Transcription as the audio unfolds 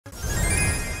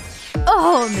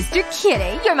Oh, Mr.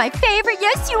 Kitty, you're my favorite,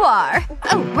 yes you are.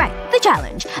 Oh, right, the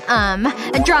challenge.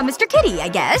 Draw Mr. Kitty, I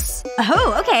guess.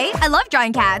 Oh, okay, I love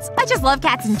drawing cats. I just love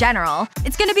cats in general.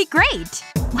 It's gonna be great.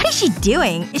 What is she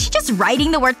doing? Is she just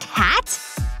writing the word cat?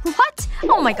 What?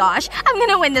 Oh my gosh, I'm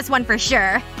gonna win this one for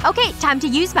sure. Okay, time to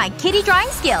use my kitty drawing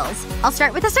skills. I'll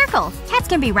start with a circle. Cats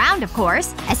can be round, of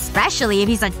course. Especially if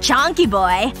he's a chonky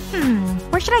boy.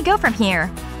 Where should I go from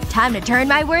here? Time to turn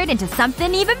my word into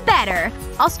something even better.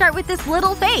 I'll start with this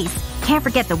little face. Can't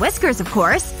forget the whiskers, of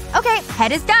course. Okay,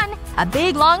 head is done. A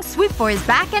big long swoop for his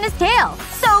back and his tail.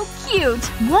 So cute!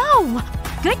 Whoa!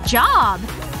 Good job!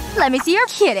 Let me see your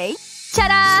kitty.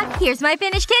 Ta-da! Here's my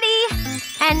finished kitty!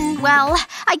 And, well,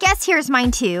 I guess here's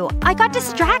mine too. I got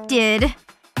distracted.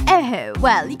 Oh,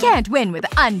 well, you can't win with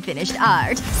unfinished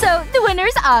art. So, the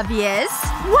winner's obvious.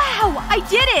 Wow! I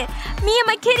did it! Me and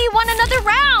my kitty won another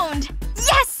round!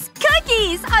 Yes!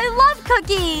 Cookies! I love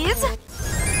cookies!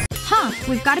 Huh.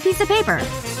 We've got a piece of paper.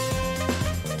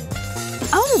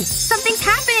 Oh! Something's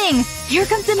happening! Here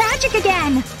comes the magic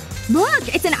again!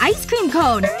 Look! It's an ice cream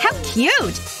cone! How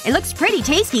cute! It looks pretty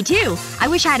tasty, too. I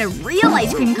wish I had a real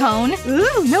ice cream cone.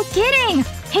 Ooh, no kidding!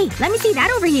 Hey, let me see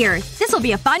that over here. This'll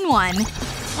be a fun one.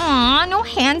 Aw, no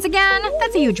hands again?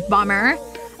 That's a huge bummer.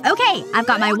 Okay, I've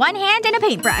got my one hand and a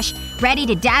paintbrush. Ready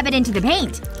to dab it into the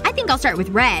paint. I think I'll start with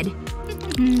red.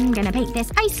 Gonna paint this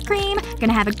ice cream.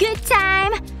 Gonna have a good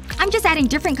time. I'm just adding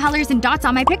different colors and dots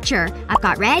on my picture. I've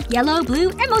got red, yellow, blue,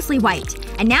 and mostly white.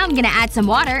 And now I'm gonna add some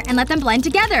water and let them blend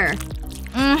together.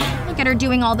 Look at her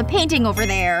doing all the painting over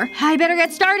there. I better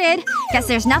get started. Guess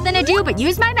there's nothing to do but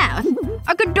use my mouth.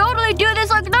 I could totally do this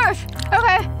like this.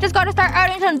 Okay, just gotta start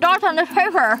adding some dots on this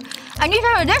paper. I need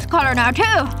some of this color now, too.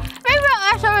 Maybe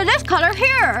I'll add some of this color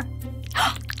here.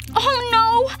 Oh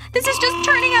no! This is just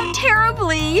turning out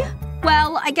terribly.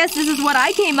 Well, I guess this is what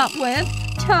I came up with.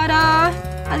 Ta-da!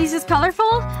 At least it's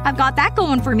colorful. I've got that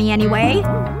going for me anyway.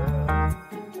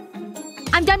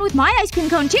 I'm done with my ice cream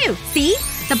cone too. See?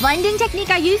 The blending technique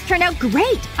I used turned out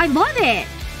great. I love it.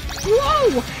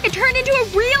 Whoa! It turned into a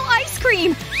real ice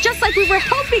cream! Just like we were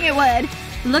hoping it would.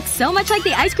 Looks so much like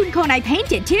the ice cream cone I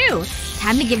painted, too.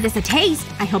 Time to give this a taste.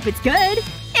 I hope it's good.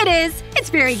 It is. It's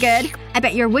very good. I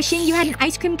bet you're wishing you had an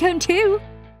ice cream cone, too.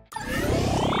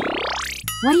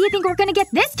 What do you think we're gonna get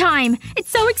this time? It's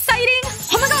so exciting!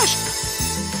 Oh my gosh!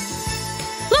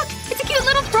 Look! It's a cute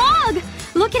little frog!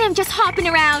 Look at him just hopping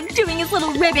around, doing his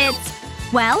little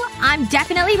ribbits. Well, I'm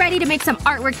definitely ready to make some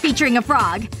artwork featuring a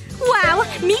frog. Wow!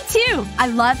 Me too! I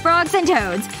love frogs and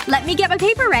toads. Let me get my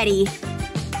paper ready.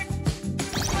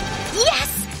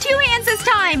 Yes! 2 hands this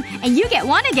time! And you get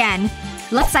 1 again.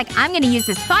 Looks like I'm gonna use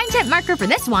this fine tip marker for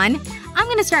this one. I'm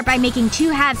gonna start by making 2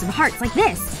 halves of hearts like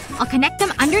this. I'll connect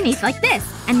them underneath like this.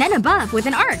 And then above with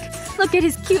an arc. Look at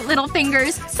his cute little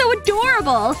fingers. So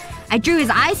adorable! I drew his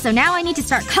eyes, so now I need to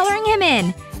start coloring him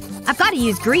in. I've gotta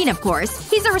use green, of course.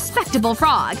 He's a respectable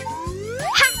frog.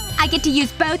 Ha! I get to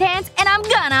use both hands, and I'm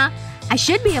gonna! I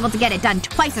should be able to get it done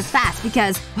twice as fast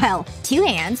because, well, 2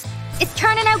 hands. It's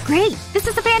turning out great! This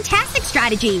is a fantastic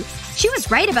strategy! She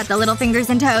was right about the little fingers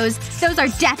and toes. Those are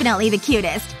definitely the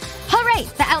cutest. Alright,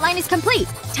 the outline is complete.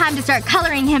 Time to start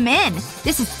coloring him in.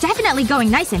 This is definitely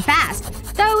going nice and fast.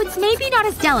 Though it's maybe not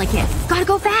as delicate. Gotta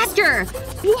go faster!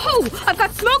 Whoa! I've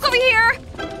got smoke over here!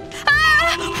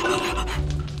 Ah!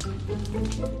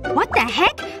 What the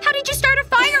heck? How did you start a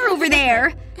fire over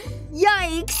there?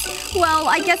 Yikes. Well,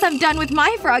 I guess I'm done with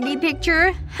my froggy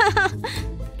picture.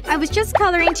 I was just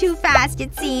coloring too fast,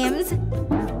 it seems.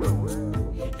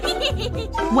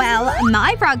 Well,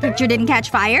 my frog picture didn't catch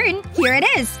fire, and here it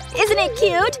is. Isn't it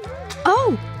cute?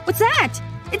 Oh, what's that?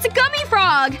 It's a gummy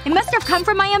frog! It must have come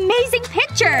from my amazing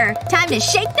picture! Time to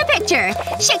shake the picture!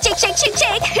 Shake, shake, shake, shake,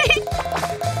 shake!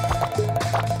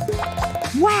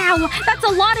 Wow! That's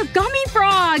a lot of gummy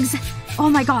frogs! Oh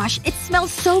my gosh, it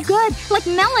smells so good! Like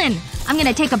melon! I'm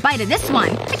gonna take a bite of this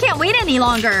one. I can't wait any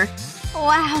longer.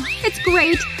 Wow, it's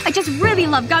great. I just really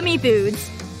love gummy foods.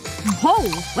 Whoa!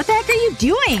 What the heck are you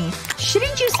doing?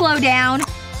 Shouldn't you slow down?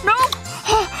 No!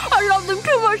 I love them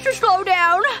too much to slow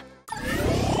down!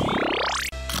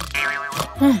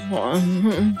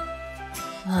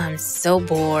 I'm so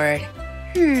bored.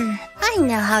 I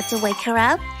know how to wake her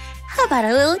up. How about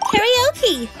a little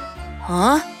karaoke?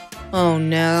 Huh? Oh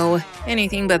no.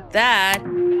 Anything but that.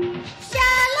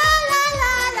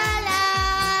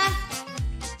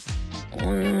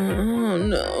 Oh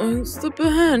no, it's the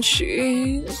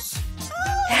banshees.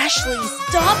 Ashley,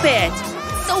 stop it!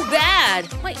 It's so bad!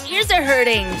 My ears are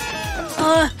hurting!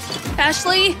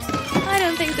 Ashley? I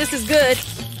don't think this is good.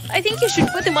 I think you should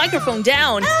put the microphone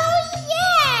down. Oh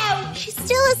yeah! She's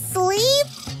still asleep?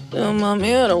 Oh,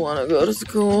 Mommy, I don't want to go to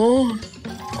school.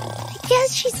 I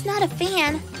guess she's not a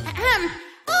fan.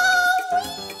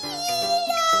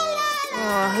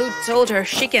 Oh, who told her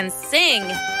she can sing?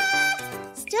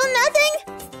 Still nothing?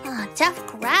 Oh, tough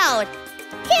crowd.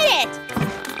 Hit it!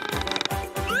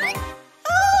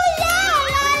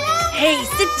 Hey,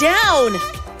 sit down!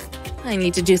 I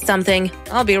need to do something.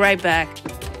 I'll be right back.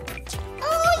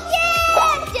 Oh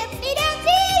yeah!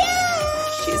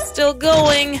 She's still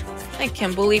going. I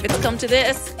can't believe it's come to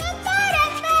this.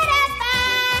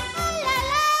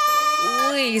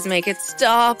 Please make it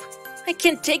stop. I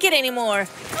can't take it anymore.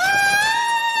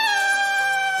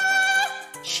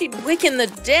 She'd waken the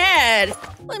dead.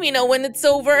 Let me know when it's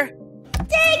over.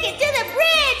 Take it to the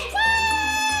bridge!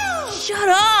 Woo! Shut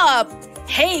up!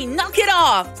 Hey, knock it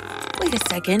off! Wait a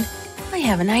second. I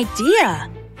have an idea.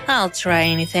 I'll try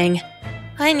anything.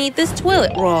 I need this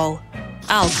toilet roll.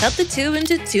 I'll cut the tube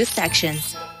into 2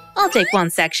 sections. I'll take 1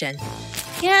 section.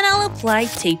 And I'll apply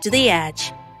tape to the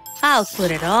edge. I'll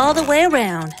put it all the way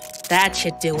around. That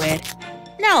should do it.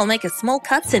 Now I'll make a small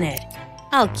cuts in it.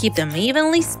 I'll keep them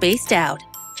evenly spaced out,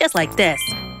 just like this.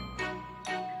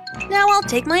 Now I'll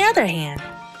take my other hand.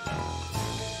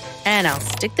 And I'll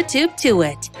stick the tube to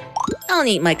it. I'll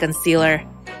need my concealer.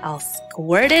 I'll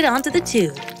squirt it onto the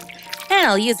tube. And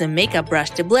I'll use a makeup brush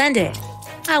to blend it.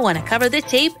 I want to cover the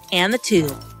tape and the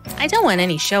tube. I don't want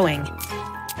any showing.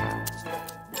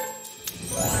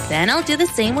 Then I'll do the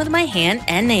same with my hand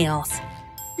and nails.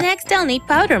 Next, I'll need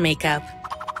powder makeup.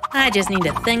 I just need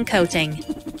a thin coating.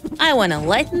 I want to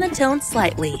lighten the tone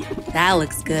slightly. That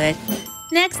looks good.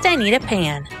 Next, I need a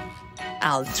pan.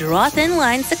 I'll draw thin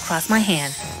lines across my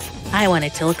hand. I want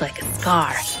it to look like a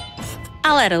scar.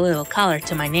 I'll add a little color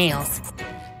to my nails.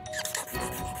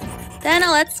 Then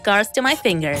I'll add scars to my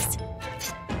fingers.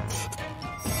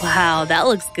 Wow, that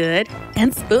looks good.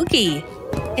 And spooky.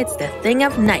 It's the thing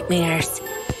of nightmares.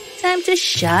 Time to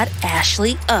shut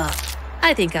Ashley up.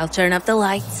 I think I'll turn up the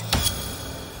lights.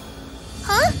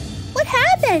 Huh? What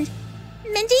happened?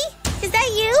 Mindy? Is that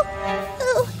you?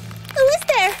 Who is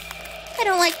there? I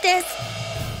don't like this.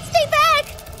 Stay back!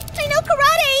 I know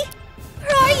karate!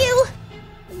 Where are you?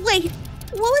 Wait,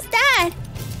 what was that?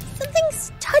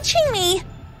 Something's touching me.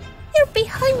 You're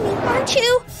behind me, aren't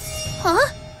you?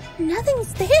 Huh?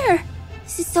 Nothing's there.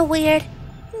 This is so weird.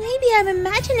 Maybe I'm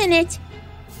imagining it.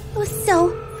 It was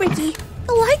so freaky.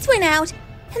 The lights went out,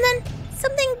 and then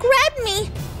something grabbed me.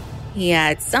 Yeah,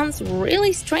 it sounds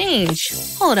really strange.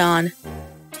 Hold on.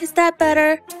 Is that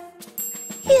better?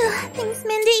 Phew, thanks,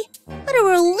 Mindy. What a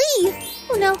relief.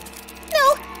 Oh no.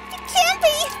 No, it can't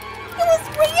be. It was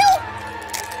real.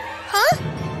 Huh?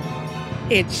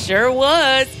 It sure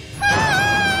was.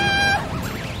 Ah!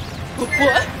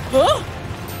 What? Huh?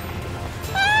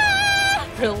 Ah!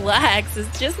 Relax,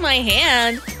 it's just my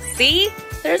hand. See?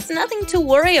 There's nothing to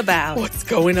worry about. What's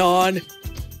going on?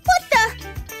 What the?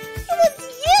 It was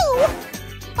you!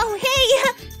 Oh, hey,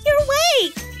 you're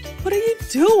awake! What are you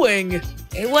doing?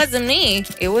 It wasn't me.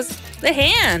 It was the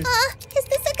hand. Is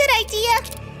this a good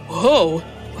idea? Whoa,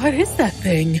 what is that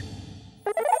thing?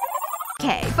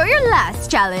 Okay, for your last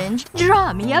challenge,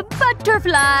 draw me a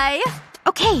butterfly.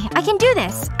 Okay, I can do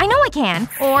this. I know I can.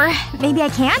 Or maybe I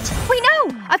can't? Wait,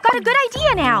 no! I've got a good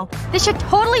idea now. This should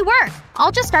totally work.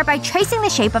 I'll just start by tracing the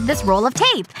shape of this roll of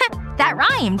tape. That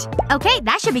rhymed. Okay,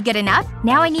 that should be good enough.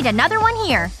 Now I need another one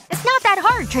here. It's not that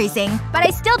hard tracing, but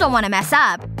I still don't want to mess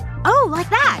up. Oh, like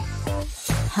that.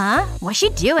 Huh? What's she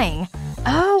doing?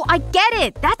 Oh, I get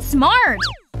it! That's smart!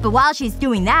 But while she's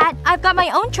doing that, I've got my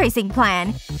own tracing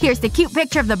plan. Here's the cute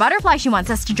picture of the butterfly she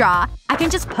wants us to draw. I can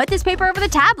just put this paper over the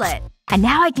tablet. And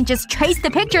now I can just trace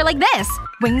the picture like this.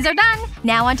 Wings are done.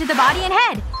 Now onto the body and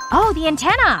head. Oh, the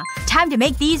antenna. Time to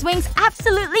make these wings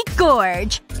absolutely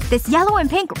gorge. This yellow and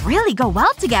pink really go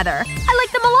well together. I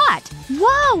like them a lot.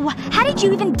 Whoa! How did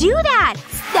you even do that?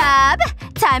 Stop!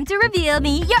 Time to reveal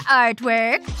me your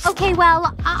artwork. Okay,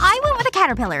 well, I went with a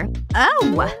caterpillar.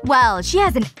 Oh. Well, she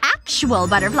has an actual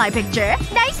butterfly picture.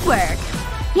 Nice work.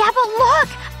 Yeah, but look!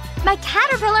 My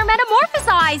caterpillar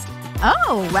metamorphosized.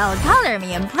 Oh, well, color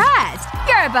me impressed.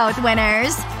 You're both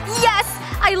winners. Yes!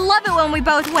 I love it when we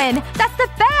both win. That's the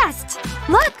best!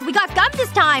 Look, we got gum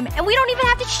this time, and we don't even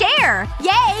have to share.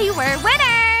 Yay, we're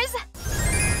winners!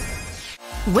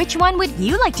 Which one would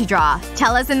you like to draw?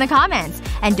 Tell us in the comments.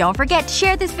 And don't forget to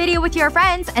share this video with your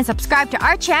friends and subscribe to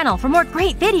our channel for more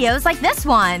great videos like this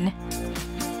one.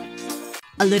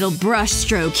 A little brush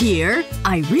stroke here.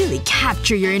 I really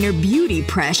capture your inner beauty,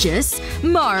 precious.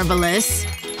 Marvelous.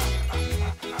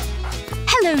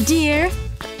 Hello, dear.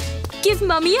 Give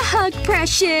mommy a hug,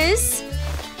 precious.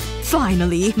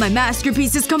 Finally, my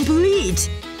masterpiece is complete.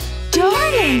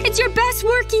 Darling! It's your best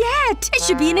work yet! It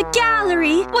should be in a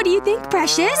gallery. What do you think,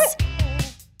 Precious?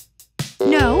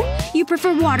 No? You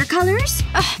prefer watercolors?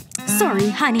 Ugh, sorry,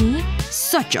 honey.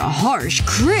 Such a harsh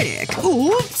critic.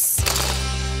 Oops.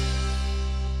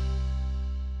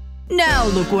 Now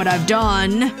look what I've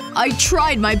done. I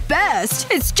tried my best.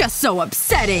 It's just so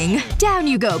upsetting. Down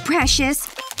you go,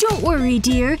 Precious. Don't worry,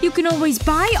 dear. You can always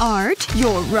buy art.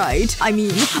 You're right. I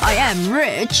mean, I am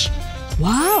rich.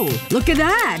 Wow, look at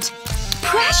that.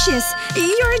 Precious,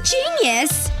 you're a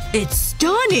genius. It's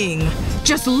stunning.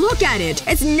 Just look at it.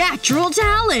 It's natural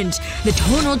talent. The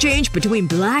tonal change between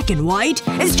black and white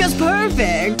is just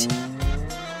perfect.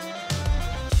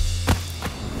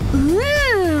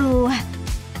 Ooh.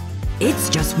 It's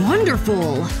just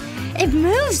wonderful. It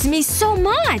moves me so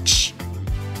much.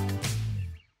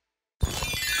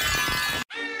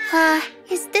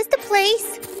 Is this the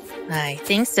place? I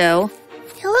think so.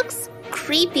 It looks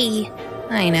creepy.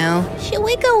 I know. Should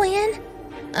we go in?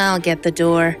 I'll get the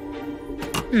door.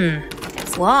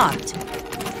 It's locked.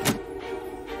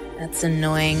 That's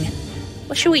annoying.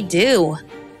 What should we do?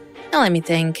 Now let me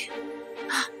think.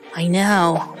 I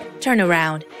know. Turn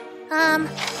around.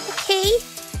 Okay.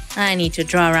 I need to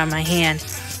draw around my hand.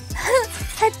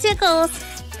 That tickles.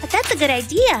 But that's a good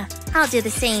idea. I'll do the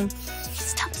same.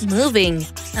 Stop moving.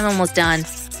 I'm almost done.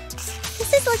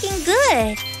 This is looking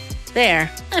good.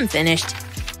 There. I'm finished.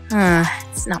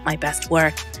 It's not my best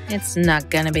work. It's not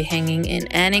gonna be hanging in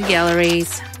any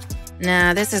galleries.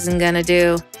 Nah, this isn't gonna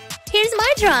do. Here's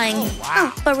my drawing.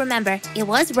 Oh, but remember, it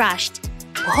was rushed.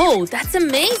 Whoa, that's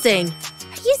amazing!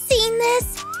 Are you seeing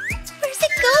this? Where's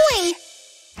it going?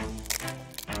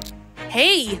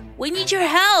 Hey, we need your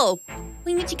help!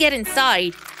 We need to get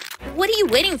inside. What are you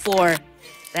waiting for?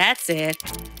 That's it.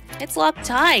 It's locked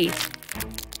tight.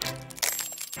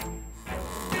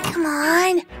 Come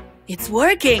on. It's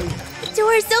working! The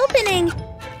door's opening.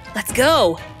 Let's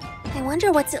go! I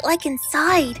wonder what's it like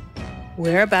inside.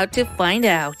 We're about to find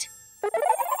out.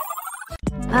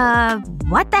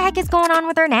 What the heck is going on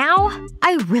with her now?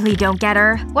 I really don't get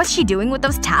her. What's she doing with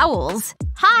those towels?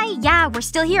 Hi, yeah, we're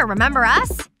still here, remember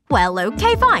us? Well,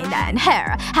 okay, fine then.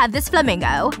 Here, have this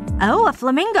flamingo. Oh, a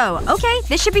flamingo. Okay,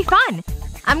 this should be fun.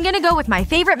 I'm gonna go with my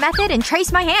favorite method and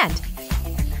trace my hand.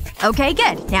 Okay,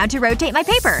 good. Now to rotate my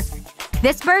paper.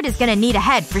 This bird is gonna need a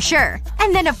head for sure.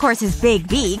 And then of course his big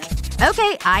beak.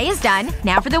 Okay, eye is done.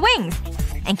 Now for the wings.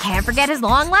 And can't forget his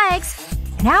long legs.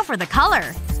 Now for the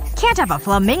color. Can't have a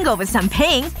flamingo with some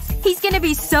pink. He's gonna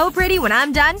be so pretty when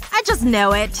I'm done. I just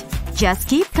know it. Just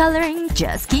keep coloring.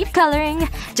 Just keep coloring.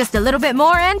 Just a little bit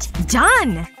more and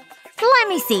done! Let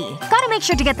me see. Gotta make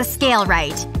sure to get the scale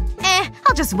right.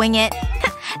 I'll just wing it.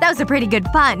 That was a pretty good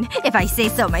pun, if I say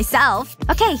so myself.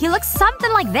 Okay, he looks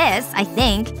something like this, I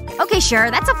think. Okay, sure,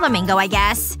 that's a flamingo, I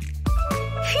guess.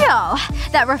 Phew.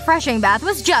 That refreshing bath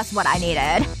was just what I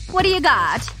needed. What do you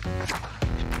got?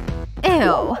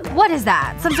 Ew. What is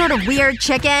that? Some sort of weird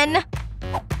chicken?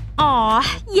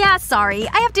 Aw. Yeah, sorry.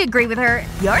 I have to agree with her.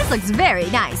 Yours looks very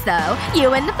nice, though.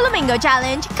 You win the flamingo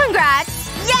challenge. Congrats!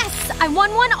 Yes! I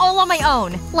won one all on my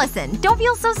own. Listen, don't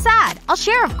feel so sad. I'll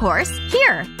share, of course.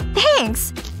 Here.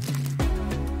 Thanks.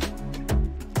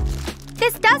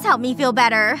 This does help me feel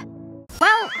better.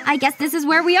 Well, I guess this is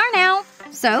where we are now.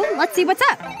 So, let's see what's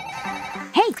up.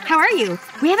 Hey, how are you?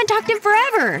 We haven't talked in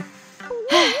forever.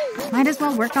 Might as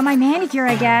well work on my manicure,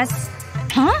 I guess.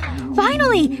 Huh?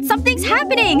 Finally! Something's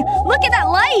happening! Look at that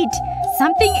light!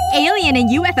 Something alien and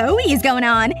UFO-y is going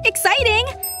on. Exciting!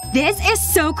 This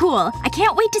is so cool. I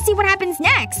can't wait to see what happens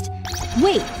next.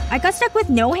 Wait, I got stuck with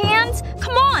no hands?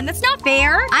 Come on, that's not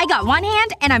fair. I got one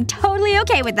hand, and I'm totally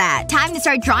okay with that. Time to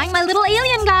start drawing my little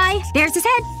alien guy. There's his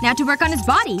head. Now to work on his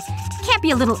body. Can't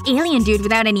be a little alien dude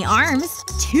without any arms.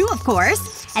 2, of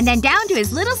course. And then down to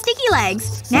his little sticky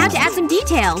legs. Now to add some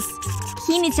details.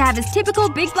 He needs to have his typical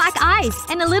big black eyes.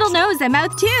 And a little nose and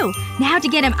mouth too. Now to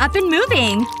get him up and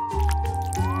moving.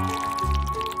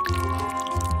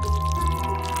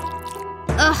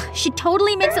 Ugh, she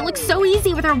totally makes it look so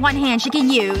easy with her one hand she can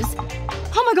use.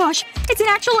 Oh my gosh, it's an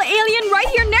actual alien right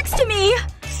here next to me!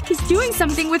 He's doing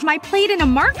something with my plate and a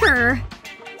marker.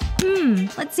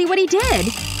 Let's see what he did.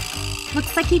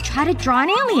 Looks like he tried to draw an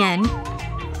alien.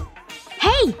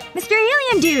 Hey! Mr.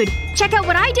 Alien Dude! Check out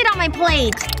what I did on my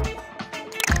plate!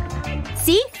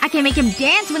 See? I can make him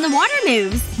dance when the water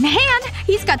moves. Man!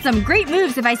 He's got some great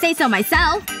moves if I say so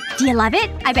myself. Do you love it?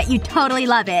 I bet you totally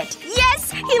love it. Yes!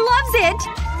 He loves it!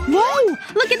 Whoa!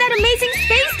 Look at that amazing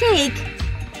space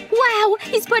cake! Wow!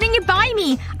 He's putting it by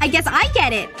me! I guess I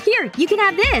get it. Here, you can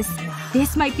have this.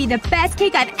 This might be the best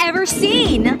cake I've ever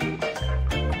seen!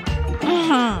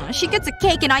 She gets a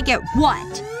cake and I get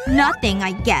what? Nothing,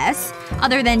 I guess.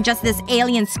 Other than just this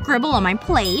alien scribble on my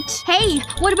plate. Hey,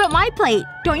 what about my plate?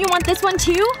 Don't you want this one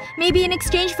too? Maybe in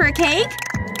exchange for a cake?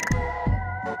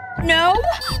 No?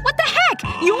 What the heck?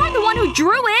 You're the one who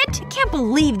drew it! Can't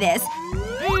believe this.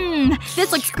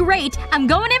 This looks great. I'm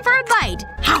going in for a bite.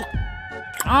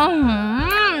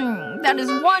 That is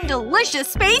one delicious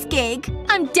space cake.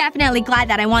 I'm definitely glad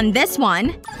that I won this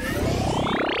one.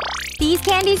 These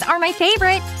candies are my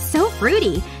favorite. So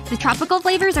fruity. The tropical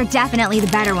flavors are definitely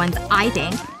the better ones, I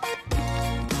think.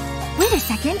 Wait a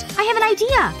second. I have an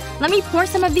idea. Let me pour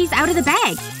some of these out of the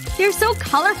bag. They're so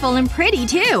colorful and pretty,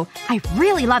 too. I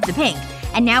really love the pink.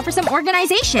 And now for some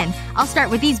organization. I'll start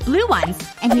with these blue ones.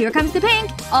 And here comes the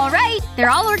pink. Alright, they're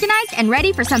all organized and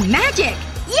ready for some magic!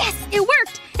 Yes! It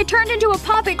worked! It turned into a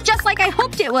poppet just like I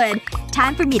hoped it would.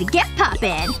 Time for me to get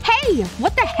poppin'. Hey!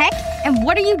 What the heck? And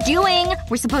what are you doing?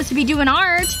 We're supposed to be doing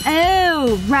art.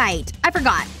 Oh, right. I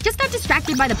forgot. Just got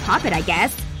distracted by the poppet, I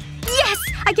guess. Yes!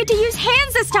 I get to use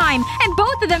hands this time! And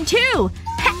both of them, too!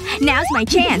 Now's my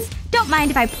chance. Don't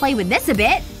mind if I play with this a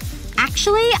bit.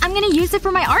 Actually, I'm gonna use it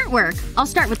for my artwork. I'll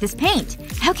start with this paint.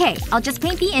 Okay, I'll just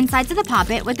paint the insides of the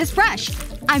poppet with this brush.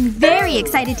 I'm very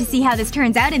excited to see how this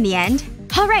turns out in the end.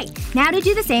 Alright, now to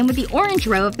do the same with the orange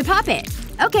row of the poppet.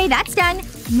 Okay, that's done.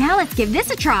 Now let's give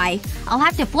this a try. I'll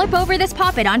have to flip over this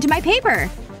poppet onto my paper.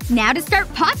 Now to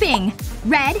start popping.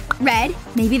 Red, red,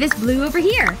 maybe this blue over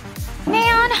here.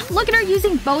 Man, look at her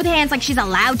using both hands like she's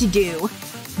allowed to do.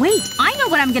 Wait, I know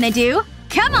what I'm gonna do.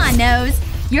 Come on, nose.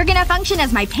 You're gonna function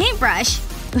as my paintbrush.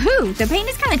 Ooh, the paint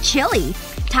is kinda chilly.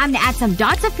 Time to add some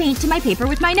dots of paint to my paper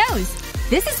with my nose.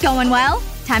 This is going well.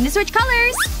 Time to switch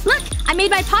colors. Look! I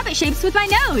made my poppet shapes with my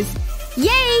nose.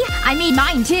 Yay! I made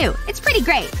mine too. It's pretty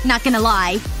great. Not gonna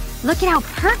lie. Look at how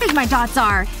perfect my dots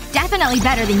are. Definitely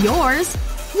better than yours.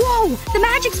 Whoa! The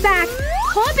magic's back!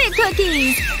 Poppet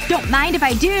cookies! Don't mind if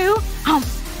I do.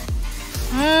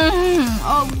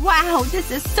 Oh wow,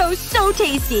 this is so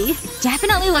tasty. It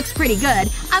definitely looks pretty good.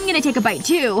 I'm gonna take a bite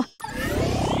too.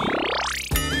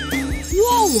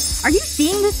 Whoa! Are you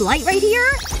seeing this light right here?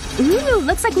 Ooh,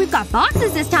 looks like we've got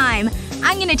boxes this time.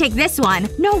 I'm gonna take this one.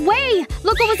 No way!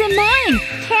 Look what was in mine!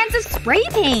 Cans of spray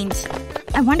paint!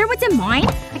 I wonder what's in mine?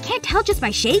 I can't tell just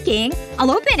by shaking.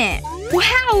 I'll open it.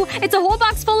 Wow! It's a whole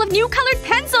box full of new colored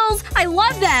pencils! I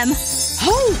love them!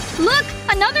 Oh! Look!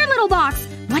 Another little box!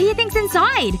 What do you think's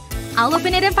inside? I'll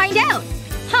open it and find out.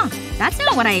 Huh. That's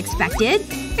not what I expected.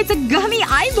 It's a gummy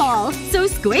eyeball. So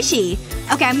squishy.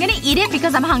 Okay, I'm gonna eat it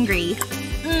because I'm hungry.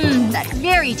 That's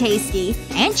very tasty.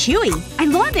 And chewy. I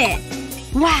love it.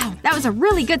 Wow, that was a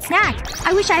really good snack.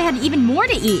 I wish I had even more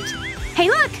to eat. Hey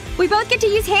look! We both get to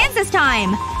use hands this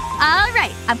time.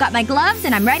 Alright, I've got my gloves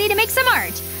and I'm ready to make some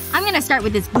art. I'm gonna start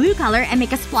with this blue color and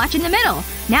make a splotch in the middle.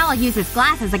 Now I'll use this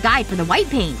glass as a guide for the white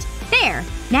paint. There!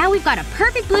 Now we've got a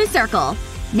perfect blue circle.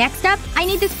 Next up, I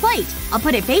need this plate. I'll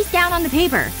put it face down on the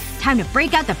paper. Time to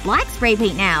break out the black spray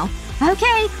paint now.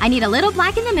 Okay, I need a little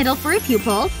black in the middle for a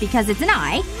pupil, because it's an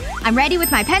eye. I'm ready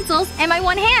with my pencils and my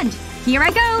one hand. Here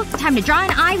I go! Time to draw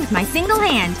an eye with my single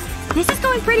hand. This is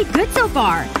going pretty good so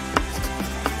far.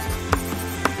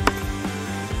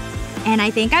 And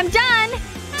I think I'm done!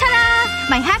 Ta-da!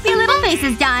 My happy little face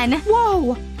is done!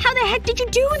 Whoa! How the heck did you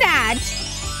do that?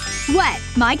 What?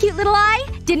 My cute little eye?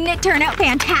 Didn't it turn out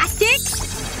fantastic?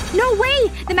 No way!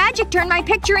 The magic turned my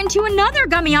picture into another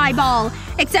gummy eyeball!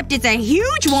 Except it's a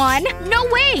huge one! No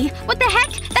way! What the heck?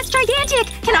 That's gigantic!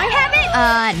 Can I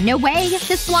have it? No way.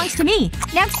 This belongs to me.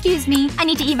 Now excuse me. I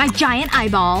need to eat my giant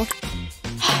eyeball.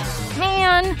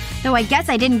 Man. Though I guess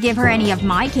I didn't give her any of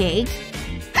my cake.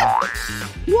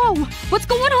 Whoa! What's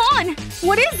going on?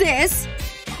 What is this?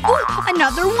 Oh!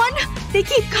 Another one? They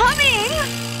keep coming!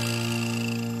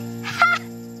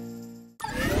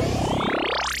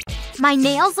 My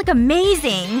nails look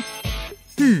amazing!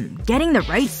 Getting the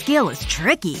right skill is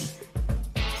tricky.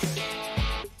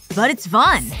 But it's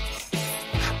fun.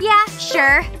 Yeah,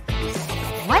 sure.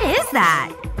 What is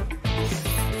that?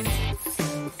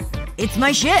 It's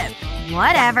my ship.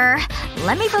 Whatever.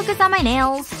 Let me focus on my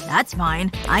nails. That's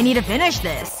fine. I need to finish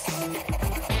this.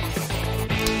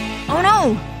 Oh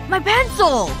no! My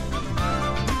pencil!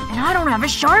 And I don't have a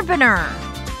sharpener.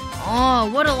 Oh,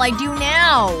 what'll I do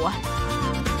now?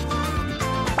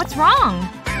 What's wrong?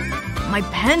 My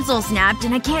pencil snapped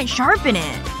and I can't sharpen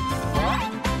it.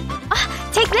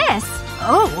 Take this!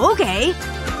 Oh, okay.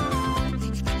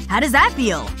 How does that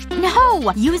feel?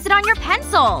 No! Use it on your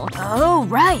pencil! Oh,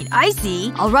 right. I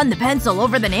see. I'll run the pencil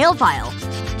over the nail file.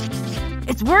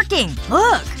 It's working!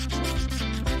 Look!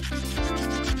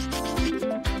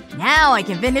 Now I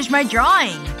can finish my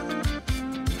drawing.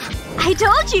 I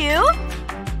told you!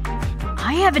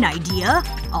 I have an idea.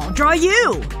 I'll draw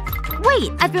you!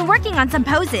 Wait, I've been working on some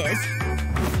poses.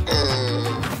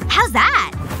 How's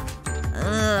that?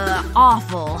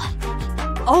 Awful.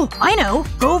 Oh, I know.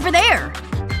 Go over there.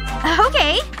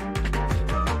 Okay.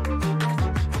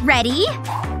 Ready?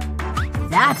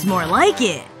 That's more like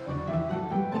it.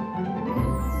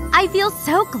 I feel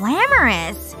so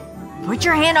glamorous. Put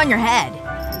your hand on your head.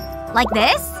 Like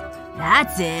this?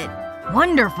 That's it.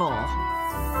 Wonderful.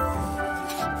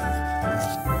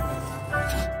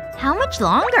 How much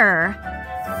longer?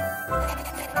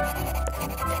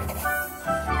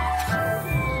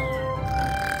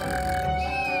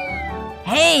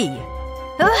 Hey!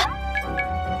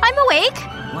 I'm awake.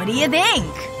 What do you think?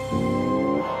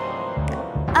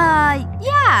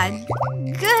 Yeah.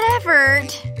 Good effort.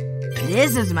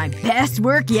 This is my best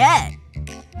work yet.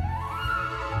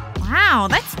 Wow,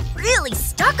 that's really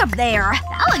stuck up there.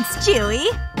 That looks chewy.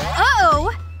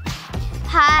 Uh-oh.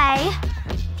 Hi.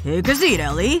 Take a seat,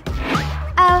 Ellie.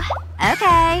 Oh,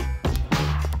 okay.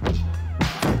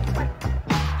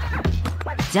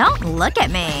 Don't look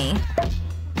at me.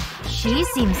 She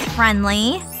seems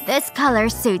friendly. This color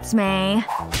suits me.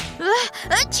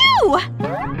 Achoo!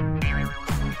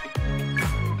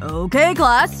 Okay,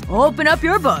 class. Open up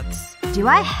your books. Do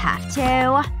I have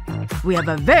to? We have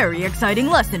a very exciting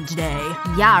lesson today.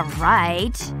 Yeah,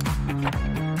 right.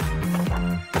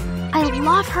 I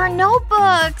love her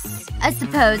notebooks. I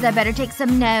suppose I better take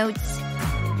some notes.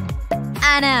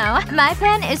 I know. My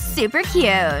pen is super cute.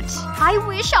 I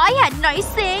wish I had nice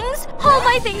things. All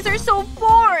my things are so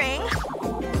boring.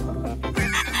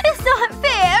 It's not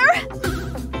fair.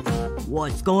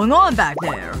 What's going on back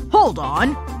there? Hold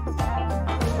on.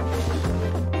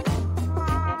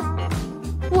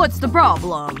 What's the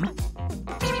problem?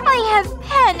 I have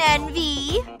pen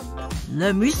envy.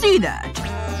 Let me see that.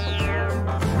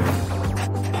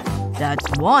 That's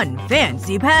one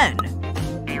fancy pen.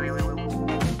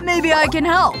 Maybe I can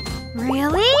help.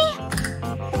 Really?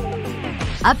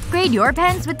 Upgrade your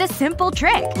pens with this simple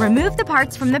trick. Remove the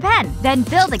parts from the pen, then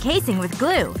fill the casing with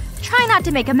glue. Try not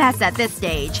to make a mess at this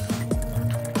stage.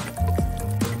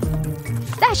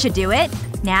 That should do it.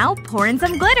 Now, pour in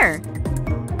some glitter.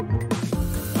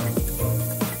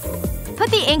 Put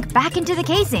the ink back into the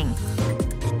casing.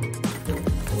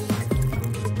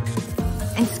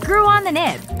 And screw on the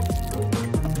nib.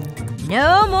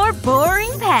 No more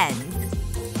boring pens.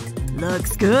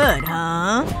 Looks good,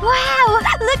 huh? Wow!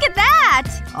 Look at that!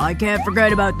 I can't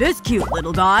forget about this cute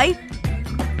little guy.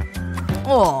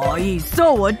 Aw, he's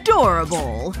so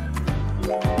adorable.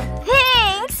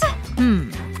 Thanks!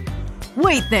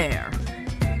 Wait there.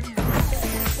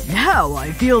 Now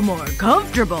I feel more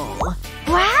comfortable.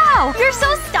 Wow! You're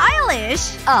so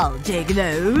stylish! I'll take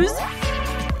those.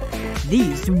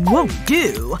 These won't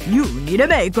do. You need a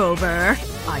makeover.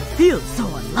 I feel so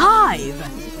alive.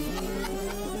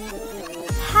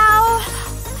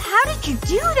 How did you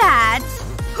do that?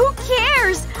 Who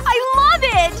cares? I love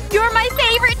it! You're my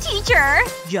favorite teacher!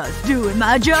 Just doing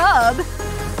my job.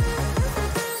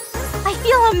 I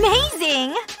feel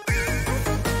amazing!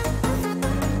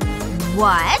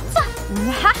 What?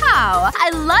 Wow! I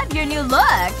love your new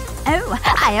look! Oh,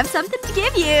 I have something to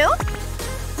give you.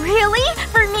 Really?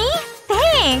 For me?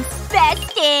 Thanks,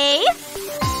 bestie!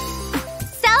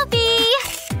 Selfie!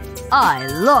 I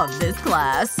love this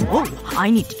class. Oh, I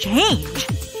need to change.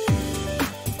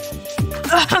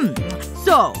 Ahem.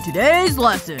 So, today's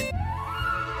lesson.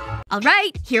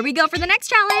 Alright, here we go for the next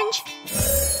challenge.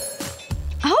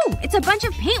 Oh, it's a bunch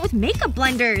of paint with makeup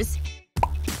blenders.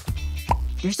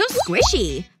 They're so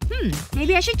squishy.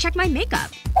 Maybe I should check my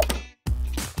makeup.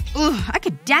 Ugh, I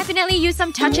could definitely use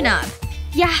some touching up.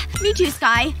 Yeah, me too,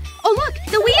 Sky. Oh look!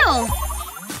 The wheel!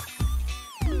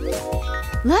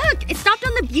 Look! It stopped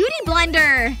on the beauty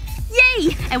blender!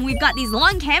 Yay! And we've got these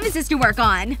long canvases to work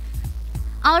on.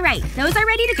 Alright, those are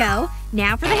ready to go.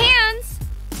 Now for the hands.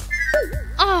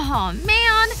 Oh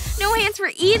man. No hands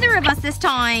for either of us this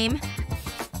time.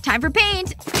 Time for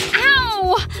paint.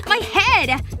 Ow! My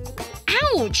head!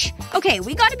 Ouch! Okay,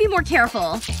 we gotta be more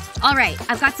careful. Alright,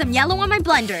 I've got some yellow on my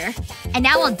blender. And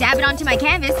now I'll dab it onto my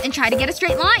canvas and try to get a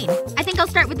straight line. I think I'll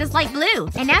start with this light blue.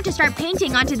 And now to start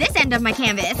painting onto this end of my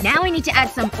canvas. Now I need to add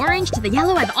some orange to the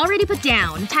yellow I've already put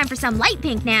down. Time for some light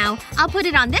pink now. I'll put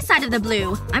it on this side of the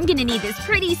blue. I'm gonna need this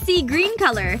pretty sea green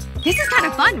color. This is kind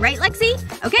of fun, right, Lexi?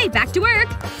 Okay, back to work.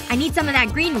 I need some of that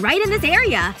green right in this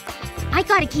area. I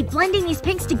gotta keep blending these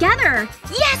pinks together.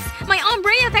 Yes! My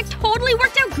ombre effect totally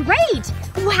worked out great!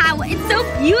 Wow, it's so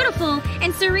beautiful.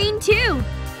 And serene, too.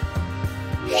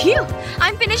 Phew!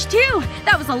 I'm finished, too!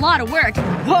 That was a lot of work.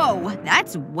 Whoa!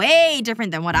 That's way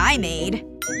different than what I made.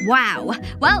 Wow.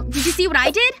 Well, did you see what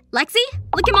I did? Lexi?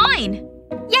 Look at mine!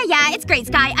 Yeah, it's great,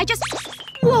 Sky. I just…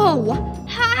 Whoa!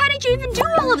 How did you even do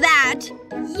all of that?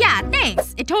 Yeah,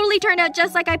 thanks. It totally turned out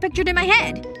just like I pictured in my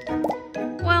head.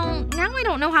 Well, now I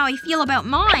don't know how I feel about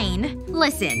mine.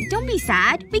 Listen, don't be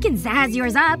sad. We can zazz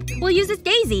yours up. We'll use this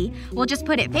daisy. We'll just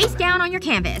put it face down on your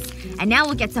canvas. And now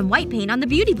we'll get some white paint on the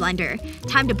beauty blender.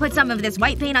 Time to put some of this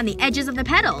white paint on the edges of the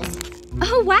petals.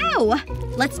 Oh, wow!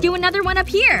 Let's do another one up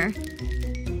here.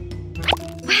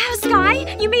 Wow,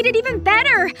 Sky! You made it even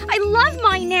better! I love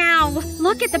mine now!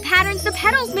 Look at the patterns the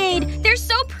petals made! They're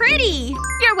so pretty!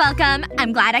 You're welcome.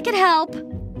 I'm glad I could help.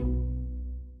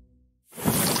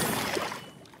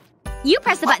 You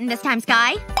press the button this time,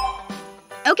 Sky.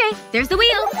 Okay, there's the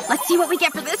wheel. Let's see what we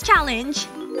get for this challenge.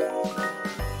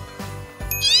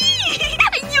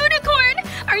 A unicorn!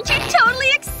 Aren't you totally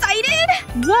excited?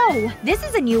 Whoa, this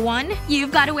is a new one.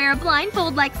 You've gotta wear a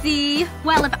blindfold, Lexi.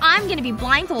 Well, if I'm gonna be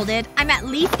blindfolded, I'm at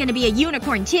least gonna be a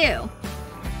unicorn, too.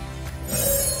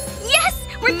 Yes!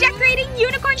 We're decorating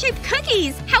unicorn-shaped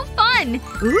cookies! How fun!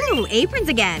 Ooh, aprons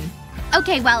again.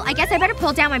 Okay, well, I guess I better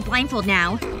pull down my blindfold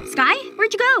now. Sky?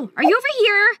 Where'd you go? Are you over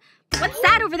here? What's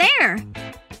that over there?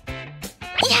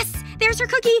 Yes! There's her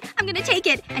cookie! I'm gonna take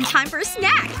it. And time for a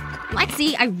snack.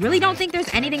 Lexi, I really don't think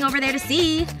there's anything over there to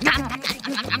see.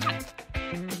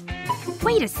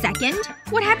 Wait a second.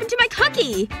 What happened to my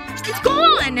cookie? It's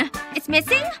gone! It's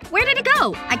missing? Where did it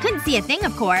go? I couldn't see a thing,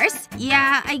 of course.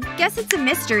 Yeah, I guess it's a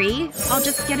mystery. I'll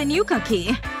just get a new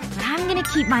cookie. But I'm gonna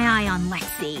keep my eye on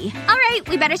Lexi. Alright,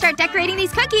 we better start decorating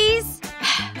these cookies.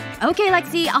 Okay,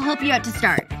 Lexi, I'll help you out to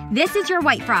start. This is your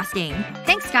white frosting.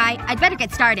 Thanks, Sky. I'd better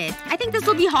get started. I think this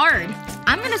will be hard.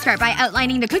 I'm gonna start by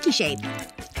outlining the cookie shape.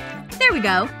 There we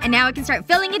go. And now I can start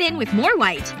filling it in with more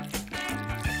white.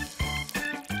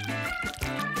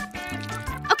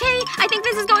 Okay, I think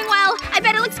this is going well. I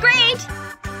bet it looks great!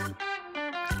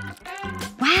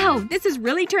 Wow, this is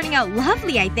really turning out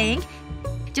lovely, I think.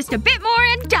 Just a bit more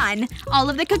and done. All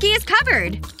of the cookie is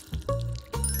covered.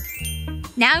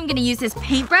 Now I'm gonna use this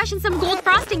paintbrush and some gold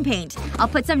frosting paint. I'll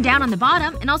put some down on the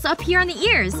bottom and also up here on the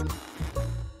ears.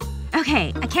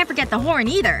 Okay, I can't forget the horn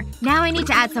either. Now I need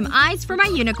to add some eyes for my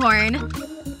unicorn.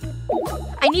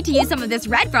 I need to use some of this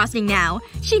red frosting now.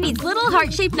 She needs little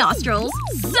heart-shaped nostrils.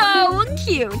 So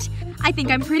cute! I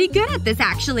think I'm pretty good at this,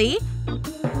 actually.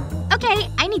 Okay,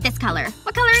 I need this color.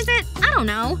 What color is it? I don't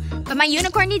know. But my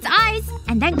unicorn needs eyes.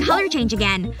 And then color change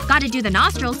again. Gotta do the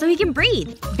nostrils so he can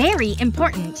breathe. Very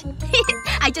important.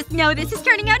 I just know this is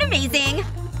turning out amazing.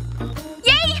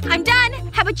 Yay! I'm done!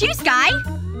 How about you, Sky?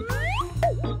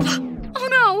 Oh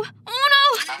no! Oh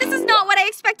no! This is not what I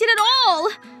expected at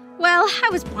all! Well, I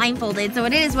was blindfolded, so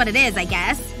it is what it is, I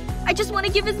guess. I just want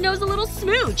to give his nose a little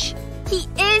smooch. He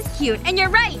is cute, and you're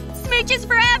right! Smooches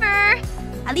forever!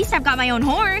 At least I've got my own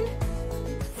horn.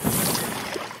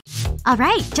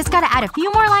 Alright, just gotta add a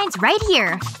few more lines right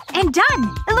here. And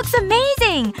done! It looks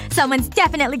amazing! Someone's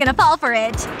definitely gonna fall for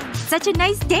it. Such a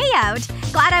nice day out.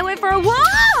 Glad I went for a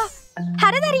whoa!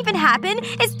 How did that even happen?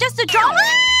 It's just a drawing.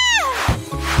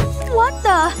 What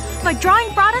the? My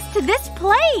drawing brought us to this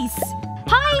place!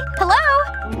 Hi!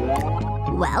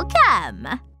 Hello? Welcome.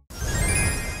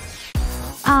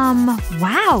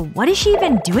 Wow. What is she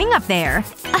even doing up there?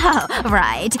 Oh,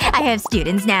 right. I have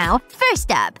students now.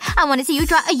 First up, I want to see you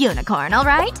draw a unicorn,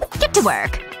 alright? Get to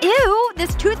work. Ew,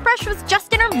 this toothbrush was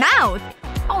just in her mouth.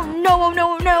 Oh no, oh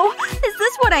no, oh no. Is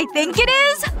this what I think it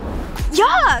is?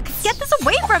 Yuck! Get this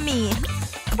away from me!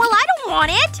 Well, I don't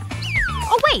want it!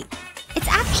 Oh wait. It's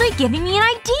actually giving me an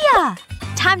idea!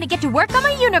 Time to get to work on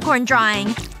my unicorn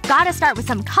drawing. Gotta start with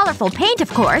some colorful paint, of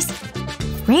course.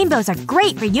 Rainbows are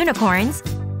great for unicorns.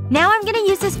 Now I'm gonna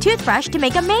use this toothbrush to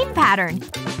make a mane pattern.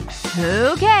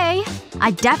 Okay.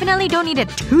 I definitely don't need a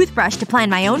toothbrush to plan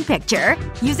my own picture.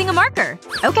 Using a marker.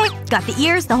 Okay, got the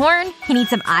ears, the horn. He needs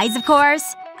some eyes, of course.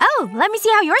 Oh, let me see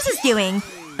how yours is doing.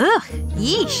 Ugh,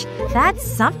 yeesh. That's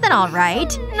something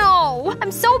alright. No,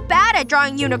 I'm so bad at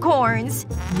drawing unicorns.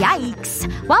 Yikes.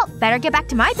 Well, better get back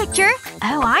to my picture.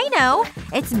 Oh, I know.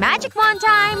 It's magic wand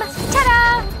time.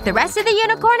 Ta-da! The rest of the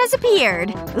unicorn has appeared.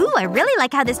 Ooh, I really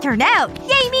like how this turned out.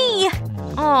 Yay me!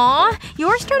 Aw,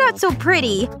 yours turned out so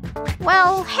pretty.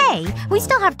 Well, hey, we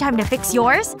still have time to fix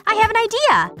yours. I have an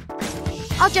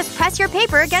idea. I'll just press your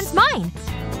paper against mine.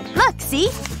 Look,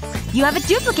 see? You have a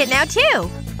duplicate now,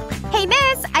 too. Hey,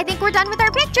 miss! I think we're done with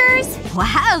our pictures!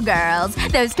 Wow, girls!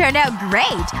 Those turned out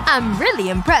great! I'm really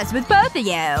impressed with both of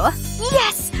you!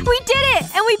 Yes! We did it!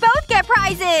 And we both get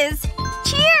prizes!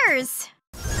 Cheers!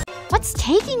 What's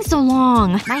taking so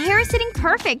long? My hair is sitting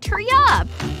perfect. Hurry up!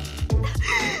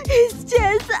 It's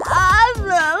just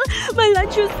awful! My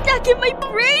lunch was stuck in my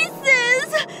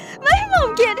braces! My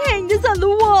mom can't hang this on the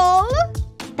wall!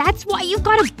 That's why you've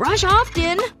gotta brush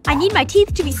often. I need my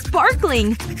teeth to be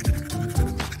sparkling.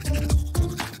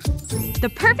 The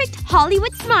perfect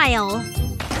Hollywood smile.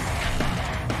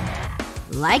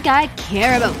 Like I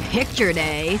care about picture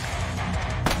day.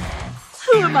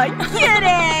 Who am I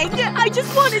kidding? I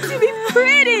just wanted to be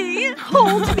pretty.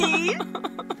 Hold me.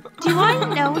 Do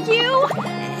I know you?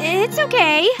 It's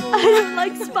okay. I don't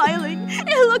like smiling.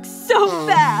 It looks so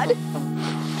bad.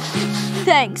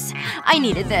 Thanks. I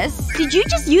needed this. Did you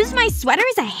just use my sweater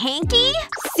as a hanky?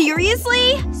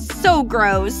 Seriously? So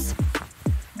gross.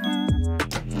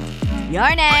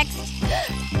 You're next.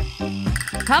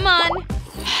 Come on.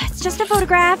 It's just a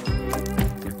photograph.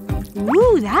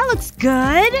 Ooh, that looks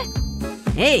good.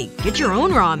 Hey, get your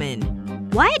own ramen.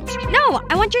 What? No,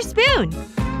 I want your spoon.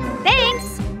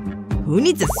 Thanks. Who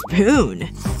needs a spoon?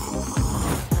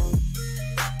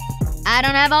 I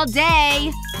don't have all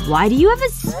day. Why do you have a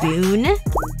spoon?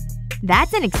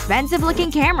 That's an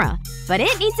expensive-looking camera, but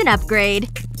it needs an upgrade.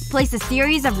 Place a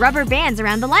series of rubber bands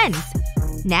around the lens.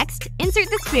 Next, insert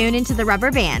the spoon into the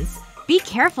rubber bands. Be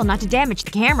careful not to damage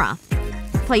the camera.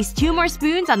 Place 2 more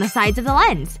spoons on the sides of the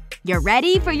lens. You're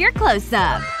ready for your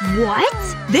close-up. What?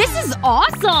 This is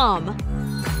awesome!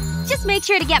 Just make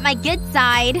sure to get my good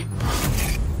side.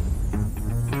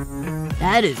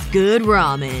 That is good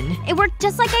ramen. It worked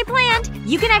just like I planned.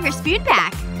 You can have your spoon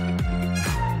back.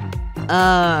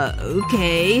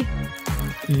 Okay.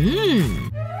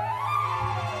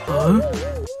 Huh?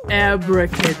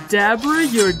 Abracadabra,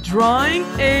 you're drawing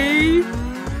a…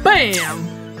 BAM!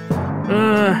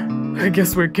 I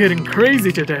guess we're getting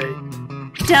crazy today.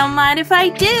 Don't mind if I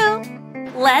do.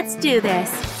 Let's do this.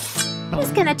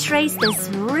 Just gonna trace this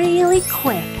really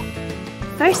quick.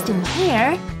 First in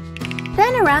here,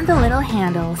 then around the little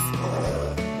handles.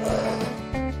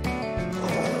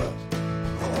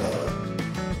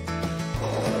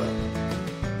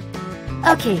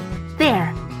 Okay,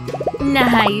 there.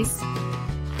 Nice.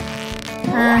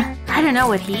 I don't know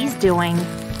what he's doing.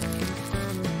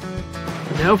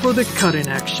 Now for the cutting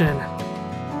action.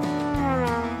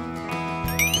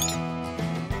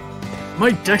 Am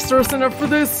I dexterous enough for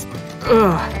this?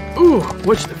 Ooh,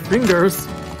 watch the fingers.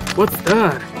 What's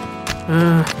that?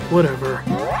 Whatever.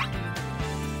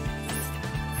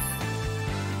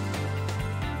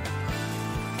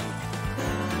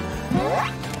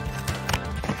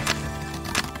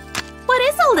 What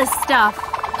is all this stuff?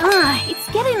 It's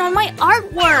getting on my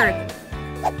artwork.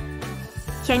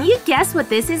 Can you guess what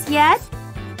this is yet?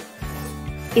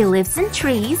 It lives in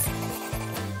trees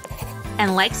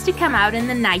and likes to come out in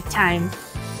the nighttime.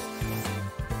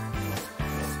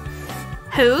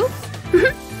 Who?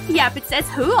 Yep, it says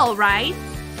who, alright.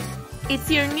 It's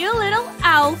your new little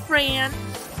owl friend.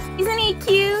 Isn't he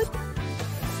cute?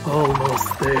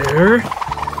 Almost there.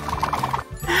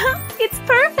 It's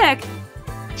perfect.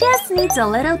 Just needs a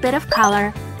little bit of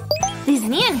color. These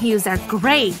neon hues are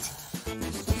great.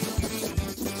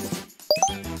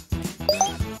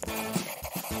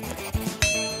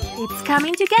 It's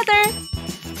coming together.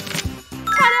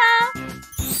 Ta-da!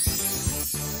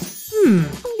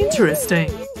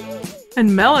 Interesting.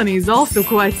 And Melanie's also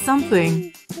quite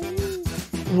something.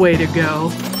 Way to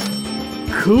go.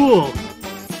 Cool.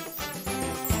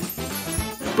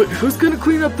 But who's gonna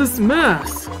clean up this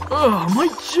mess? Ugh, my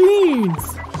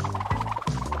jeans!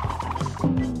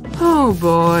 Oh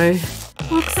boy.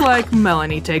 Looks like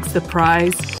Melanie takes the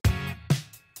prize.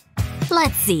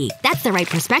 Let's see. That's the right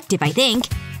perspective, I think.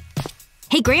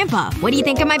 Hey, Grandpa, what do you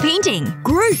think of my painting?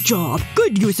 Great job.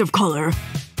 Good use of color.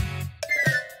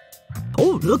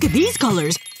 Oh, look at these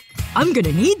colors. I'm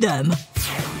gonna need them.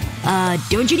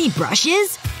 Don't you need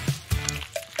brushes?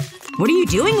 What are you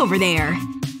doing over there?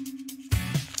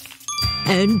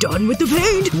 And done with the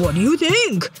paint. What do you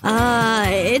think?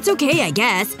 It's okay, I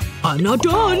guess. I'm not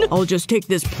done. I'll just take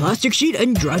this plastic sheet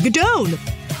and drag it down.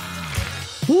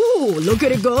 Ooh, look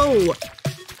at it go.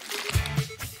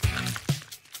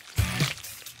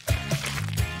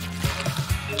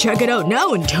 Check it out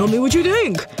now and tell me what you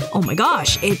think. Oh my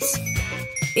gosh,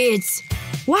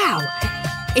 wow.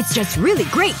 It's just really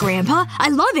great, Grandpa. I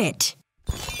love it.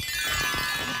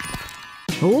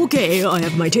 Okay, I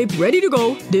have my tape ready to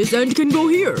go. This end can go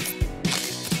here.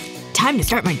 Time to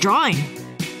start my drawing.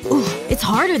 Ooh, it's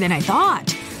harder than I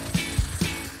thought.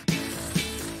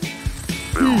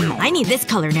 I need this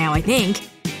color now, I think.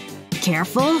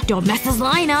 Careful, don't mess this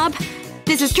line up.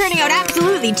 This is turning out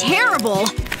absolutely terrible.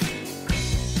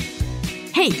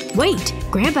 Hey, wait.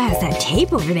 Grandpa has that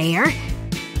tape over there.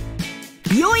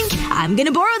 Yoink! I'm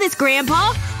gonna borrow this,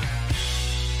 Grandpa.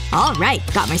 Alright,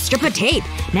 got my strip of tape.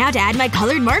 Now to add my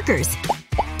colored markers.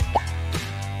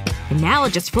 And now I'll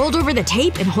just fold over the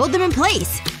tape and hold them in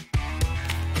place.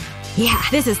 Yeah,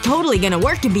 this is totally gonna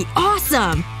work and be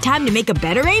awesome! Time to make a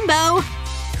better rainbow!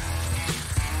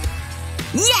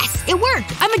 Yes! It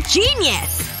worked! I'm a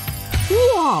genius!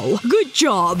 Wow! Good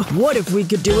job! What if we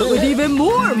could do it with even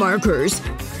more markers?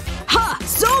 Ha!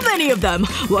 So many of them!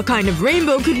 What kind of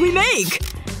rainbow could we make?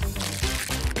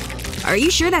 Are you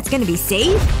sure that's gonna be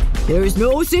safe? There's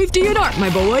no safety in art, my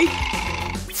boy.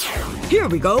 Here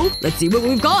we go. Let's see what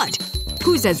we've got.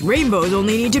 Who says rainbows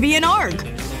only need to be an arc?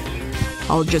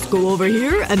 I'll just go over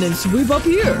here and then sweep up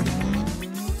here.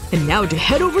 And now to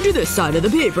head over to this side of the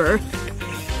paper.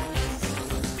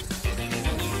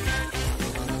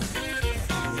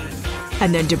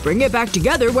 And then to bring it back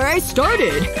together where I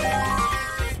started.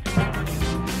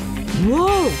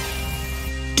 Whoa!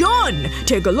 Done!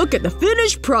 Take a look at the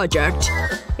finished project.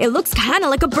 It looks kinda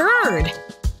like a bird.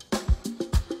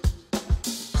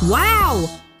 Wow!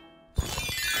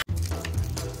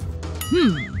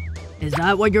 Is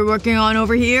that what you're working on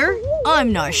over here?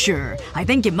 I'm not sure. I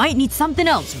think it might need something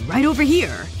else right over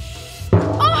here.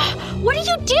 Oh! What are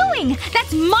you doing?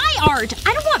 That's my art!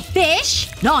 I don't want fish!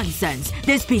 Nonsense.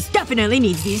 This piece definitely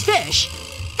needs these fish.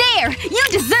 There! You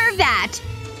deserve that!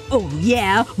 Oh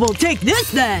yeah? We'll take this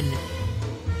then!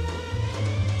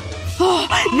 Oh,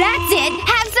 that's it!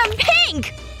 Have some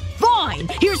pink! Fine!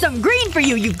 Here's some green for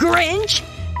you, you Grinch!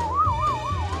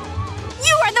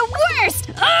 You are the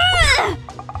worst! Ugh!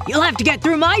 You'll have to get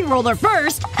through my roller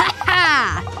first! Ha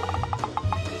ha!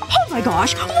 Oh my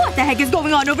gosh! What the heck is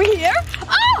going on over here?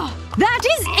 Oh! That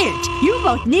is it! You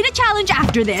both need a challenge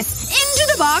after this. Into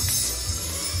the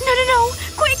box! No.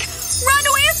 Quick! Run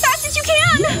away as fast as you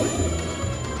can!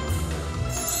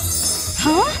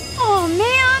 Huh? Oh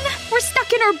man. We're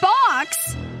stuck in our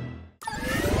box.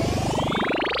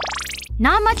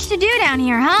 Not much to do down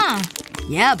here, huh?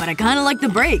 Yeah, but I kinda like the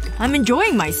break. I'm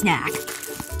enjoying my snack.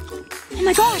 Oh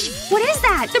my gosh! What is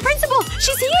that? The principal!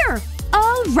 She's here!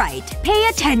 Alright. Pay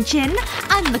attention.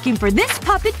 I'm looking for this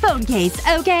puppet phone case,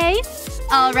 okay?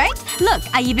 Alright. Look,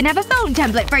 I even have a phone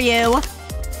template for you.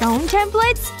 Phone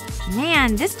templates?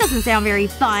 Man, this doesn't sound very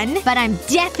fun. But I'm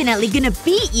definitely gonna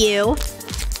beat you.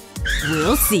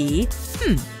 We'll see.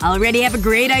 I already have a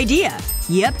great idea.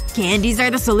 Yep, candies are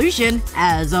the solution.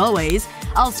 As always.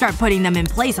 I'll start putting them in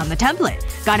place on the template.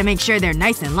 Gotta make sure they're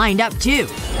nice and lined up, too.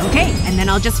 Okay, and then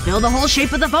I'll just fill the whole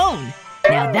shape of the phone.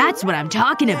 Now that's what I'm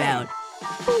talking about.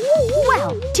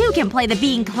 Well, two can play the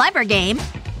being clever game.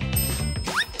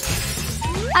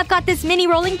 I've got this mini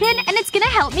rolling pin and it's gonna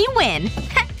help me win.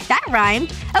 That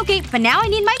rhymed. Okay, but now I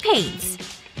need my paints.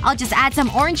 I'll just add some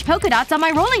orange polka dots on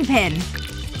my rolling pin.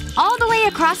 All the way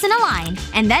across in a line.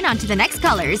 And then onto the next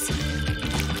colors.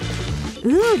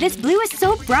 Ooh, this blue is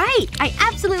so bright. I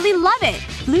absolutely love it.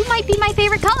 Blue might be my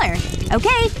favorite color.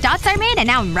 Okay, dots are made and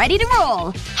now I'm ready to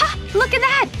roll. Ha! Look at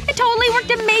that! It totally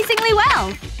worked amazingly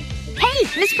well. Hey,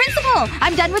 Miss Principal!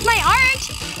 I'm done with my art!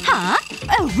 Huh?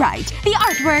 Oh, right. The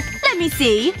artwork. Let me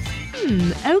see.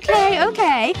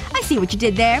 Okay. I see what you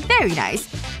did there. Very nice.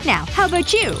 Now, how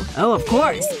about you? Oh, of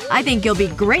course. I think you'll be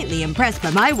greatly impressed by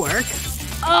my work.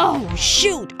 Oh,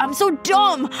 shoot! I'm so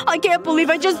dumb! I can't believe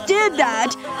I just did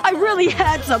that! I really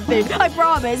had something, I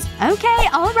promise. Okay,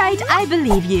 alright, I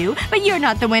believe you. But you're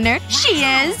not the winner. She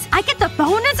is. I get the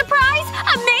phone as a prize?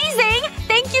 Amazing!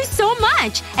 Thank you so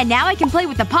much! And now I can play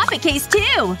with the poppet case,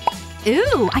 too.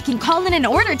 Ooh, I can call in an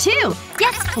order, too.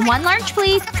 Yes, 1 large,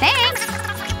 please. Thanks!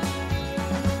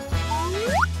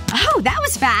 Oh, that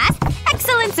was fast.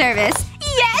 Excellent service.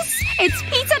 Yes! It's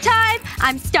pizza time!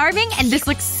 I'm starving and this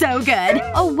looks so good.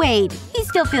 Oh wait. He's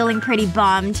still feeling pretty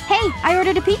bummed. Hey, I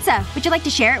ordered a pizza. Would you like to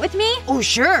share it with me? Oh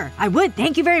sure. I would.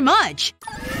 Thank you very much.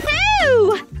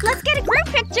 Woo! Let's get a group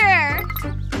picture!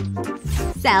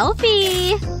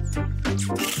 Selfie!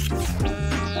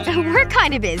 We're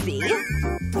kinda busy.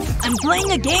 I'm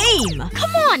playing a game!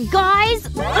 Come on, guys!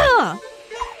 Ugh!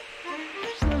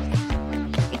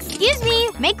 Excuse me.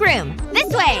 Make room.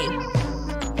 This way.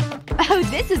 Oh,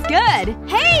 this is good.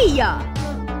 Hey!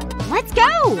 Let's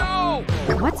go! No.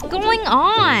 What's going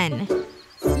on?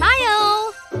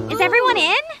 Smile! Is everyone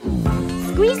in?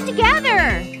 Squeeze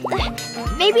together!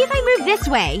 Maybe if I move this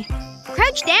way.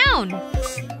 Crouch down.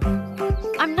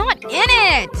 I'm not in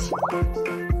it!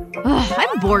 Ugh,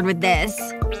 I'm bored with this.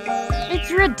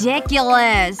 It's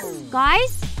ridiculous.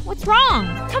 Guys? What's wrong?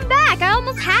 Come back! I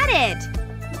almost had it!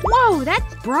 Whoa,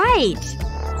 that's bright.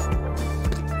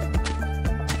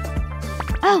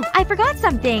 Oh, I forgot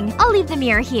something. I'll leave the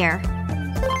mirror here.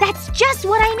 That's just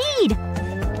what I need!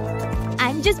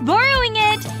 I'm just borrowing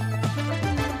it!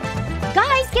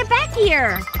 Guys, get back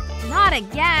here! Not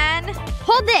again.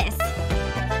 Hold this.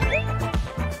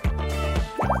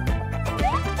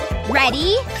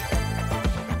 Ready?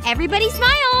 Everybody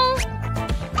smile!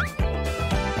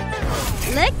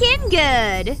 Looking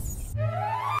good.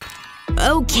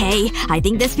 Okay, I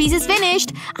think this piece is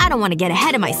finished. I don't want to get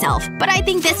ahead of myself, but I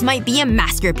think this might be a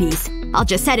masterpiece. I'll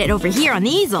just set it over here on the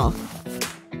easel.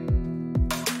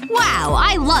 Wow,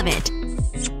 I love it!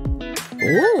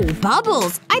 Ooh,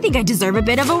 bubbles! I think I deserve a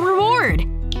bit of a reward.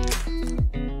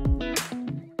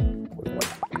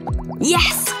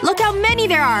 Yes! Look how many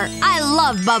there are! I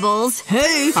love bubbles!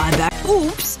 Hey, I'm back.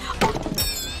 Oops.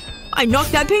 I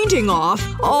knocked that painting off.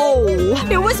 Oh,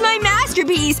 it was my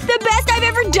masterpiece! The best I've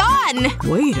ever done!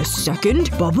 Wait a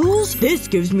second. Bubbles? This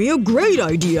gives me a great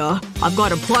idea. I've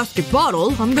got a plastic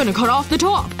bottle. I'm gonna cut off the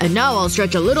top. And now I'll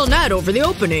stretch a little net over the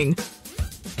opening.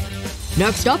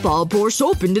 Next up, I'll pour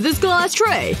soap into this glass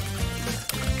tray.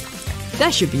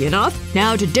 That should be enough.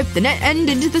 Now to dip the net end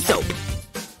into the soap.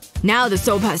 Now the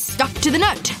soap has stuck to the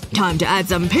nut. Time to add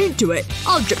some paint to it.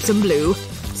 I'll drip some blue.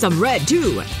 Some red,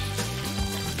 too.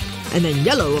 And then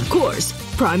yellow, of course.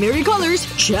 Primary colors.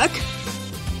 Check.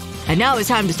 And now it's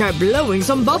time to start blowing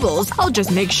some bubbles. I'll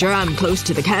just make sure I'm close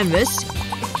to the canvas.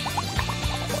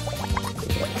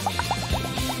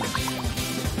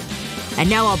 And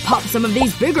now I'll pop some of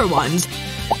these bigger ones.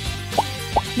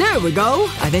 There we go.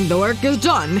 I think the work is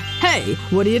done. Hey,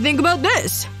 what do you think about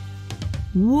this?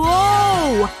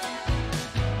 Whoa!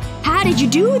 How did you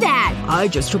do that? I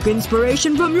just took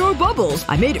inspiration from your bubbles.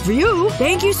 I made it for you.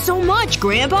 Thank you so much,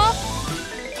 Grandpa.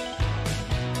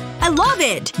 I love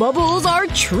it! Bubbles are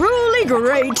truly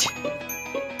great.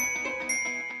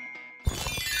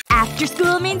 After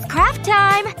school means craft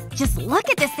time. Just look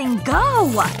at this thing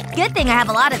go. Good thing I have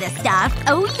a lot of this stuff.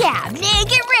 Oh yeah,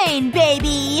 make it rain,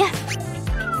 baby!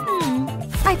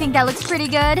 I think that looks pretty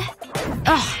good.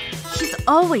 Ugh. She's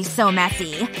always so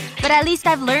messy. But at least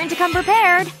I've learned to come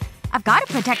prepared. I've gotta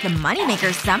protect the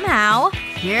moneymakers somehow.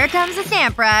 Here comes the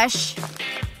stamp brush.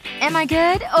 Am I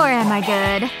good or am I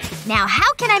good? Now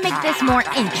how can I make this more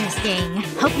interesting?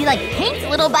 Hope you like paint,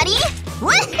 little buddy.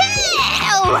 Woohoo!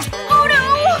 Oh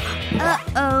no!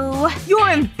 Uh-oh. You're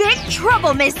in big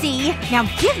trouble, Missy. Now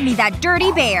give me that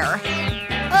dirty bear.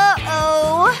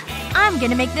 Uh-oh. I'm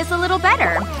gonna make this a little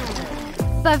better.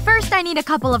 But first I need a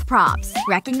couple of props.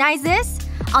 Recognize this?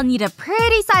 I'll need a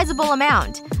pretty sizable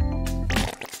amount.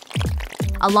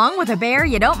 Along with a bear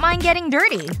you don't mind getting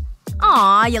dirty.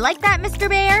 Aw, you like that, Mr.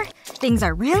 Bear? Things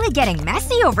are really getting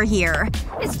messy over here.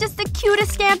 It's just the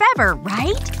cutest stamp ever,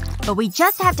 right? But we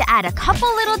just have to add a couple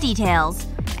little details.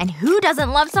 And who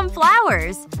doesn't love some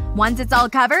flowers? Once it's all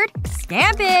covered,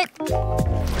 stamp it!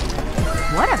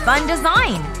 What a fun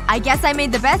design. I guess I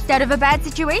made the best out of a bad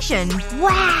situation.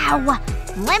 Wow!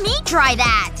 Let me try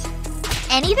that.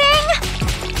 Anything?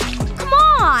 Come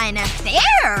on!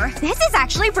 There! This is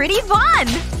actually pretty fun!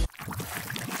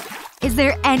 Is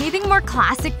there anything more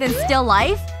classic than still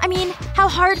life? I mean, how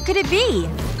hard could it be?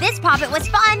 This poppet was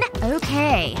fun.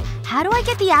 Okay. How do I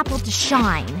get the apple to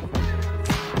shine?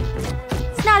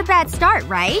 It's not a bad start,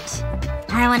 right?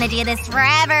 I wanna do this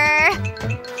forever.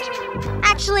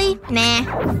 Actually, nah.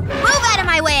 Move out of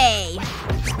my way!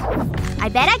 I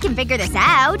bet I can figure this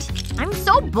out. I'm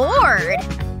so bored.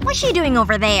 What's she doing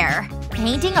over there?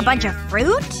 Painting a bunch of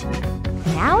fruit?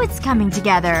 Now it's coming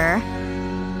together.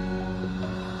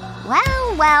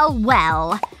 Well, well,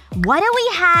 well. What do we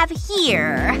have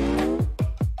here?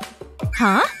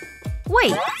 Huh?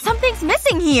 Wait, something's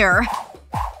missing here.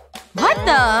 What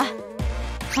the…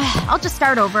 I'll just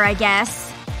start over, I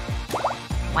guess.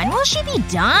 When will she be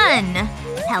done?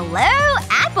 Hello,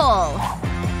 apple!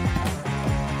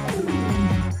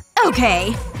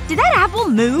 Okay. Did that apple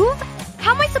move?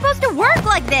 How am I supposed to work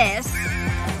like this?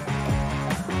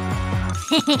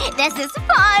 This is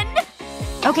fun!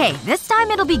 Okay, this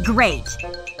time it'll be great.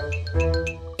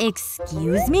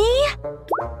 Excuse me?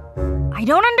 I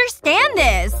don't understand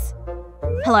this.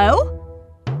 Hello?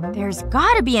 There's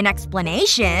gotta be an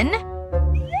explanation.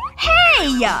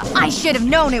 Hey! I should have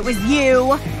known it was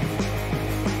you!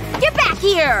 Get back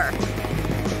here!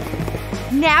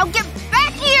 Now get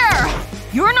back here!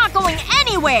 You're not going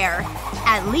anywhere!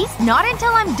 At least not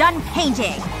until I'm done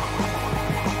painting.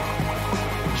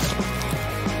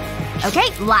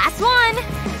 Okay, last one.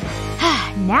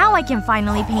 Now I can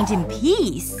finally paint in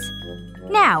peace.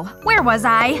 Now, where was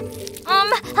I?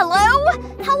 Hello?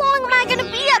 How long am I gonna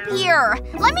be up here?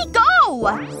 Let me go!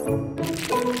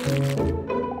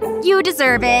 You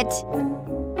deserve it.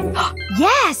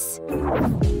 Yes!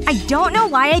 I don't know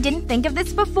why I didn't think of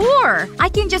this before. I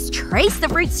can just trace the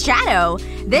fruit's shadow.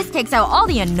 This takes out all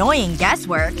the annoying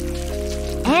guesswork.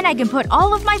 And I can put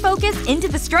all of my focus into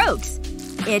the strokes.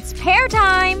 It's pear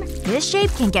time! This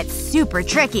shape can get super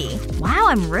tricky. Wow,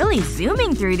 I'm really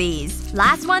zooming through these.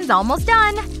 Last one's almost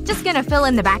done. Just gonna fill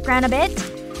in the background a bit.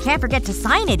 Can't forget to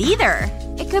sign it either.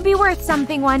 It could be worth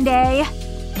something one day.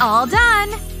 All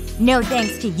done. No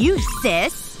thanks to you,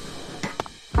 sis.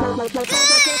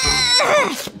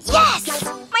 Yes!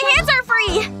 My hands are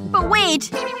free! But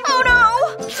wait. Oh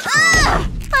no!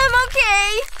 I'm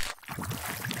okay.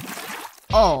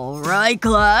 Alright,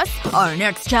 class. Our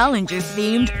next challenge is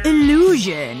themed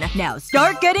illusion. Now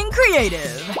start getting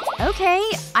creative. Okay,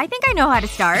 I think I know how to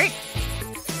start.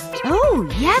 Oh,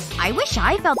 yep. I wish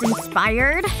I felt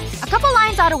inspired. A couple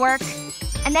lines ought to work.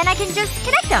 And then I can just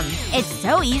connect them. It's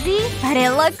so easy, but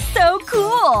it looks so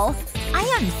cool. I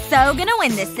am so gonna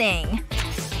win this thing.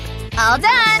 All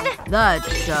done!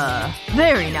 That's,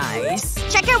 very nice.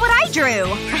 Check out what I drew!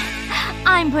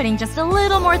 I'm putting just a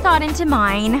little more thought into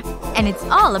mine. And it's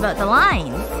all about the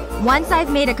lines. Once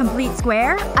I've made a complete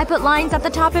square, I put lines at the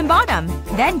top and bottom.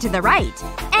 Then to the right.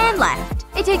 And left.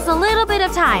 It takes a little bit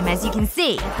of time, as you can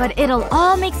see, but it'll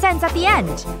all make sense at the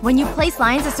end. When you place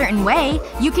lines a certain way,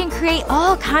 you can create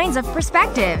all kinds of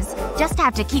perspectives. Just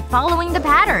have to keep following the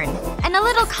pattern. And a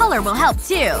little color will help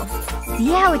too.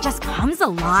 See how it just comes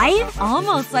alive?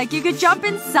 Almost like you could jump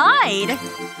inside.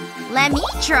 Let me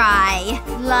try.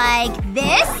 Like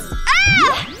this?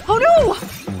 Ah! Oh no!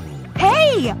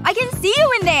 Hey! I can see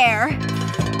you in there!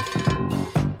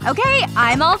 Okay,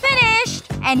 I'm all finished.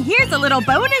 And here's a little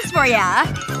bonus for ya.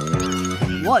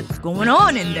 What's going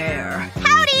on in there?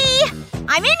 Howdy!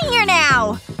 I'm in here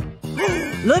now!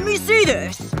 Let me see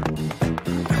this.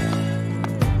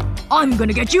 I'm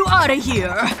gonna get you out of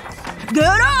here.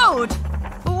 Get out!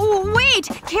 Oh, wait!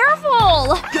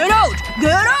 Careful! Get out!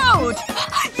 Get out!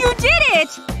 You did it!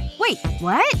 Wait,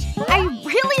 what? I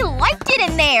really liked it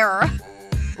in there.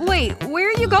 Wait, where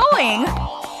are you going?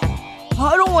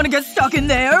 I don't want to get stuck in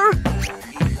there.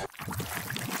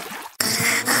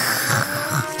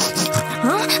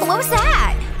 Huh? What was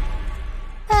that?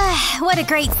 What a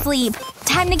great sleep.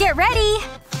 Time to get ready.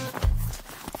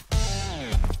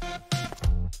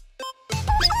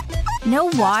 No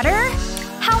water?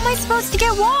 How am I supposed to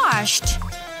get washed?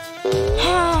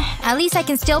 At least I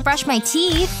can still brush my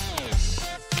teeth.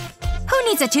 Who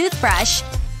needs a toothbrush?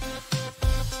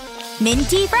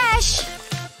 Minty fresh.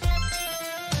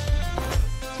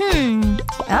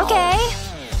 Okay.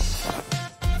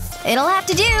 It'll have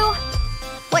to do.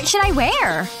 What should I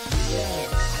wear?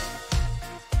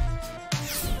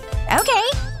 Okay.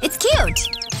 It's cute.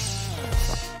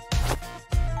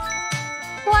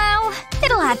 Well,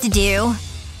 it'll have to do.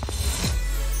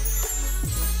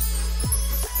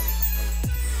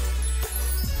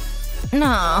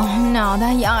 No,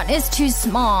 that yacht is too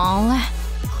small.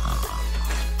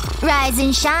 Rise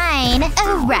and shine.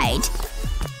 Oh, right.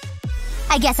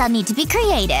 I guess I'll need to be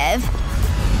creative.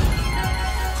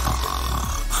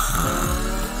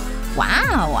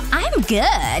 Wow, I'm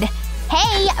good.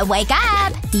 Hey, wake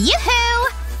up! Yoo-hoo!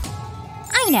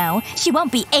 I know, she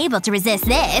won't be able to resist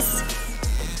this.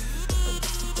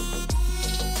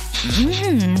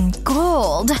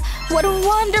 Gold. What a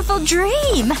wonderful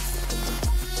dream!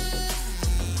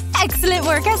 Excellent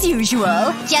work as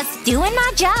usual. Just doing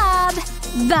my job.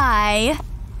 Bye.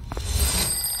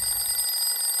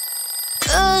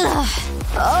 Ugh.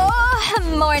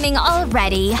 Oh, morning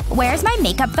already. Where's my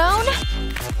makeup phone?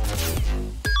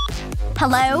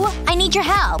 Hello? I need your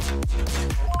help.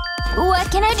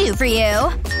 What can I do for you?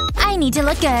 I need to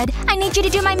look good. I need you to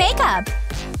do my makeup.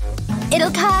 It'll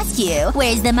cost you.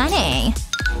 Where's the money?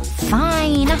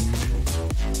 Fine.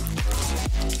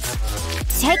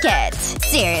 Take it.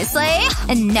 Seriously?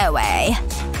 No way.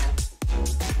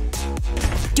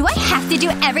 Do I have to do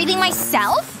everything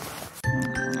myself?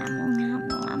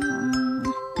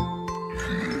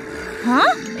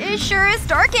 Huh? It sure is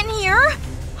dark in here.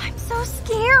 I'm so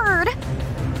scared.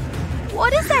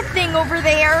 What is that thing over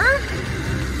there?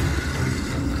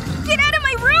 Get out of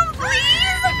my room,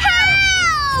 please!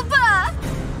 Help!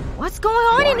 What's going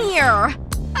on in here?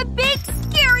 A big,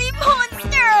 scary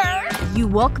monster! You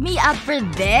woke me up for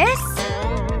this?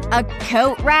 A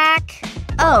coat rack?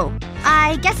 Oh,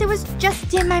 I guess it was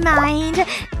just in my mind.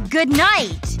 Good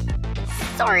night.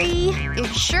 Sorry. It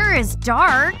sure is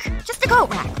dark. Just a coat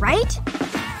rack, right?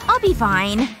 I'll be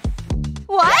fine.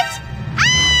 What?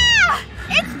 Ah!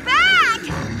 It's back!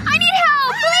 I need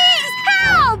help! Please!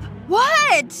 Help!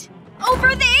 What?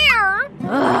 Over there!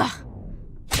 Ugh.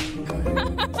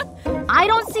 I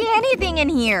don't see anything in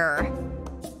here.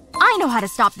 I know how to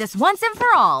stop this once and for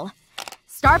all.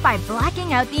 Start by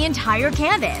blacking out the entire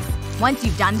canvas. Once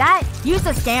you've done that, use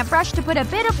a stamp brush to put a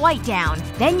bit of white down.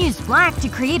 Then use black to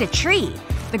create a tree.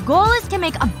 The goal is to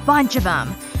make a bunch of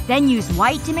them. Then use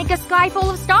white to make a sky full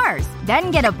of stars.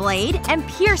 Then get a blade and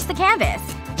pierce the canvas.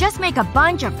 Just make a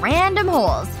bunch of random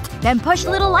holes. Then push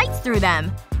little lights through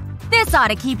them. This ought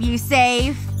to keep you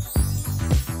safe.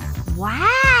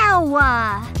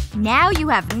 Wow! Now you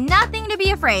have nothing to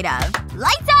be afraid of.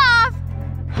 Lights off!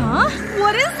 Huh?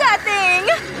 What is that thing?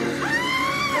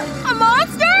 A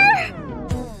monster?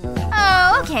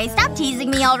 Oh, okay. Stop teasing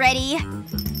me already.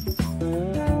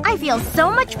 I feel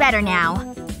so much better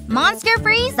now.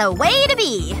 Monster-free's the way to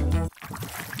be.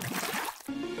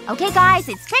 Okay guys,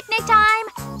 it's picnic time.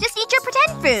 Just eat your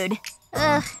pretend food.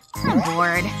 Ugh, I'm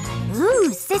bored. Ooh,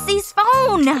 Sissy's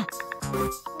phone.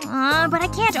 But I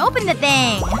can't open the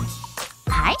thing.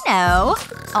 I know.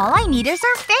 All I need is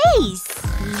her face.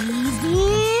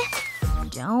 Easy.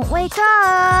 Don't wake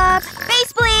up.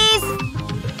 Face, please!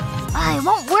 It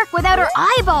won't work without her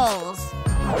eyeballs.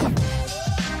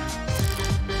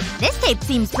 This tape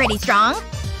seems pretty strong.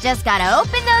 Just gotta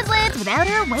open those lids without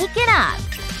her waking up.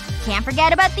 Can't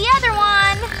forget about the other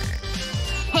one.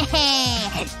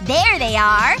 Hehe. There they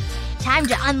are. Time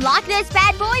to unlock this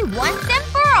bad boy once and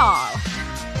for all.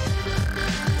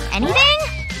 Anything?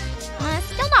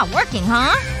 Still not working,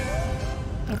 huh?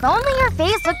 If only her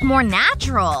face looked more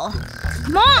natural.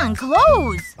 Come on,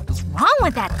 close! What's wrong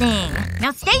with that thing?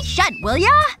 Now stay shut, will ya?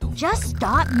 Just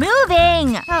stop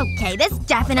moving! Okay, this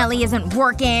definitely isn't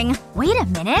working. Wait a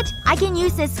minute. I can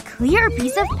use this clear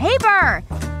piece of paper.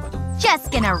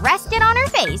 Just gonna rest it on her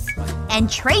face. And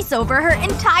trace over her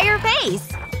entire face.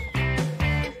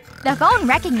 The phone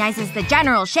recognizes the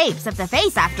general shapes of the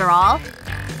face after all.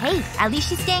 Hey, at least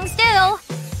she's staying still.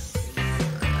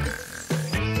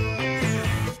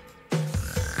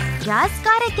 Just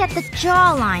gotta get the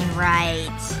jawline right.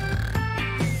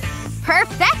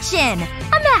 Perfection!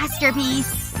 A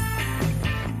masterpiece!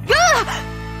 Ugh!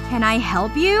 Can I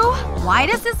help you? Why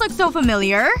does this look so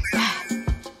familiar?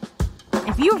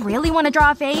 If you really want to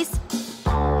draw a face,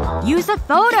 use a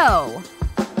photo.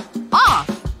 Off!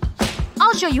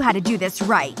 I'll show you how to do this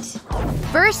right.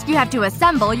 First, you have to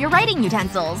assemble your writing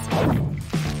utensils.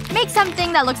 Make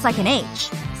something that looks like an H.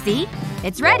 See?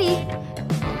 It's ready.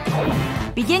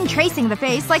 Begin tracing the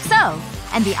face like so.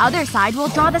 And the other side will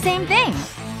draw the same thing.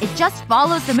 It just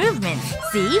follows the movement.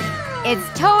 See? It's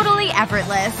totally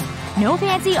effortless. No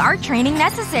fancy art training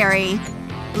necessary.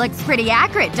 Looks pretty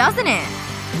accurate, doesn't it?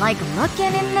 Like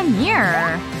looking in the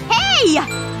mirror. Hey!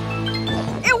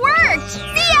 It worked!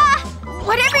 See ya!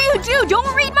 Whatever you do,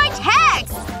 don't read my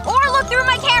text! Or look through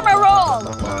my camera roll!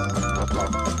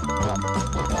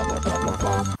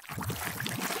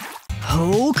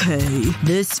 Okay.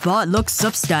 This spot looks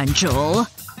substantial.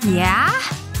 Yeah?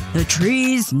 The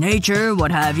trees, nature,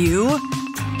 what have you.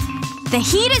 The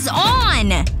heat is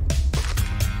on!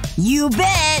 You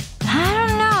bet! I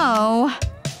don't know.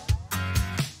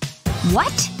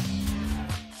 What?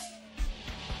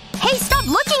 Hey, stop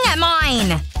looking at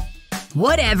mine!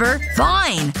 Whatever.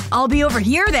 Fine. I'll be over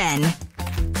here then.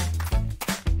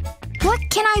 What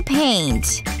can I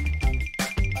paint?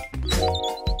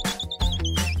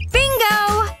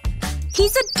 Bingo!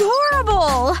 He's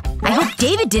adorable! I hope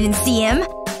David didn't see him.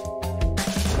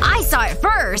 I saw it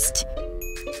first.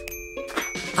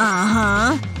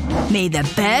 Uh-huh. May the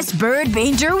best bird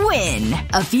painter win.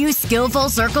 A few skillful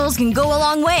circles can go a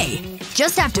long way.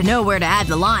 Just have to know where to add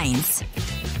the lines.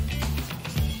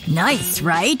 Nice,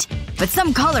 right? But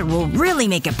some color will really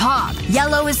make it pop.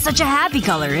 Yellow is such a happy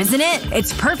color, isn't it?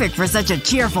 It's perfect for such a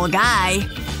cheerful guy.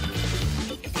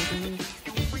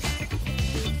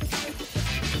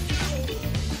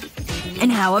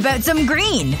 And how about some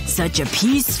green? Such a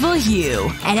peaceful hue.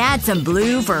 And add some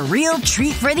blue for a real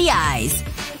treat for the eyes.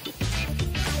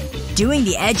 Doing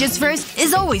the edges first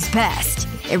is always best.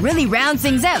 It really rounds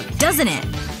things out, doesn't it?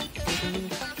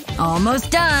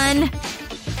 Almost done.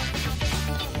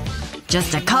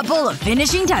 Just a couple of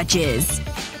finishing touches.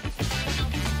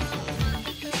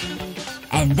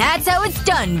 And that's how it's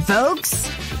done,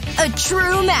 folks. A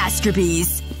true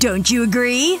masterpiece. Don't you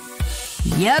agree?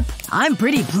 Yep, I'm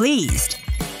pretty pleased.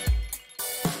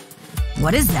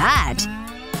 What is that?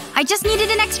 I just needed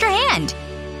an extra hand.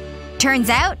 Turns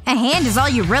out, a hand is all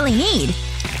you really need.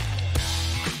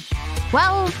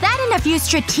 Well, that and a few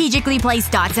strategically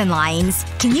placed dots and lines.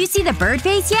 Can you see the bird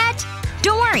face yet?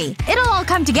 Don't worry, it'll all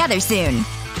come together soon.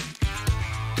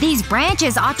 These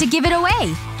branches ought to give it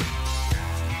away.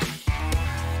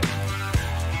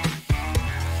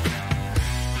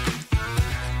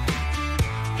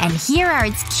 And here are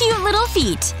its cute little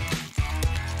feet.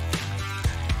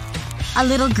 A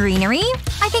little greenery?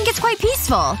 I think it's quite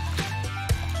peaceful.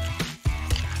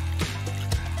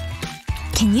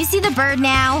 Can you see the bird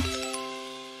now?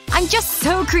 I'm just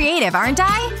so creative, aren't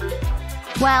I?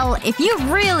 Well, if you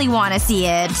really want to see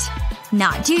it.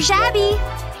 Not too shabby.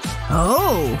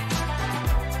 Oh.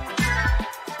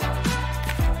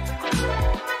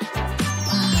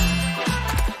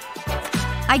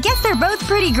 I guess they're both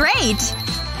pretty great.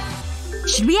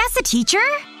 Should we ask the teacher?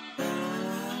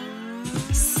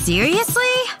 Seriously?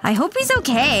 I hope he's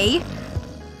okay.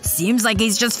 Seems like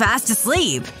he's just fast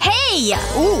asleep. Hey!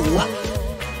 Ooh.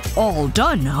 All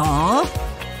done, huh?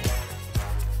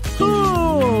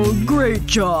 Oh, great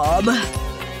job.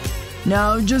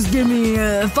 Now just give me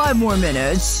 5 more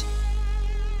minutes.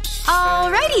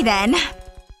 Alrighty then.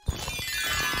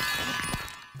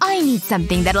 I need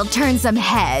something that'll turn some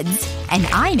heads. And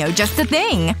I know just the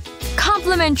thing.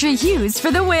 Complimentary hues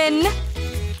for the win.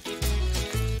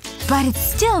 But it's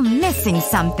still missing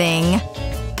something.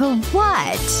 But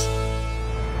what?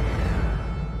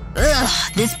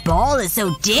 Ugh, this ball is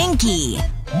so dinky.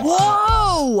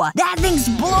 Whoa! That thing's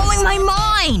blowing my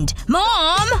mind!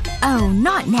 Mom! Oh,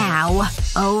 not now.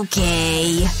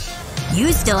 Okay.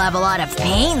 You still have a lot of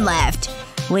paint left.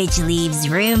 Which leaves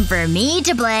room for me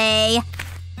to play.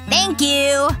 Thank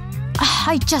you.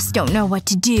 I just don't know what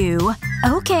to do.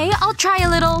 Okay, I'll try a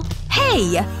little…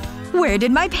 Hey! Where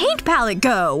did my paint palette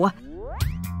go?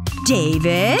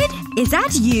 David? Is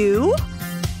that you?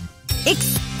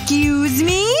 Excuse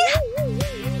me?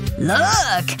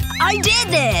 Look! I did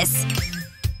this!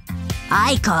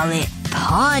 I call it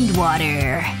pond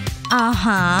water.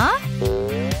 Uh-huh.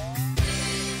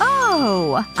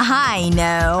 Oh, I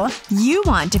know. You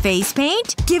want to face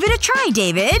paint? Give it a try,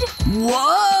 David.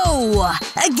 Whoa!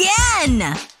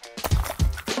 Again!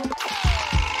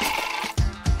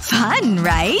 Fun,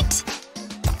 right?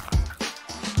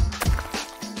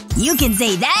 You can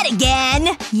say that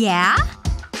again! Yeah?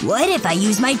 What if I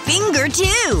use my finger,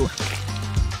 too?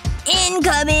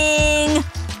 Incoming!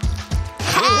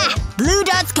 Ha! Blue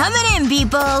dot's coming in,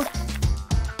 people!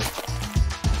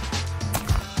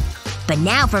 But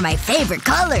now for my favorite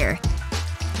color.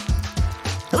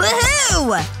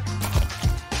 Woohoo!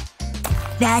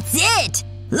 That's it!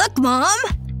 Look, Mom!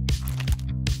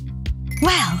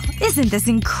 Wow, isn't this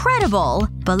incredible?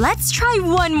 But let's try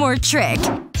one more trick.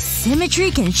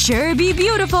 Symmetry can sure be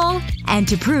beautiful. And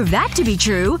to prove that to be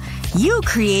true, you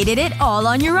created it all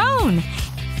on your own.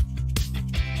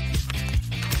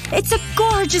 It's a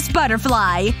gorgeous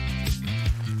butterfly.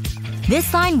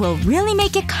 This line will really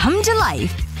make it come to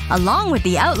life, along with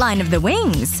the outline of the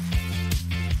wings.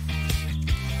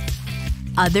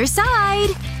 Other side.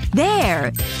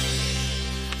 There.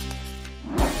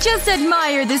 Just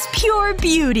admire this pure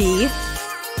beauty.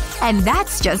 And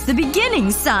that's just the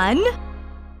beginning, son.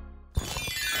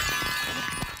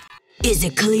 Is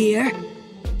it clear?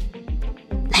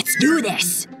 Let's do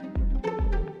this.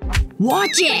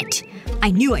 Watch it!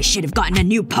 I knew I should have gotten a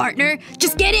new partner.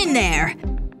 Just get in there.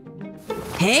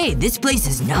 Hey, this place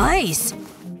is nice.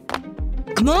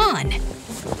 Come on.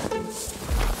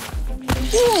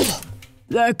 Ooh!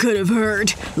 That could have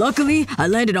hurt. Luckily, I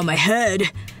landed on my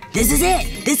head. This is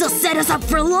it! This'll set us up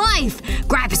for life!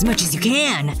 Grab as much as you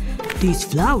can. These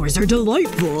flowers are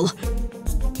delightful.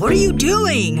 What are you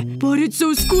doing? But it's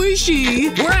so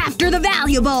squishy. We're after the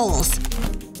valuables!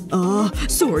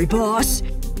 Sorry, boss.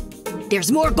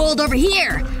 There's more gold over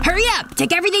here! Hurry up!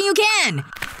 Take everything you can!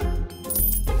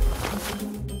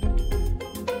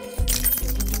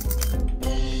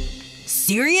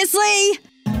 Seriously?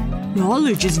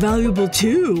 Knowledge is valuable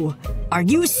too. Are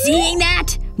you seeing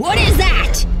that? What is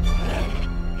that?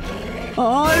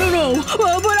 I don't know,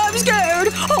 but I'm scared.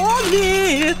 Hold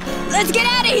me! Let's get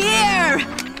out of here!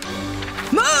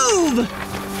 Move!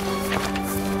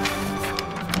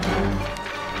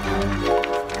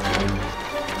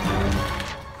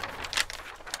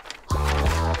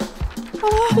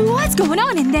 Oh, what's going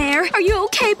on in there? Are you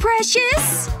okay,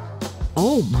 Precious?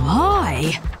 Oh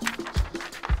my.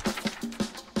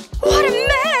 What a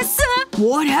mess!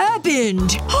 What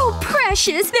happened? Oh,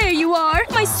 Precious, there you are.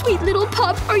 My sweet little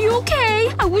pup. Are you okay?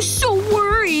 I was so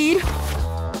worried.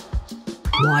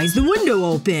 Why is the window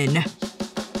open?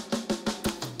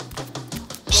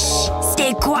 Shh!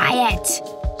 Stay quiet!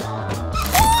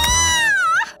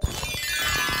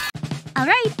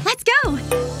 Alright, let's go!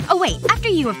 Oh wait, after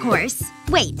you, of course.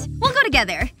 Wait, we'll go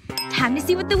together. Time to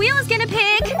see what the wheel is gonna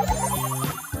pick.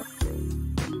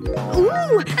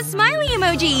 Ooh, a smiley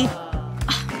emoji!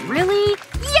 Really?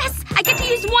 Yes! I get to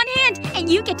use one hand! And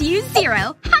you get to use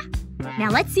 0. Ha! Now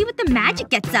let's see what the magic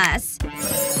gets us.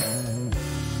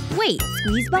 Wait,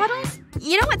 squeeze bottles?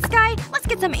 You know what, Sky? Let's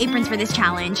get some aprons for this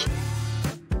challenge.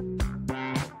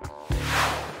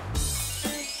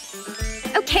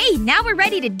 Okay, now we're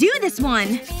ready to do this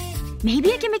one!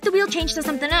 Maybe I can make the wheel change to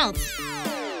something else.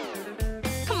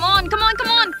 Come on, come on, come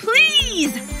on!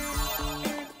 Please!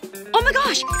 Oh my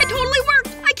gosh! It totally worked!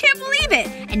 I can't believe it!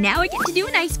 And now I get to do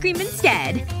an ice cream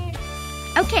instead.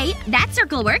 Okay, that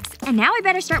circle works. And now I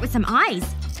better start with some eyes.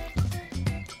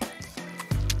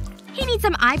 He needs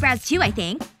some eyebrows too, I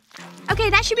think.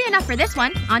 Okay, that should be enough for this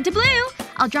one. On to blue.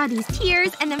 I'll draw these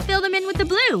tears and then fill them in with the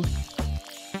blue.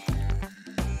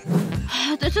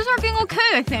 This is working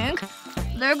okay, I think.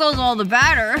 There goes all the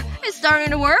batter. It's starting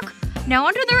to work. Now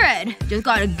onto the red. Just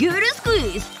gotta give it a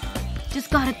squeeze. Just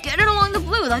gotta get it along the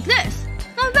blue like this.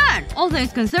 Not bad, all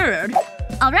things considered.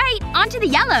 Alright, onto the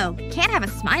yellow. Can't have a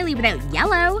smiley without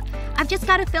yellow. I've just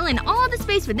gotta fill in all the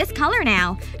space with this color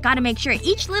now. Gotta make sure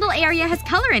each little area has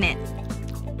color in it.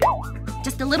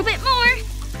 Just a little bit more.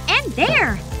 And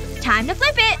there! Time to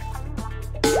flip it.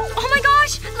 Oh my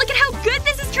gosh! Look at how good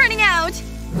this is turning out!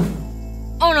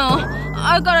 Oh no.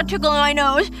 I got a tickle in my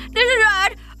nose. This is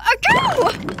bad.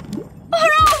 Achoo! Oh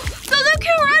no! That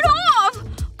came right off!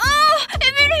 Oh!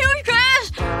 It made a huge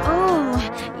mess!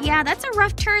 Oh. Yeah, that's a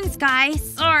rough turn, Sky.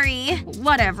 Sorry.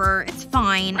 Whatever. It's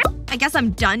fine. I guess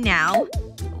I'm done now.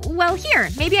 Well, here.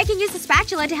 Maybe I can use the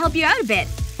spatula to help you out a bit.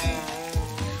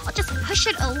 I'll just push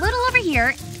it a little over here.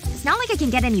 It's not like it can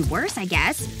get any worse, I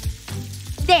guess.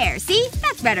 There, see?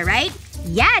 That's better, right?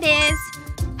 Yeah, it is.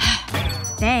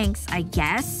 Thanks, I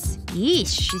guess.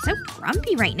 Yeesh, she's so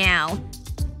grumpy right now.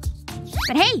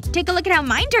 But hey, take a look at how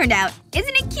mine turned out.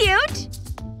 Isn't it cute?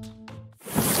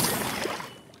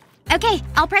 Okay,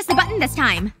 I'll press the button this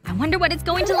time. I wonder what it's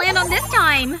going to land on this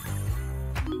time.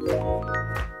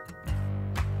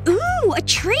 Ooh, a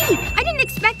tree! I didn't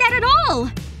expect that at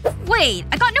all! Wait,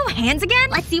 I got no hands again?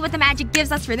 Let's see what the magic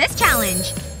gives us for this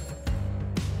challenge.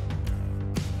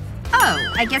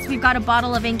 Oh, I guess we've got a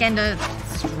bottle of ink and a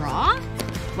straw?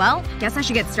 Well, guess I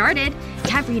should get started.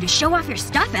 Time for you to show off your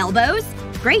stuff, Elbows.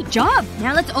 Great job!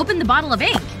 Now let's open the bottle of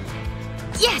ink.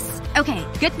 Yes! Okay,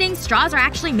 good thing straws are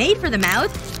actually made for the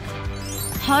mouth.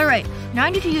 Alright, now I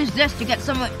need to use this to get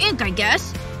some ink, I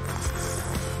guess.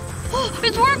 Oh,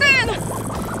 it's working!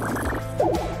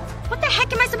 What the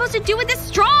heck am I supposed to do with this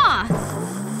straw?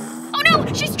 Oh no!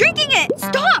 She's drinking it!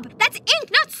 Stop! That's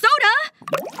ink, not soda!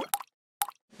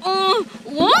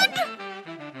 What?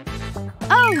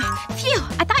 Oh, phew.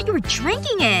 I thought you were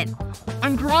drinking it.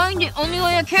 I'm trying the only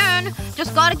way I can.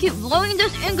 Just gotta keep blowing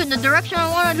this ink in the direction I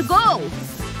want it to go.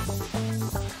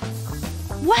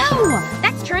 Wow!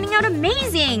 That's turning out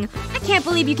amazing! I can't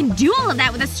believe you can do all of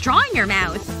that with a straw in your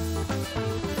mouth.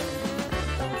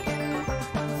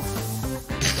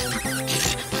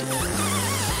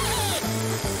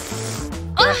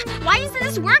 Ugh! Why isn't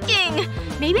this working?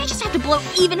 Maybe I just have to blow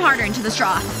even harder into the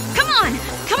straw. Come on!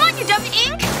 Come on, you dumb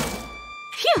ink!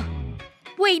 Phew.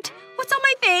 Wait. What's on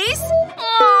my face?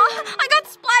 Aw, I got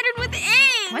splattered with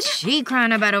ink! What's she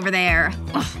crying about over there?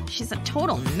 Ugh, she's a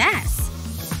total mess.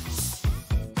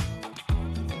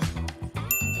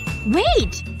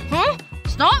 Wait! Huh?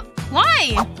 Stop?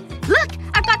 Why? Look!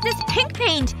 I've got this pink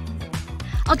paint!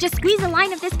 I'll just squeeze a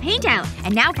line of this paint out.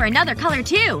 And now for another color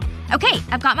too. Okay,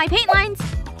 I've got my paint lines.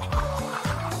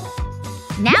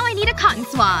 Now I need a cotton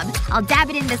swab. I'll dab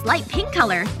it in this light pink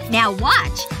color. Now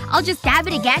watch! I'll just dab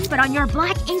it again, but on your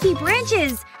black inky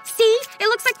branches. See? It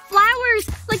looks like flowers!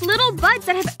 Like little buds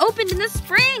that have opened in the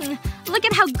spring! Look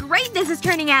at how great this is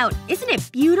turning out! Isn't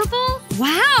it beautiful?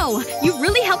 Wow! You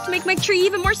really helped make my tree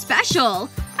even more special!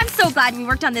 I'm so glad we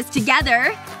worked on this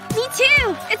together! Me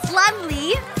too! It's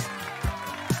lovely!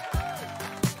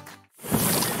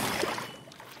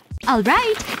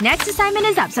 Alright, next assignment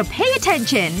is up, so pay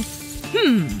attention!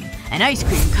 An ice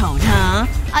cream cone, huh?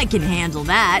 I can handle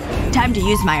that. Time to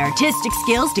use my artistic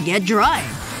skills to get drawing.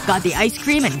 Got the ice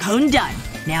cream and cone done.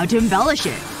 Now to embellish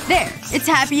it. There. It's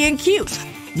happy and cute.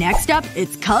 Next up,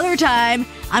 it's color time.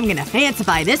 I'm gonna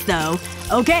fancify this, though.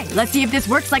 Okay, let's see if this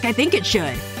works like I think it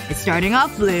should. It's starting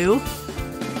off blue.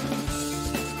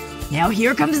 Now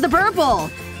here comes the purple.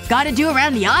 Gotta do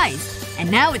around the eyes. And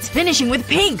now it's finishing with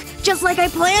pink, just like I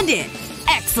planned it.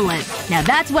 Excellent. Now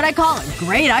that's what I call a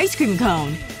great ice cream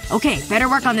cone. Okay, better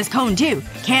work on this cone too.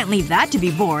 Can't leave that to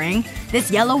be boring.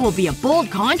 This yellow will be a bold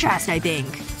contrast, I think.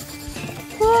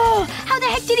 Whoa! How the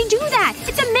heck did he do that?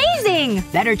 It's amazing!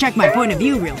 Better check my point of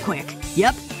view real quick.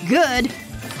 Yep, good.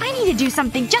 I need to do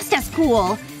something just as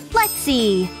cool. Let's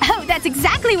see. Oh, that's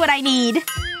exactly what I need!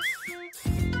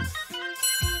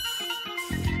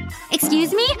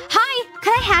 Excuse me? Hi!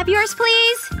 Could I have yours,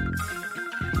 please?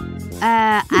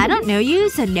 I don't know you,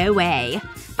 so no way.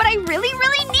 But I really,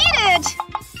 really need it!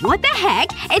 What the heck?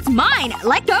 It's mine!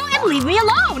 Let go and leave me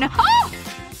alone! Oh!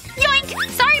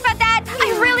 Yoink! Sorry about that!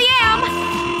 I really am!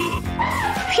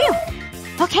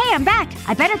 Phew. Okay, I'm back.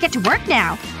 I better get to work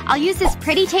now. I'll use this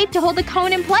pretty tape to hold the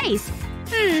cone in place.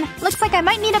 Looks like I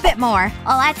might need a bit more.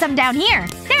 I'll add some down here.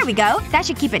 There we go. That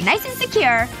should keep it nice and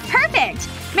secure. Perfect!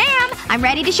 Ma'am, I'm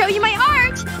ready to show you my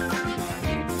art!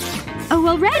 Oh,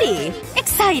 already?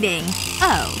 Exciting.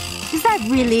 Oh. Does that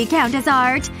really count as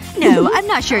art? No, I'm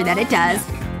not sure that it does.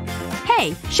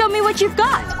 Hey, show me what you've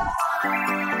got.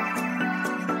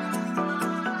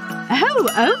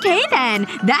 Oh, okay then.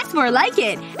 That's more like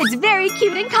it. It's very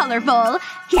cute and colorful.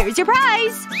 Here's your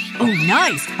prize. Oh,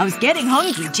 nice. I was getting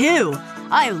hungry, too.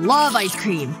 I love ice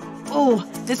cream. Oh,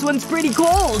 this one's pretty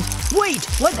cold. Wait,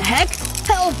 what the heck?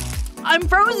 Help! I'm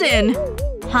frozen!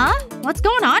 Huh? What's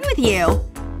going on with you?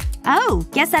 Oh,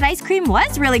 guess that ice cream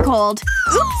was really cold.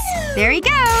 Oops! There he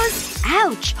goes.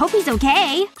 Ouch. Hope he's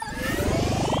okay.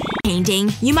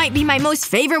 Painting. You might be my most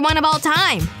favorite one of all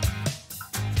time.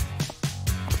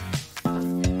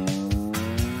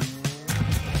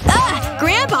 Ah!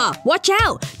 Grandpa! Watch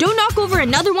out! Don't knock over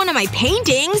another one of my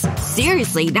paintings!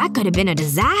 Seriously, that could have been a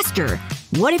disaster.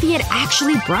 What if he had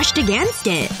actually brushed against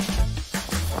it?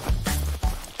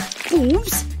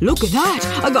 Oops. Look at that.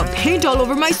 I got paint all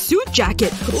over my suit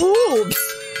jacket.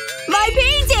 Oops. My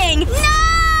painting! No!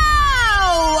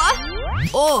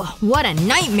 Oh, what a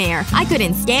nightmare. I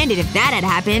couldn't stand it if that had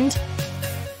happened.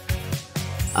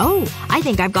 Oh, I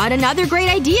think I've got another great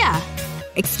idea.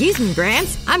 Excuse me,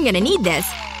 Gramps. I'm gonna need this.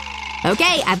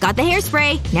 Okay, I've got the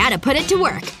hairspray. Now to put it to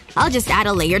work. I'll just add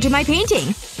a layer to my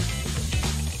painting.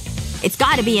 It's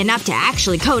gotta be enough to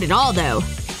actually coat it all, though.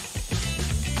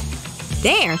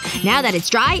 There. Now that it's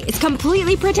dry, it's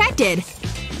completely protected.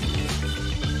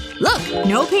 Look,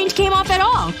 no paint came off at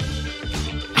all.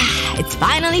 It's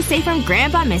finally safe from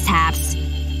grandpa mishaps.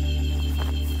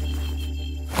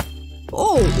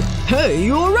 Oh, hey,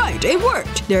 you're right. It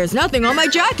worked. There's nothing on my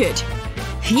jacket.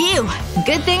 Phew.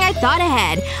 Good thing I thought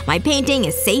ahead. My painting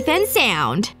is safe and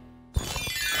sound.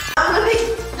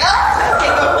 Okay,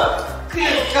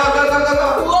 go.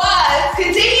 What?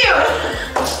 Continue!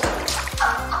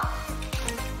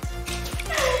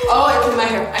 Oh, it's in my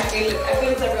hair. I feel it. I feel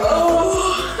it everywhere.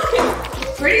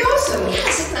 Oh. Pretty awesome.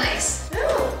 This is nice.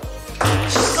 Oh.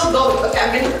 She's still going. Okay,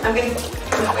 I'm gonna.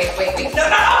 No, wait. No.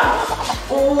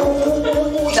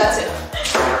 Oh, that's it.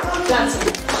 That's it.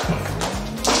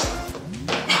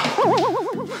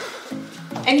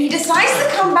 And he decides to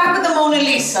come back with the Mona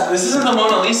Lisa. This isn't the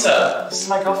Mona Lisa. This is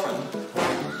my girlfriend.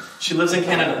 She lives in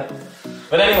Canada.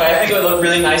 But anyway, I think it would look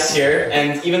really nice here,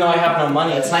 and even though I have no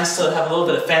money, it's nice to have a little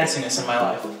bit of fanciness in my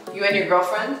life. You and your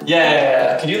girlfriend?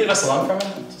 Yeah. Could you leave us alone for a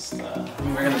minute? Just,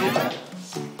 we're gonna do that.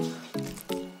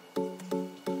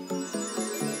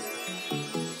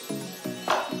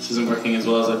 This isn't working as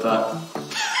well as I thought.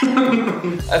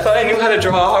 I thought I knew how to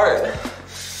draw a heart.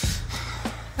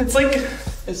 It's like…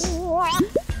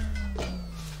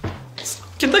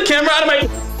 Get the camera out of my…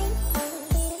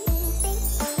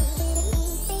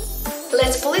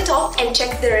 Let's pull it off and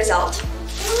check the result.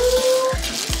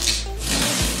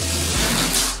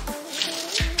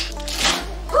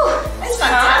 It's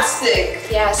fantastic.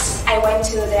 Yes, I went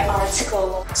to the art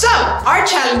school. So, our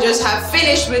challengers have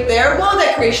finished with their wall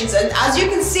decorations, and as you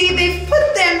can see, they've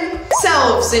put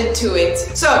themselves into it.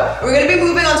 So, we're gonna be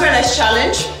moving on to our next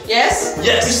challenge. Yes?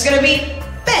 Yes. Which is gonna be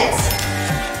beds.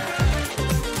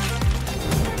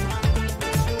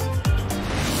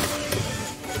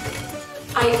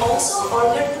 I also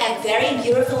ordered a very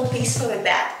beautiful piece for the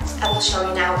bed. I will show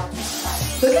you now.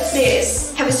 Look at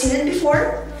this. Have you seen it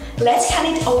before? Let's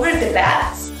hang it over the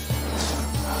bed.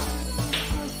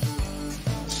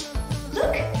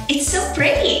 Look, it's so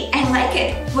pretty. I like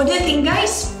it. What do you think,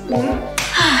 guys?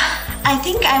 I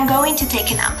think I'm going to take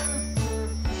a nap.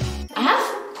 I have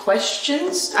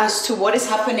questions as to what is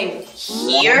happening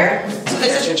here. So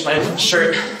I changed my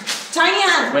shirt. Tiny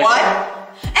Ann, Wait. what?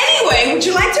 Anyway, would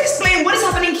you like to explain what is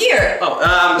happening here?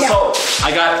 So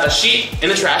I got a sheet in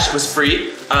the trash, it was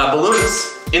free. Balloons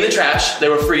in the trash, they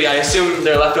were free. I assume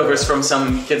they're leftovers from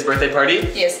some kid's birthday party.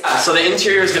 Yes. So the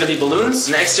interior is gonna be balloons,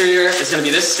 and the exterior is gonna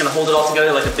be this. It's gonna hold it all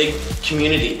together like a big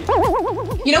community.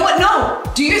 You know what? No.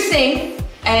 Do your thing,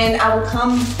 and I will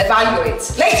come evaluate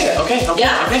later. Okay.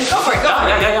 Yeah. Okay. Go for it.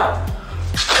 Yeah.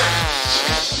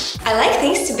 I like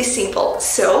things to be simple,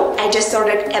 so I just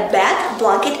ordered a bed,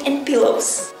 blanket, and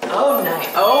pillows. Oh,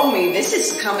 Naomi, this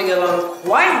is coming along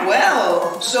quite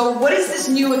well. So what is this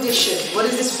new addition? What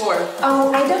is this for?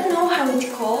 Oh, I don't know how it's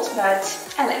called, but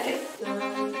I like it.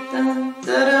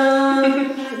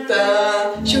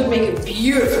 Ta-da. She would make it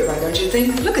beautiful, right, don't you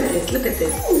think? Look at this.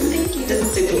 Thank you.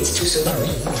 Doesn't say it's too soon.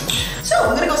 So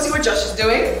I'm gonna go see what Josh is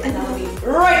doing, and I'll be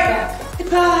right back.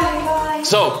 Goodbye.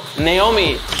 So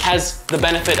Naomi has the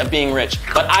benefit of being rich,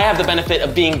 but I have the benefit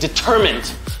of being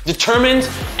determined. Determined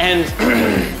and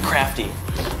crafty.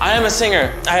 I am a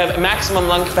singer. I have maximum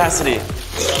lung capacity.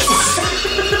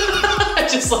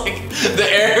 Just like the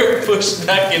air pushed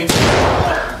back in.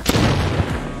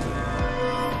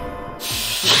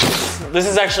 This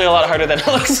is actually a lot harder than it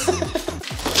looks.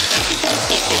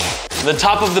 The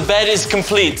top of the bed is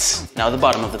complete. Now the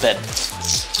bottom of the bed.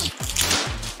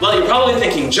 Well, you're probably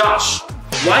thinking, Josh,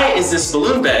 why is this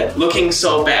balloon bed looking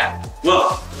so bad?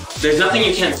 Well, there's nothing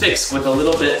you can't fix with a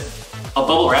little bit of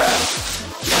bubble wrap.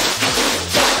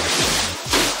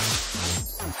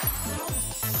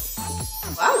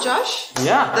 Wow, Josh.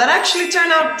 Yeah. That actually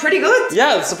turned out pretty good.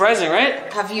 Yeah, it's surprising,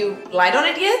 right? Have you lied on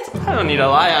it yet? I don't need to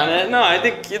lie on it. No, I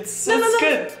think it's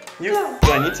good. Do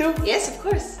I need to? Yes, of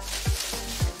course.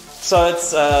 So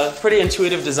it's a pretty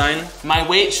intuitive design. My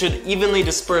weight should evenly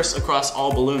disperse across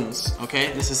all balloons,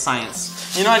 okay? This is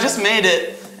science. You know, I just made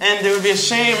it, and it would be a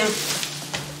shame.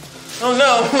 Oh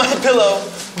no, my pillow.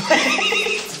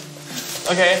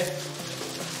 Okay.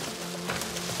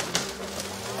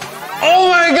 Oh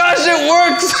my gosh, it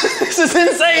works! This is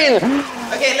insane!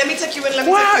 Okay, let me tuck you in,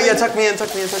 Wow, yeah, tuck me in.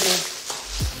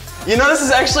 You know, this is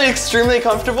actually extremely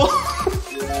comfortable.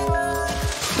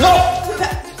 No!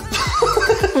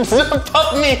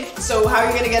 Pop me! So how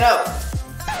are you gonna get up?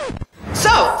 So,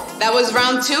 that was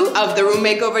round 2 of the room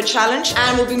makeover challenge,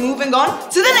 and we'll be moving on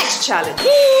to the next challenge.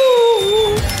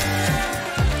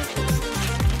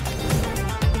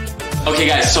 Okay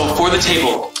guys, so for the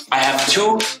table, I have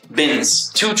 2 bins,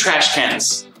 2 trash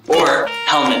cans, or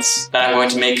helmets that I'm going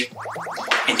to make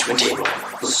into a table.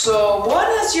 So what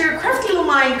has your crafty little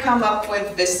mind come up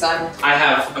with this time? I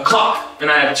have a clock, and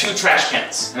I have 2 trash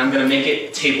cans, and I'm gonna make it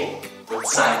a table with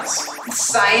science.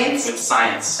 Science? With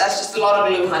science. That's just a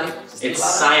lot of glue, honey. It's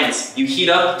science. You heat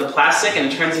up the plastic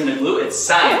and it turns into glue. It's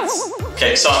science.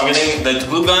 Okay, so I'm getting the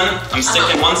glue gun. I'm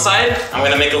sticking one side. I'm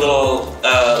gonna make a little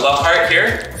love heart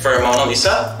here for Mona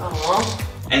Lisa.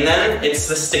 And then it's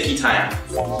the sticky time.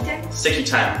 Sticky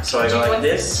time. So I go like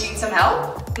this. Do you need some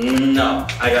help? No,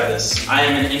 I got this. I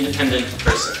am an independent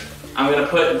person. I'm gonna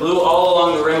put glue all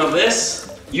along the rim of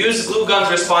this. Use glue guns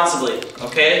responsibly,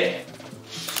 okay?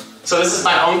 So this is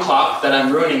my own clock that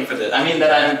I'm ruining for this. I mean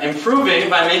that I'm improving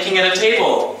by making it a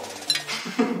table.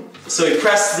 So we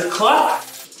press the clock.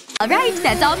 Alright,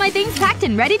 that's all my things packed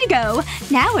and ready to go.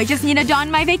 Now I just need to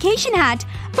don my vacation hat.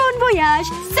 Bon voyage.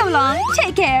 So long.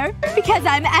 Take care. Because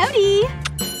I'm outie.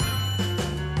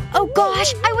 Oh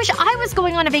gosh, I wish I was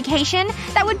going on a vacation.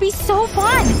 That would be so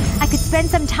fun. I could spend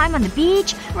some time on the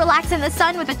beach, relax in the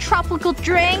sun with a tropical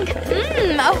drink.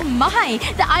 Oh my.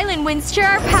 The island winds sure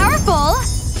are powerful.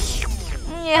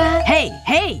 Yeah.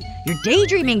 Hey! You're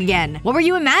daydreaming again. What were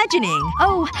you imagining?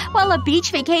 Oh, well, a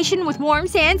beach vacation with warm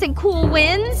sands and cool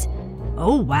winds.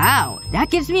 Oh wow. That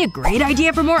gives me a great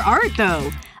idea for more art,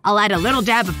 though. I'll add a little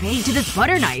dab of paint to this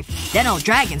butter knife. Then I'll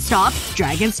drag and stop.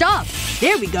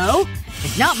 There we go.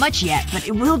 It's not much yet, but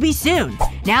it will be soon.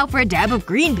 Now for a dab of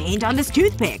green paint on this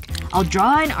toothpick. I'll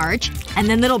draw an arch, and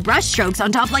then little brush strokes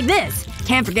on top like this.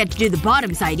 Can't forget to do the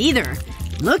bottom side either.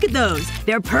 Look at those.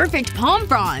 They're perfect palm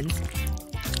fronds.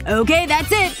 Okay,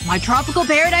 that's it. My tropical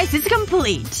paradise is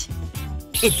complete.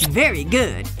 It's very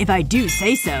good, if I do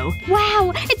say so.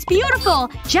 Wow, it's beautiful!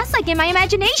 Just like in my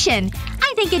imagination.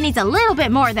 I think it needs a little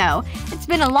bit more, though. It's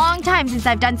been a long time since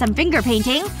I've done some finger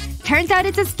painting. Turns out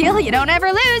it's a skill you don't ever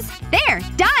lose. There,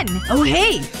 done! Oh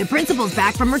hey! The principal's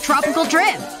back from her tropical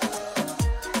trip.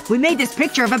 We made this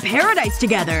picture of a paradise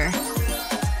together.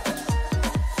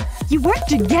 You work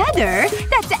together?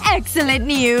 That's excellent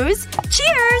news!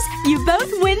 Cheers! You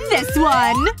both win this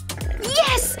one!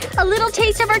 Yes! A little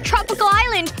taste of our tropical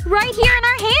island right here in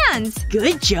our hands!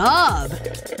 Good job!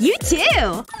 You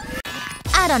too!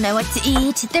 I don't know what to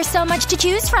eat. There's so much to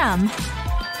choose from.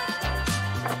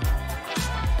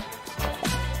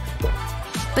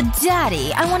 But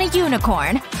Daddy, I want a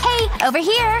unicorn. Hey, over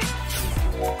here!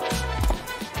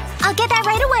 I'll get that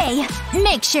right away.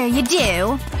 Make sure you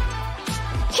do.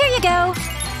 Here you go.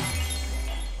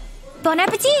 Bon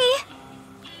appetit!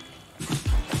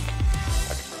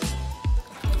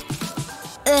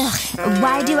 Ugh,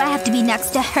 why do I have to be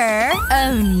next to her?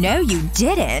 Oh no, you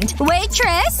didn't.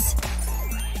 Waitress!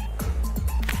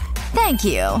 Thank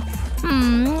you.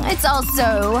 It's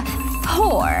also…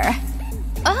 poor.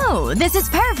 Oh, this is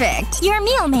perfect. Your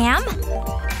meal, ma'am.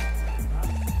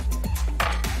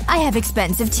 I have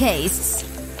expensive tastes.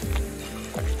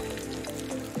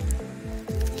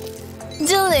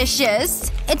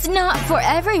 Delicious. It's not for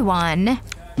everyone.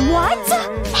 What?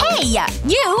 Hey!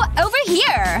 You! Over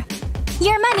here!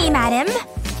 Your money, madam.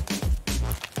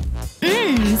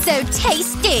 So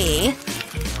tasty.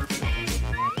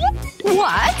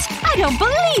 What? I don't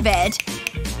believe it.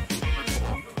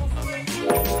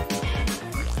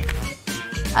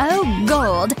 Oh,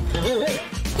 gold.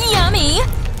 Yummy!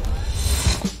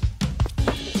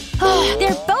 Oh,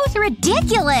 they're both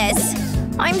ridiculous!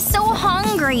 I'm so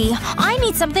hungry. I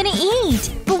need something to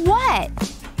eat. But what?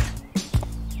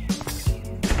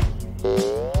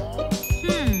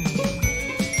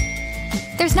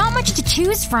 There's not much to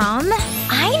choose from.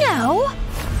 I know.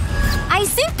 I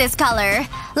suit this color.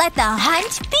 Let the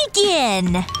hunt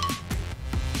begin.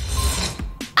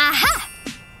 Aha!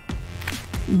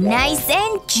 Nice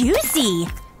and juicy.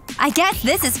 I guess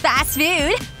this is fast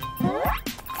food.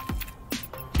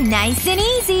 Nice and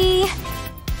easy.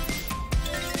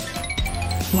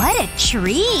 What a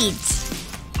treat.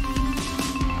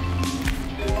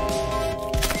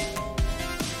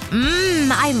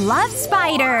 I love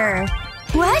spider.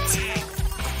 What?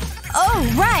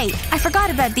 Oh, right. I forgot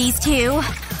about these two.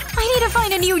 I need to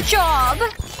find a new job.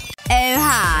 Oh,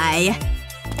 hi.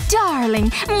 Darling.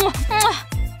 Mwah, mwah.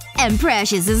 And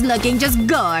Precious is looking just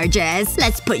gorgeous.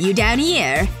 Let's put you down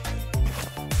here.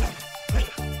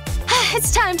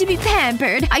 It's time to be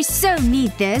pampered. I so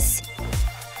need this.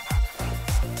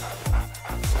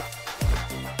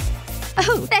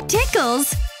 Oh, that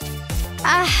tickles.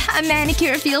 A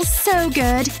manicure feels so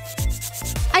good.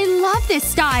 I love this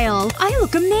style. I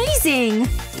look amazing.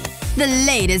 The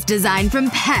latest design from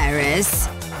Paris.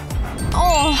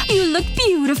 Oh, you look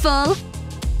beautiful.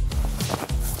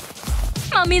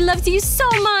 Mommy loves you so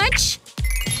much.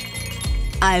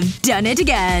 I've done it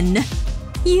again.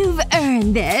 You've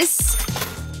earned this.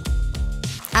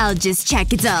 I'll just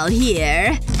check it's all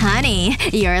here. Honey,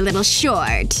 you're a little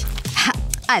short. Ha,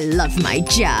 I love my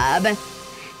job.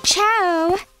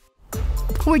 Ciao.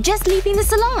 We're just leaving the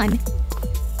salon.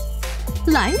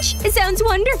 Lunch? It sounds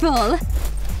wonderful.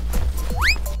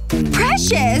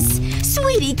 Precious!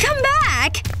 Sweetie, come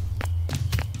back!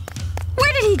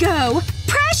 Where did he go?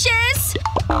 Precious!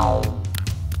 Oh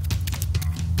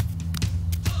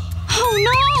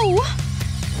no!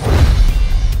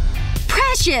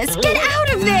 Precious, get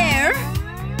out of there!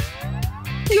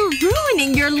 You're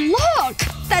ruining your look!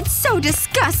 That's so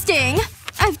disgusting!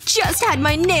 I've just had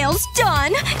my nails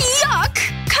done! Yuck!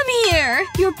 Come here!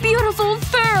 Your beautiful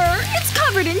fur! It's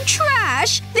covered in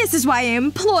trash! This is why I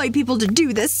employ people to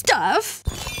do this stuff.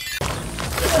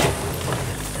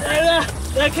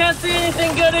 I can't see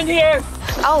anything good in here!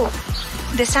 Oh,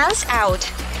 the sun's out.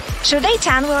 Should I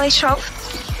tan while I shop?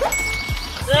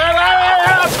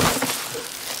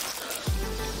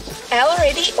 I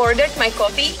already ordered my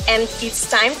coffee and it's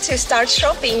time to start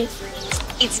shopping.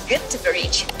 It's good to be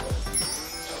rich.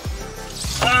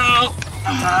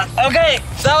 Okay,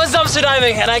 that was dumpster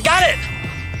diving and I got it!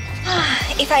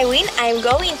 If I win, I'm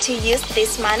going to use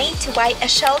this money to buy a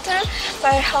shelter for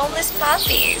homeless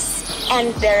puppies.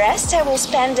 And the rest I will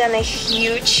spend on a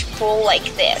huge pool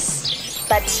like this.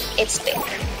 But it's big,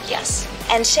 yes.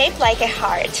 And shaped like a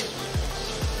heart.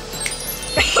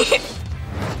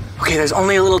 Okay, there's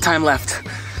only a little time left.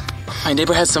 My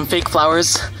neighbor has some fake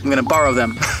flowers. I'm gonna borrow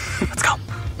them. Let's go.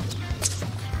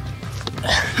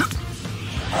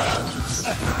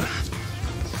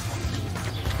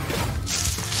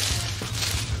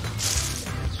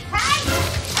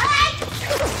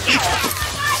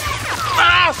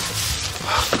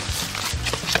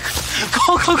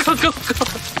 Go.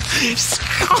 Just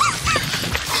go.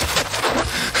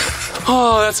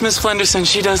 Oh, that's Miss Flenderson.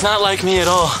 She does not like me at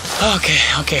all.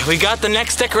 Okay. We got the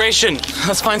next decoration.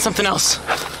 Let's find something else.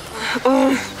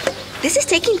 This is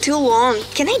taking too long.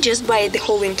 Can I just buy the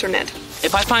whole internet?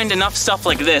 If I find enough stuff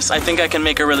like this, I think I can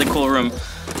make a really cool room.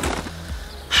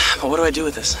 But what do I do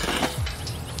with this?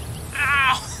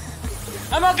 Ow!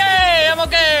 I'm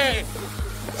okay!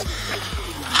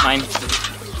 Mine.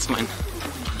 It's mine.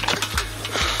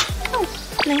 Oh,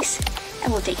 nice. I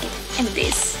will take it. And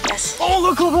this, yes. Oh,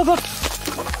 look!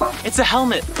 It's a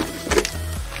helmet.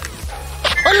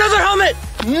 Another helmet!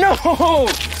 No!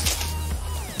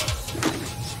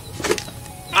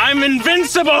 I'm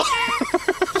invincible!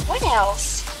 What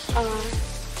else?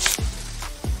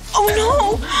 Oh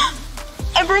no!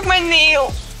 I broke my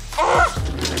nail!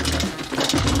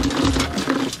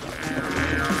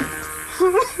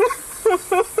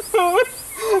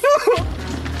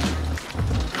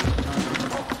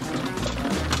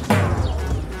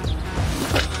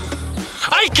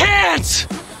 I can't!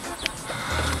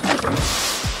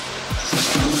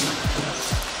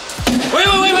 Wait!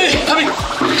 Come here.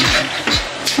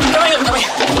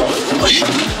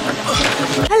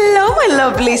 Hello, my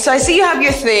lovely. So I see you have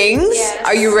your things. Yes.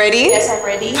 Are you ready? Yes, I'm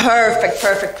ready. Perfect.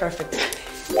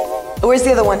 Where's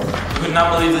the other one? I could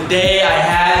not believe the day I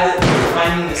had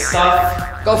finding this stuff.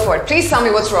 Go for it. Please tell me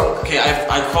what's wrong. Okay,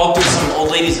 I crawled through some old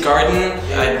lady's garden.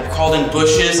 I crawled in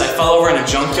bushes. I fell over in a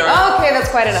junkyard. Okay, that's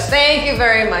quite enough. Thank you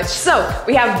very much. So,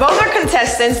 we have both our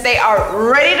contestants. They are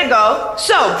ready to go.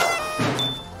 So,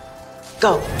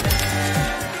 go.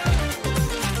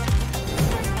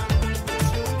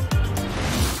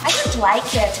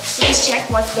 like it. Let's check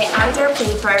what's the other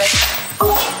paper.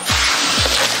 Oh,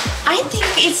 I think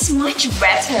it's much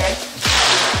better.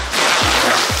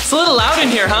 It's a little loud in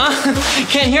here, huh?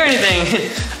 Can't hear anything.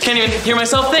 Can't even hear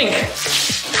myself think.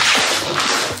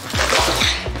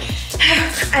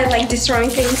 I like destroying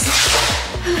things.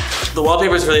 The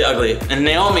wallpaper is really ugly, and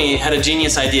Naomi had a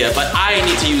genius idea, but I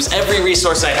need to use every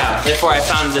resource I have. Therefore, I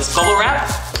found this bubble wrap,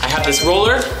 I have this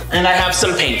roller, and I have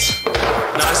some paint.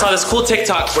 Now, I saw this cool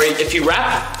TikTok where if you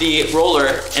wrap the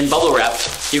roller in bubble wrap,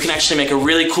 you can actually make a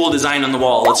really cool design on the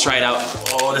wall. Let's try it out.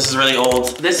 Oh, this is really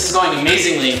old. This is going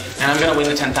amazingly, and I'm gonna win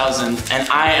the 10,000, and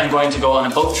I am going to go on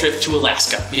a boat trip to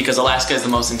Alaska, because Alaska is the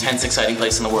most intense, exciting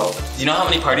place in the world. Do you know how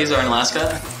many parties are in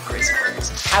Alaska? Crazy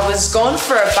parties. I was gone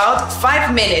for about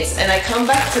 5 minutes and I come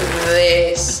back to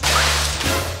this.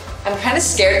 I'm kind of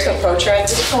scared to approach her at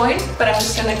this point, but I'm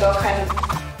just gonna go kind of...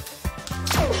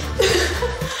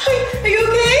 Are you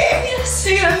okay? Yes.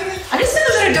 I'm just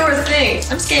gonna let her do her thing.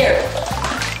 I'm scared.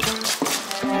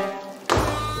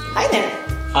 Hi there.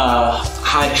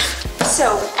 Hi.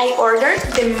 So, I ordered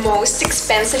the most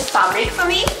expensive fabric for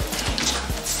me.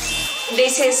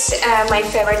 This is my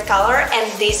favorite color,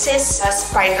 and this is a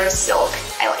spider silk.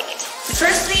 I like it.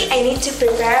 Firstly, I need to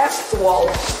prepare the wall.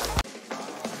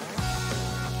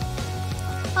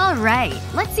 Alright,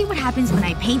 let's see what happens when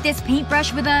I paint this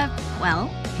paintbrush with a… well,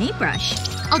 paintbrush.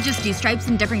 I'll just do stripes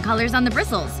in different colors on the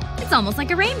bristles. It's almost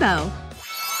like a rainbow.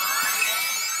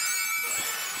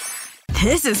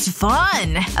 This is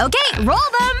fun! Okay, roll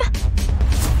them!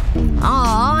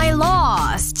 Aw, I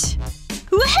lost.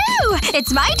 Woohoo!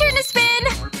 It's my turn to spin!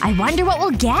 I wonder what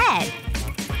we'll get.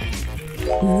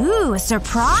 Ooh, a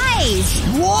surprise!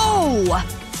 Whoa!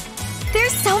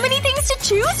 There's so many things to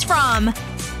choose from!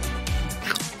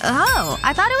 Oh,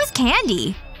 I thought it was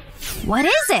candy. What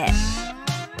is it?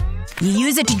 You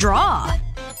use it to draw.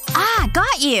 Ah,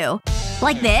 got you!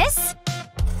 Like this?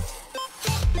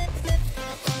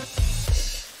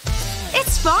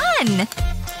 It's fun!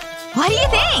 What do you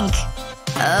think?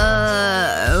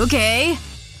 Okay.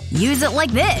 Use it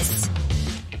like this.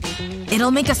 It'll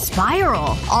make a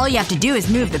spiral. All you have to do is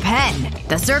move the pen.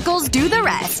 The circles do the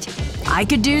rest. I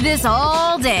could do this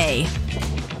all day.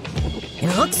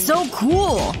 It looks so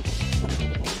cool.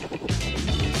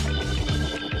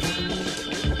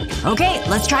 Okay,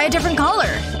 let's try a different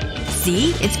color.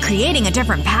 See? It's creating a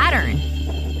different pattern.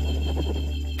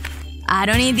 I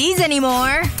don't need these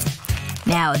anymore.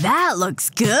 Now that looks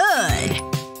good.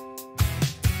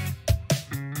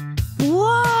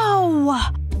 Whoa!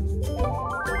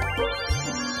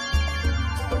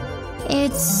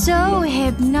 It's so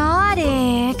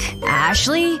hypnotic.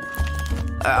 Ashley?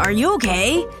 Are you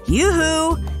okay?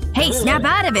 Yoo-hoo! Hey, snap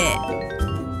out of it!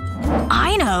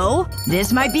 I know!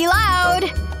 This might be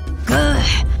loud!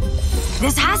 Ugh.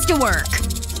 This has to work!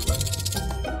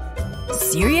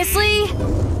 Seriously?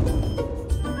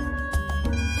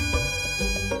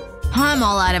 I'm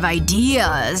all out of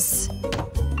ideas.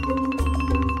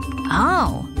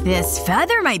 Oh, this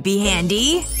feather might be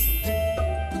handy.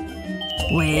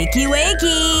 Wakey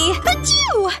wakey!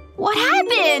 Achoo! What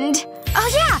happened? Oh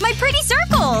yeah, my pretty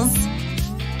circles!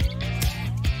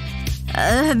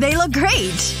 They look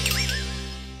great.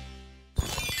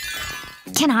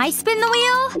 Can I spin the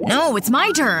wheel? No, it's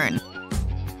my turn.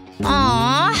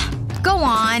 Aww. Go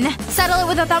on. Settle it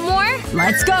with a thumb war?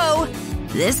 Let's go.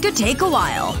 This could take a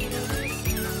while.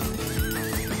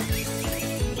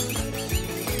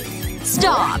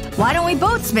 Stop! Why don't we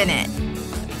both spin it?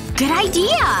 Good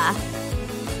idea!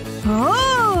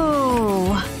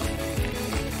 Oh!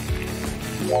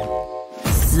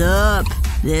 Sup?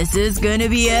 This is gonna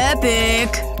be epic!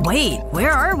 Wait,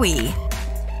 where are we?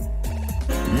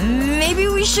 Maybe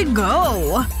we should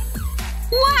go.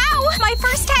 Wow! My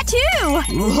first tattoo!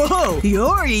 Whoa!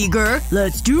 You're eager.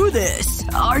 Let's do this.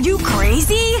 Are you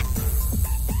crazy?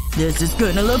 This is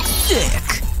gonna look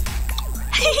sick.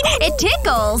 It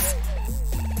tickles!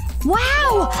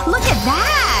 Wow! Look at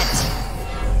that!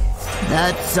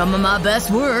 That's some of my best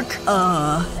work.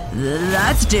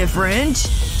 That's different.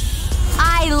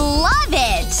 I love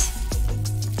it!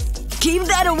 Keep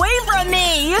that away from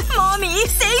me! Mommy,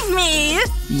 save me!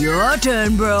 Your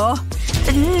turn, bro.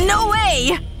 No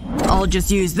way! I'll just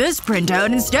use this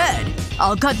printout instead.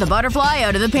 I'll cut the butterfly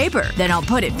out of the paper. Then I'll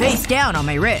put it face down on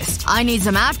my wrist. I need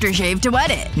some aftershave to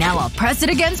wet it. Now I'll press it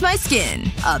against my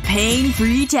skin. A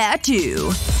pain-free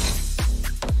tattoo.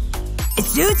 It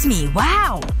suits me,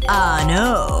 wow!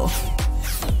 No.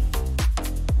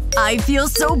 I feel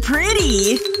so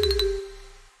pretty!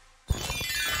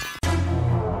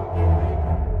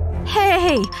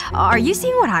 Hey, are you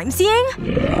seeing what I'm seeing?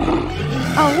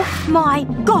 Oh my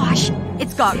gosh!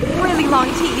 It's got really long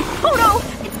teeth. Oh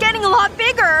no! It's getting a lot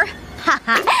bigger!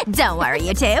 Haha, don't worry,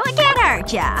 you two. It can't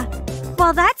hurt ya.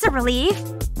 Well, that's a relief.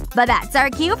 But that's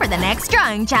our cue for the next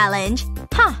drawing challenge.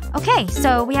 Huh, okay,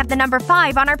 so we have the number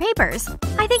 5 on our papers.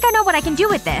 I think I know what I can do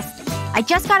with this. I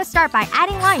just gotta start by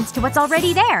adding lines to what's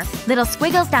already there. Little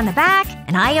squiggles down the back,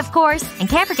 an eye of course, and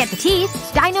can't forget the teeth.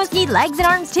 Dinos need legs and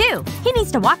arms too. He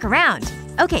needs to walk around.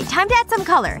 Okay, time to add some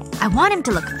color. I want him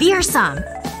to look fearsome.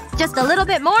 Just a little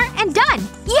bit more, and done!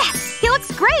 Yes! He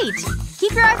looks great!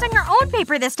 Keep your eyes on your own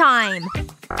paper this time.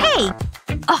 Hey!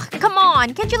 Ugh, come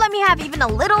on. Can't you let me have even a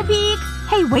little peek?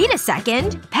 Hey, wait a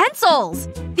second. Pencils!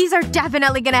 These are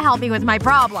definitely gonna help me with my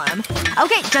problem.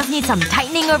 Okay, just need some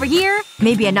tightening over here.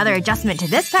 Maybe another adjustment to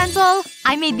this pencil.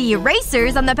 I made the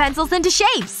erasers on the pencils into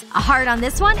shapes. A heart on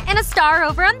this one, and a star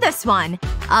over on this one.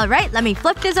 Alright, let me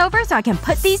flip this over so I can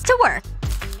put these to work.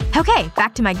 Okay,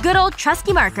 back to my good old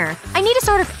trusty marker. I need a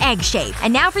sort of egg shape.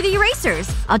 And now for the erasers.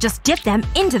 I'll just dip them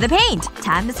into the paint.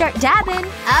 Time to start dabbing.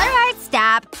 Alright,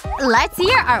 stop. Let's see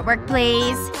your artwork,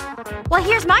 please. Well,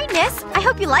 here's mine, miss. I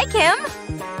hope you like him.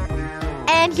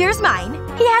 And here's mine.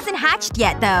 He hasn't hatched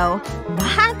yet, though.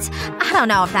 What? I don't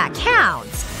know if that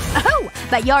counts. Oh,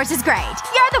 but yours is great.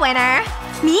 You're the winner.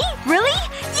 Me? Really?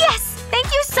 Yes! Thank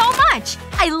you so much!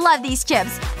 I love these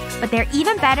chips. But they're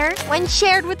even better when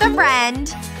shared with a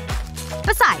friend.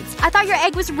 Besides, I thought your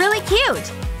egg was really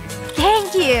cute.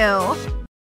 Thank you.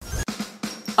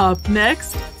 Up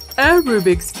next, a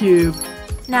Rubik's Cube.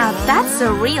 Now that's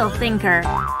a real thinker.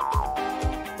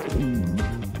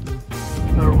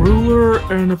 A ruler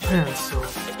and a pencil.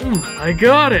 I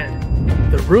got it!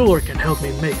 The ruler can help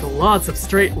me make lots of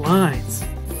straight lines.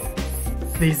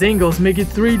 These angles make it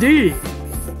 3D.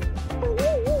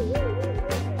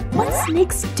 What's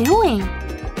Nick's doing?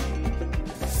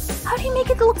 How do you make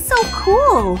it look so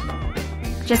cool?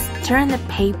 Just turn the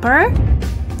paper?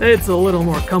 It's a little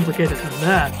more complicated than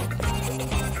that.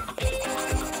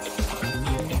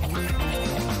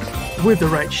 With the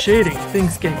right shading,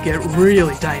 things can get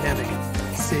really dynamic.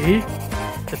 See?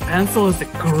 The pencil is a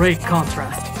great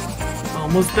contrast.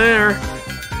 Almost there.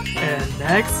 And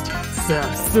next,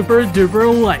 some super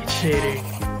duper light shading.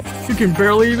 You can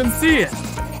barely even see it.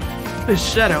 The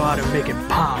shadow ought to make it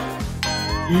pop.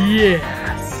 Yes!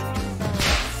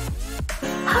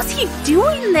 How's he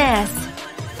doing this?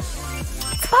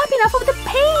 It's popping off of the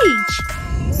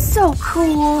page! So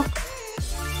cool.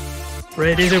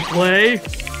 Ready to play?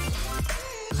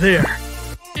 There.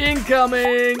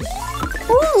 Incoming!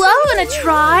 Ooh, I wanna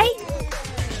try!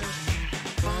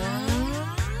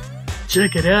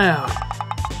 Check it out.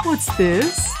 What's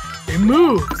this? It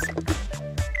moves.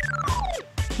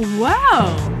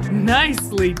 Wow!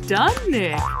 Nicely done,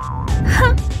 Nick.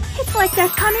 It's like they're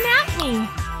coming at me.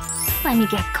 Let me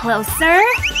get closer.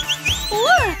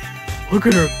 Look! Look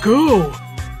at her go!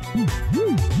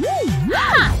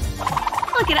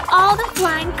 Ha! Look at all the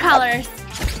flying colors.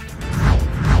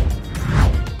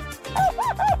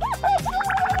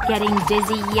 Getting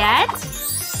dizzy yet?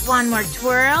 One more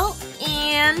twirl,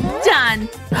 and done!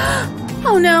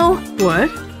 Oh no!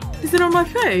 What? Is it on my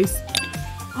face?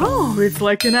 Oh, it's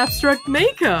like an abstract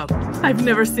makeup! I've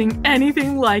never seen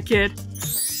anything like it.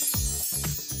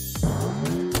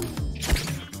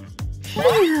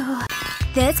 Phew.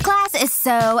 This class is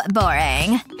so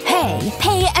boring. Hey,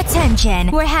 pay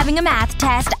attention. We're having a math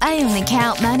test. I only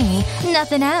count money.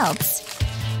 Nothing else.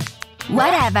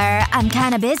 Whatever. I'm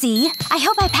kinda busy. I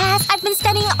hope I pass. I've been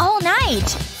studying all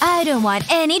night. I don't want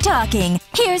any talking.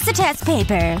 Here's the test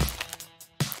paper.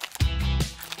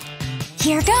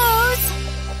 Here goes.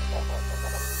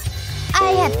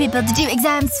 I have people to do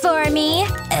exams for me.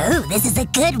 Oh, this is a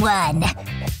good one.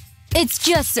 It's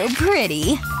just so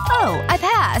pretty. Oh, I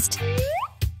passed.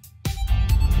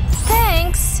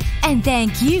 Thanks. And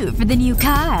thank you for the new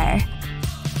car.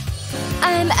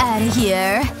 I'm out of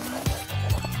here.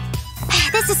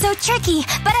 This is so tricky,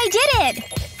 but I did it!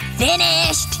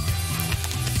 Finished!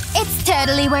 It's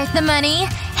totally worth the money.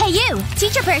 Hey you,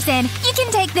 teacher person, you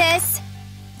can take this.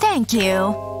 Thank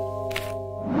you.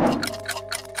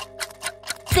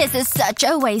 This is such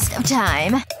a waste of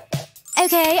time.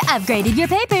 Okay, I've graded your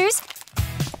papers.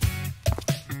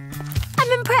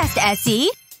 I'm impressed, Essie.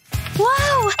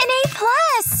 Wow, an A+!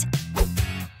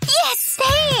 Yes,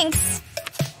 thanks!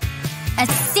 A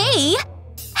C?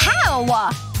 How?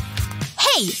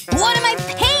 Hey, what am I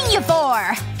paying you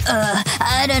for?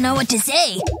 I don't know what to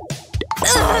say.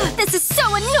 Ugh, this is so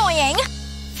annoying!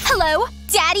 Hello?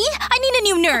 Daddy? I need a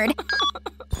new nerd.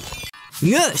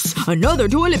 Yes, another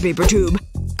toilet paper tube.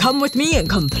 Come with me and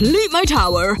complete my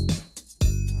tower.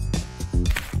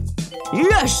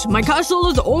 Yes, my castle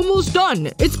is almost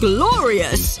done. It's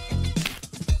glorious.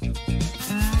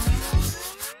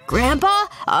 Grandpa?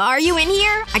 Are you in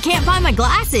here? I can't find my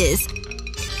glasses.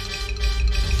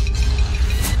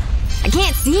 I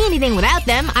can't see anything without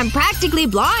them. I'm practically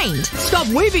blind. Stop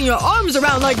waving your arms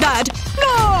around like that!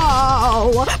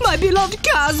 No! My beloved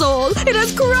castle! It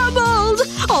has crumbled!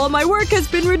 All my work has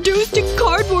been reduced to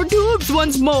cardboard tubes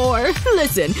once more.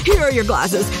 Listen, here are your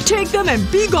glasses. Take them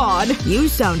and be gone. You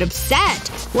sound upset.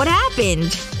 What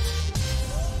happened?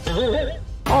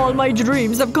 All my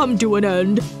dreams have come to an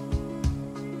end.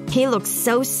 He looks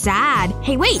so sad.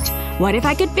 Hey, wait! What if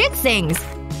I could fix things?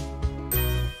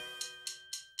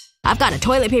 I've got a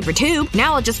toilet paper tube.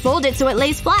 Now I'll just fold it so it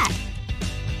lays flat.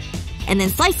 And then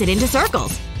slice it into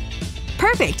circles.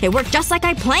 Perfect! It worked just like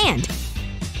I planned.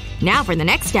 Now for the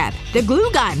next step. The glue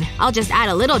gun. I'll just add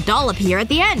a little dollop here at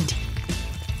the end.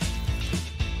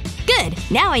 Good.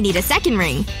 Now I need a second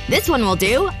ring. This one will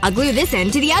do. I'll glue this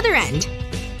end to the other end.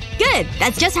 Good.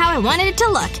 That's just how I wanted it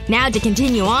to look. Now to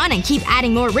continue on and keep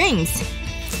adding more rings.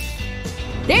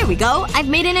 There we go. I've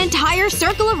made an entire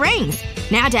circle of rings.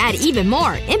 Now to add even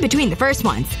more, in between the first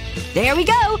ones. There we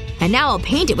go! And now I'll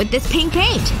paint it with this pink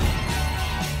paint.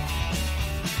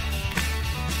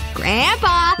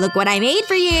 Grandpa! Look what I made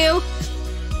for you!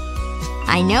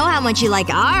 I know how much you like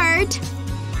art.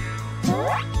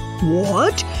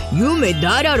 What? You made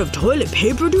that out of toilet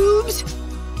paper tubes?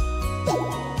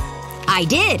 I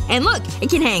did! And look! It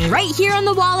can hang right here on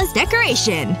the wall as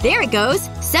decoration. There it goes.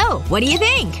 So, what do you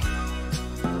think?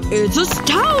 It's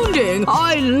astounding!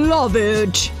 I love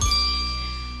it!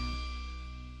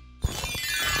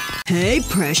 Hey,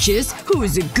 Precious.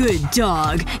 Who's a good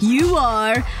dog? You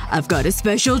are! I've got a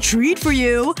special treat for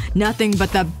you. Nothing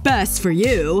but the best for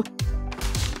you.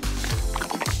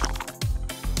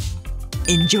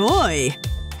 Enjoy!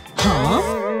 Huh?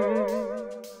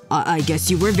 I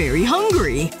guess you were very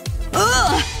hungry.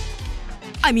 Ugh!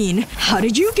 I mean, how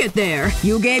did you get there?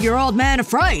 You gave your old man a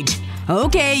fright.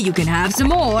 Okay, you can have some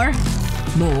more.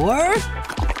 More?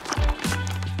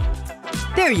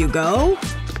 There you go.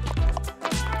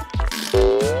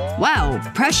 Wow,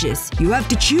 Precious, you have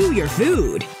to chew your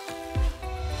food.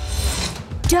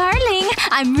 Darling,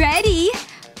 I'm ready.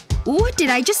 What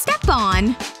did I just step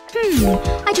on?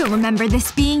 I don't remember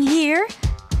this being here.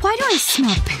 Why do I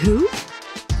smell poop?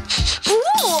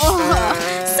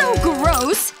 Ooh, so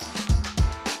gross.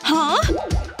 Huh?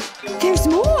 There's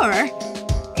more.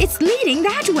 It's leading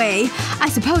that way. I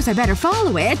suppose I better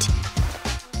follow it.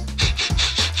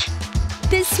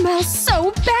 This smells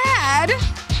so bad.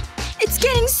 It's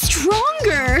getting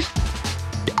stronger.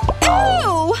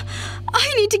 Ew!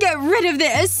 I need to get rid of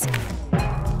this.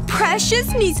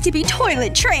 Precious needs to be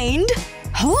toilet trained.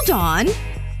 Hold on.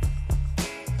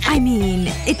 I mean,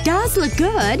 it does look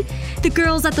good. The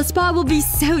girls at the spa will be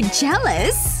so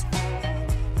jealous.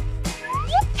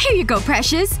 Here you go,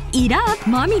 Precious. Eat up.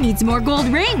 Mommy needs more gold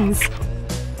rings.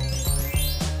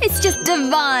 It's just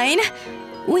divine.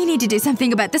 We need to do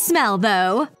something about the smell,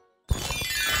 though.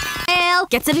 Well,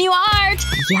 get some new art!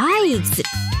 Yikes.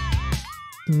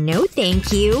 No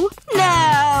thank you.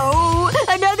 No!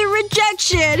 Another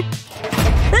rejection!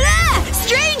 Ah!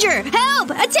 Stranger!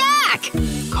 Help! Attack!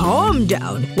 Calm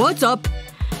down. What's up?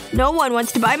 No one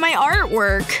wants to buy my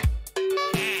artwork.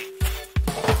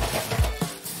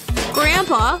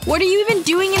 Grandpa, what are you even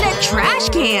doing in that trash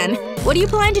can? What do you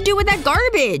plan to do with that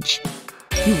garbage?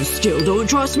 You still don't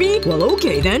trust me? Well,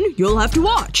 okay then. You'll have to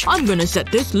watch. I'm gonna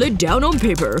set this lid down on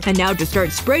paper. And now to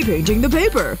start spray painting the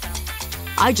paper.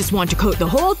 I just want to coat the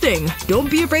whole thing. Don't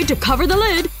be afraid to cover the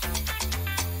lid.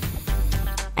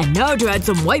 And now to add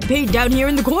some white paint down here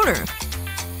in the corner.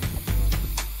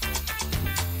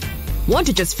 Want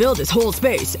to just fill this whole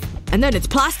space. And then it's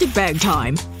plastic bag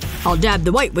time. I'll dab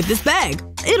the white with this bag.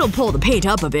 It'll pull the paint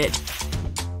up a bit.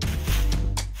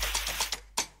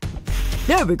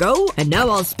 There we go. And now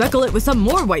I'll speckle it with some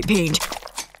more white paint.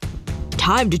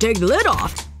 Time to take the lid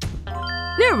off.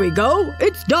 There we go.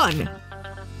 It's done.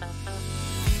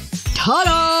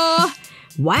 Ta-da!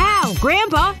 Wow,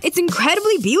 Grandpa! It's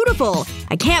incredibly beautiful!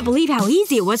 I can't believe how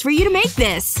easy it was for you to make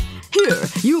this! Here,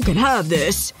 you can have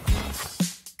this.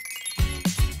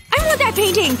 I want that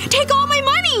painting! Take all my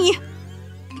money!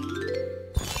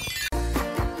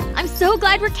 I'm so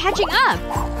glad we're catching up!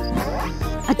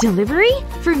 A delivery?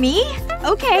 For me?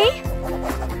 Okay.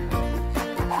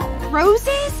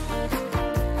 Roses?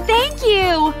 Thank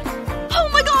you! Oh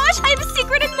my gosh! I have a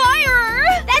secret admirer!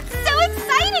 That's so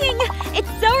exciting! It's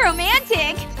so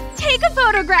romantic! Take a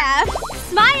photograph!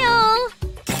 Smile!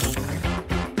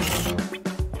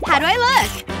 How do I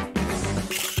look?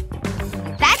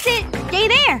 That's it! Stay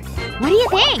there! What do you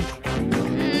think?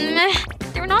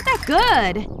 They're not that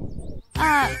good.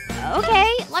 Okay.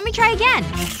 Let me try again.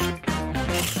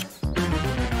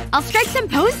 I'll strike some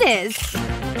poses.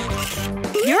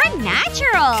 You're a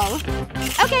natural.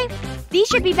 Okay, these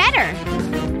should be better.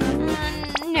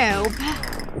 Nope.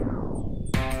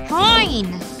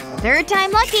 Fine. Third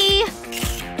time lucky.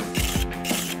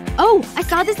 Oh, I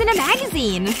saw this in a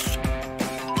magazine.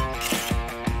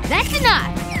 That's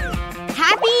enough.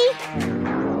 Happy?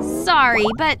 Sorry,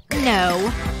 but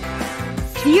no.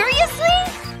 Seriously?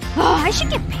 Oh, I should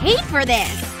get paid for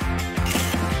this.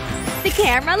 The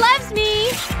camera loves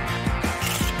me.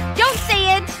 Don't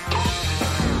say it.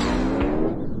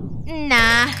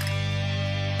 Nah.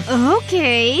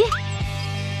 Okay.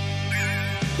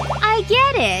 I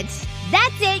get it.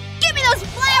 That's it. Give me those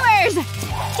flowers!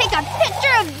 Take a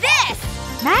picture of this!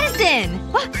 Madison!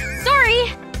 Oh,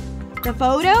 sorry. The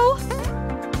photo?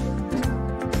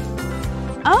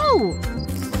 Oh.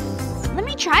 Let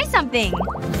me try something.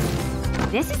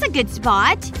 This is a good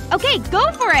spot. Okay,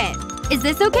 go for it. Is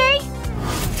this okay?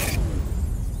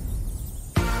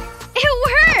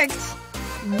 It worked!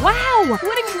 Wow, what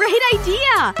a great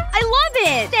idea! I love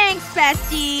it! Thanks,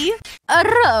 bestie. A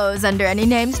rose under any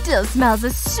name still smells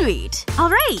as sweet.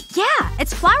 Alright, yeah,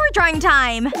 it's flower drawing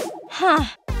time. Huh.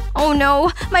 Oh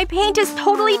no, my paint is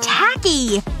totally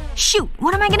tacky. Shoot,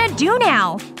 what am I gonna do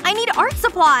now? I need art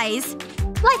supplies.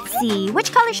 Let's see,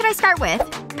 which color should I start with?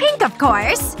 Pink, of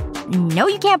course. No,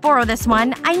 you can't borrow this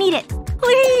one. I need it.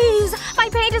 Please! My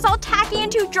paint is all tacky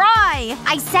and too dry.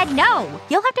 I said no.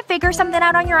 You'll have to figure something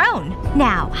out on your own.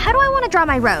 Now, how do I want to draw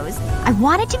my rose? I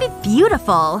want it to be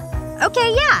beautiful.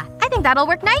 Okay, yeah. I think that'll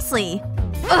work nicely.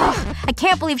 Ugh. I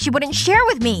can't believe she wouldn't share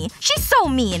with me. She's so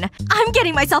mean. I'm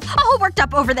getting myself all worked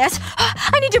up over this.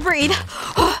 I need to breathe.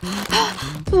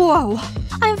 Whoa.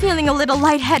 I'm feeling a little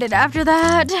lightheaded after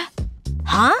that.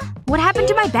 Huh? What happened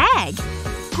to my bag?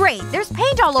 Great. There's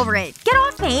paint all over it. Get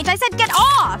off, paint. I said get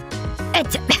off!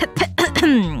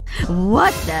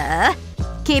 What the?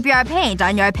 Keep your paint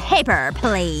on your paper,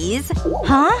 please.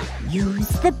 Huh? Use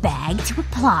the bag to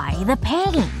apply the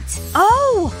paint.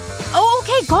 Oh! Oh,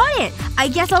 okay, got it. I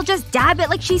guess I'll just dab it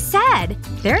like she said.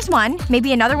 There's one.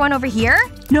 Maybe another one over here?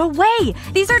 No way!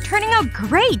 These are turning out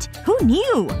great! Who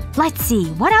knew? Let's see.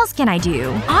 What else can I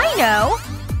do? I know!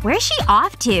 Where's she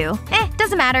off to?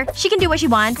 Doesn't matter. She can do what she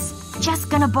wants. Just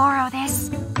gonna borrow this.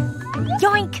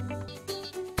 Yoink!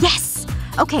 Yes!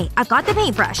 Okay, I've got the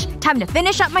paintbrush. Time to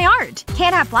finish up my art.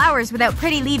 Can't have flowers without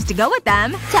pretty leaves to go with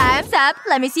them. Time's up.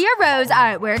 Let me see your rose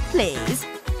artwork, please.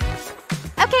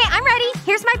 Okay, I'm ready.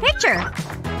 Here's my picture.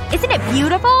 Isn't it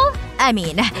beautiful? I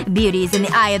mean, beauty's in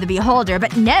the eye of the beholder,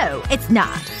 but no, it's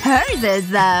not. Hers is,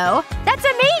 though. That's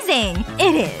amazing!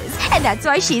 It is. And that's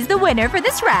why she's the winner for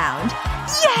this round.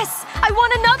 Yes! I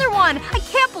won another one! I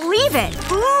can't believe it!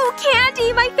 Ooh,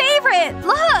 candy! My favorite!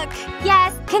 Look!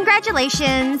 Yes,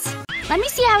 congratulations. Let me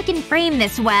see how I can frame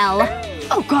this well.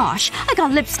 Oh gosh, I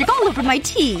got lipstick all over my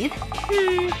teeth.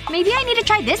 Maybe I need to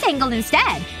try this angle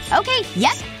instead. Okay,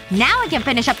 yep. Now I can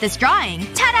finish up this drawing.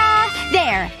 Ta-da!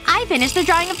 There. I finished the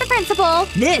drawing of the principal.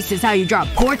 This is how you draw a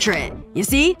portrait. You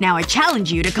see? Now I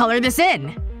challenge you to color this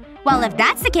in. Well, if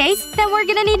that's the case, then we're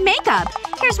gonna need makeup.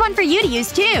 Here's one for you to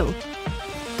use, too.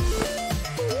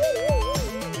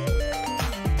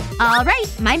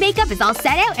 Alright, my makeup is all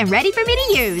set out and ready for me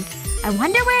to use. I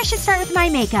wonder where I should start with my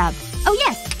makeup. Oh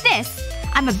yes, this.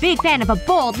 I'm a big fan of a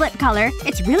bold lip color.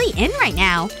 It's really in right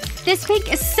now. This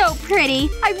pink is so pretty.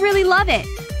 I really love it.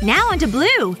 Now onto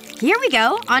blue. Here we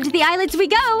go. Onto the eyelids we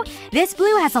go. This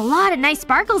blue has a lot of nice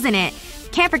sparkles in it.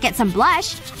 Can't forget some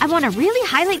blush. I want to really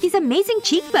highlight these amazing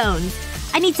cheekbones.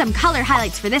 I need some color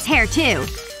highlights for this hair, too.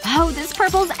 Oh, this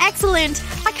purple's excellent.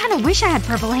 I kinda wish I had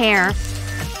purple hair.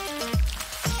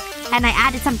 And I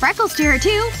added some freckles to her,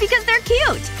 too, because they're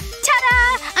cute.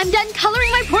 Ta-da! I'm done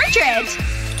coloring my portrait!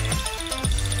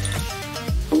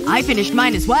 I finished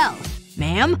mine as well.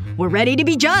 Ma'am, we're ready to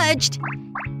be judged.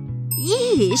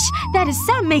 Yeesh. That is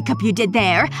some makeup you did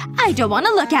there. I don't want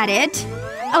to look at it.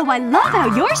 Oh, I love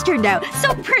how yours turned out.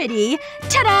 So pretty.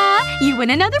 Ta-da! You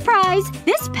win another prize.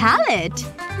 This palette.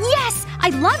 Yes! I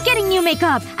love getting new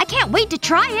makeup. I can't wait to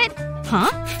try it.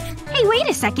 Huh? Hey, wait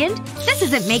a second. This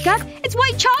isn't makeup. It's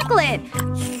white chocolate.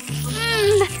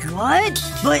 What?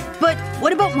 But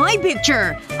what about my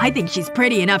picture? I think she's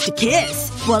pretty enough to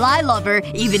kiss. Well, I love her,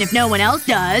 even if no one else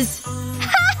does.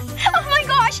 Oh my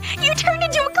gosh! You turned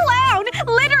into a clown!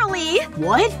 Literally!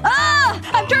 What? Ah!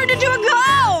 I've turned into a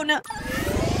clown!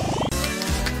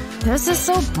 This is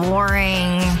so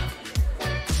boring.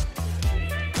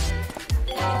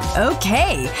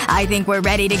 Okay. I think we're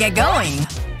ready to get going.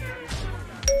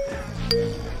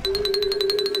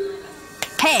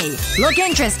 Hey, look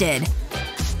interested.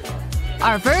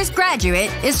 Our first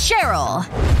graduate is Cheryl.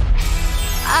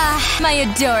 My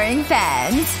adoring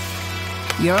fans.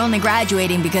 You're only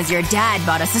graduating because your dad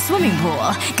bought us a swimming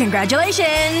pool.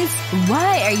 Congratulations!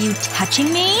 Why are you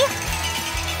touching me?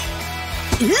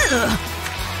 Ugh.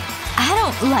 I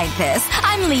don't like this.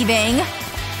 I'm leaving.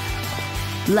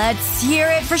 Let's hear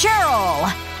it for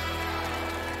Cheryl.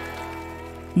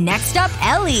 Next up,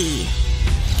 Ellie.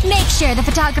 Make sure the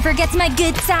photographer gets my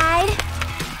good side.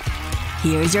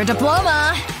 Here's your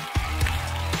diploma.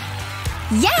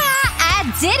 Yeah,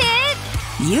 I did it!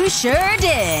 You sure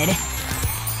did.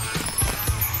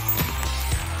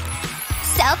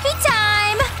 Selfie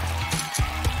time!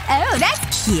 Oh,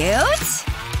 that's cute.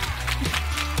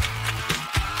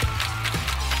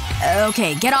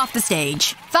 Okay, get off the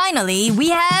stage. Finally, we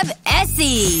have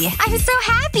Essie! I'm so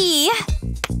happy!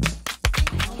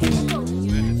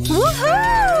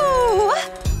 Woohoo!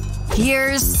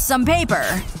 Here's some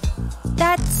paper.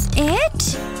 That's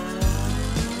it?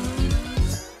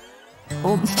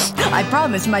 Oh, I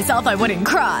promised myself I wouldn't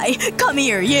cry. Come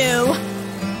here, you!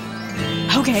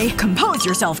 Okay, compose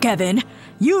yourself, Kevin.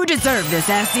 You deserve this,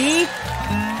 Essie.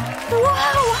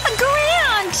 Whoa! A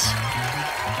grant!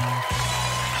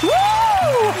 Woo!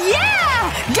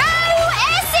 Yeah! Go,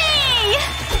 Essie!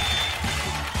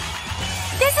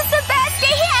 This is the best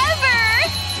day ever!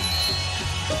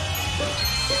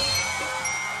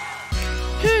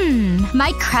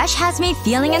 My crush has me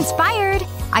feeling inspired.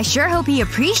 I sure hope he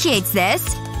appreciates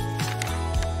this.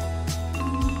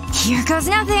 Here goes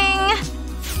nothing.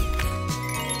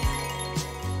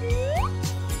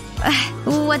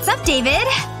 What's up, David?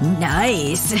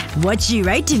 Nice. What'd she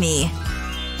write to me?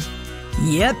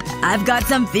 Yep, I've got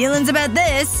some feelings about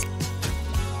this.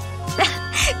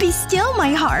 Be still,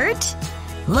 my heart.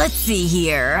 Let's see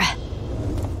here.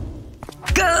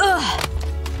 Gah!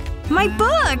 My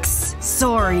books!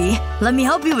 Sorry. Let me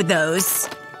help you with those.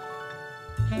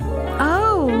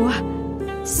 Oh.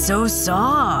 So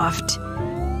soft.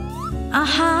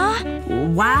 Uh-huh.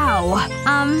 Wow.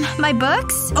 My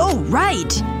books? Oh,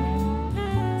 right.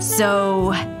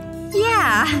 So…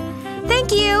 yeah.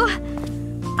 Thank you.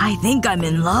 I think I'm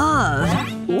in love.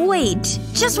 Wait.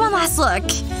 Just one last look.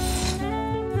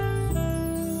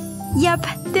 Yep.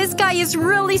 This guy is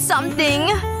really something.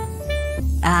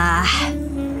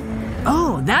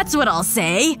 Oh, that's what I'll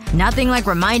say. Nothing like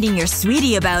reminding your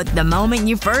sweetie about the moment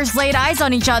you first laid eyes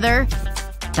on each other.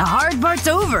 The hard part's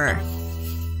over.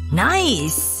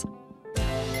 Nice.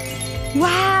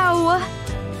 Wow.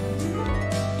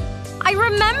 I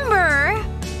remember.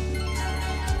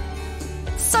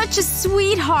 Such a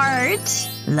sweetheart.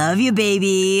 Love you,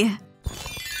 baby.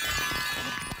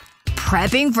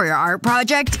 Prepping for your art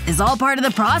project is all part of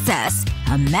the process.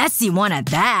 A messy one at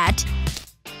that.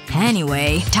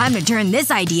 Anyway, time to turn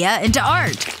this idea into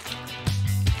art.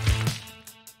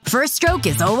 First stroke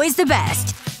is always the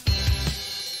best.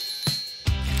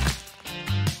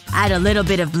 Add a little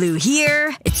bit of blue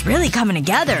here. It's really coming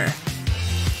together.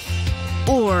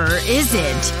 Or is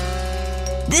it?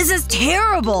 This is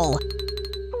terrible!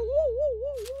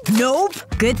 Nope.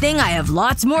 Good thing I have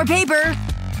lots more paper.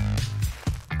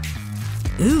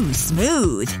 Ooh,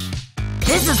 smooth.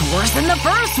 This is worse than the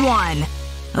first one!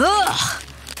 Ugh!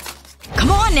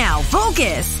 Come on now,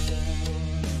 focus!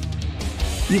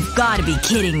 You've gotta be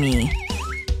kidding me.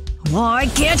 Why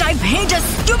can't I paint a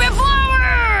stupid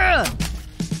flower?!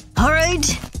 Alright.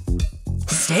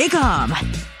 Stay calm.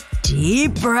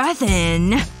 Deep breath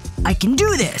in. I can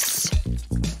do this.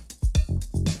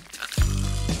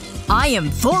 I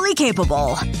am fully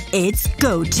capable. It's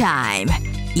go time.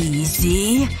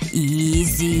 Easy.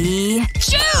 Easy.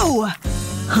 Shoo!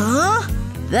 Huh?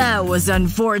 That was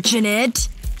unfortunate.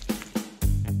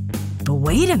 But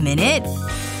wait a minute.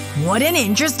 What an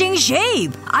interesting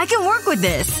shape! I can work with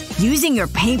this. Using your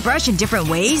paintbrush in different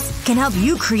ways can help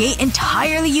you create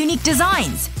entirely unique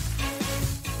designs.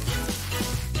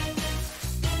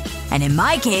 And in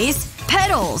my case,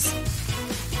 petals.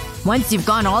 Once you've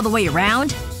gone all the way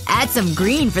around, add some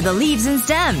green for the leaves and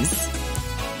stems.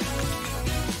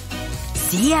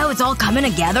 See how it's all coming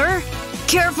together?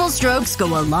 Careful strokes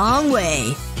go a long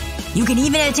way. You can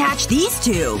even attach these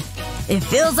two. It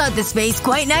fills out the space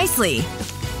quite nicely.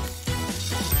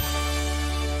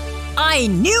 I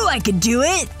knew I could do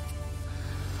it!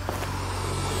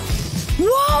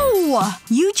 Whoa!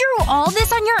 You drew all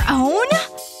this on your own?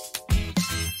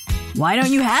 Why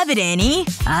don't you have it, Annie?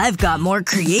 I've got more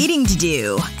creating to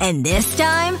do. And this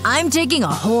time, I'm taking a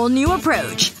whole new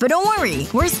approach. But don't worry,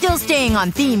 we're still staying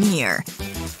on theme here.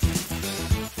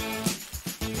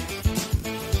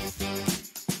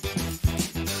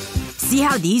 See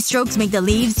how these strokes make the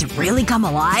leaves really come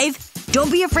alive?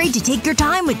 Don't be afraid to take your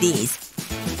time with these.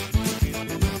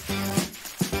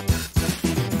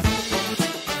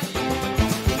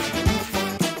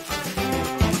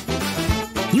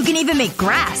 You can even make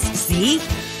grass, see?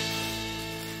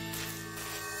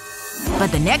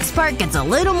 But the next part gets a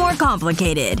little more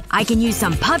complicated. I can use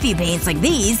some puffy paints like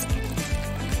these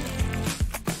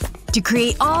to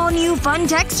create all new fun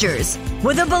textures.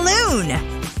 With a balloon!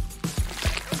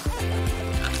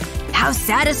 How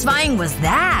satisfying was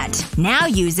that? Now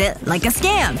use it like a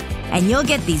stamp. And you'll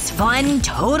get these fun,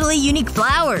 totally unique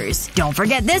flowers. Don't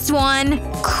forget this one.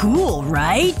 Cool,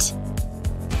 right?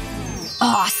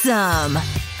 Awesome!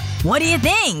 What do you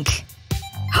think?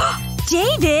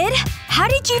 David! How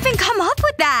did you even come up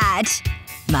with that?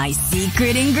 My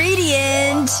secret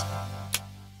ingredient!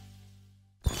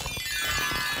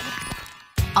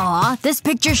 Aw, this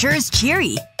picture sure is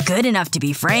cheery. Good enough to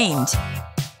be framed.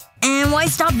 And why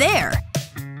stop there?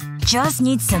 Just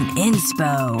need some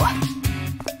inspo.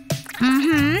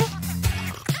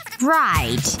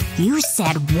 Right. You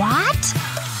said what?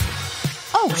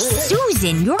 Oh,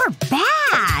 Susan, you're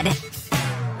bad!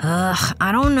 Ugh,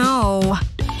 I don't know.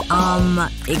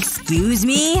 Excuse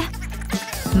me?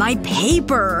 My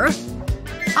paper!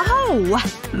 Oh,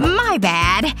 my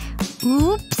bad.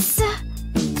 Oops.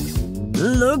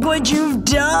 Look what you've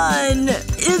done!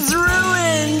 It's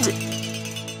ruined!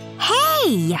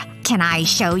 Hey! Can I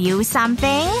show you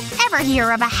something? Ever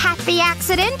hear of a happy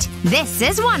accident? This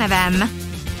is one of them.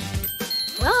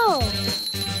 Whoa.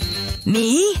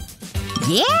 Me?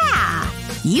 Yeah!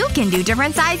 You can do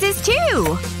different sizes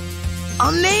too!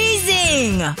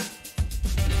 Amazing!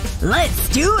 Let's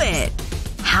do it!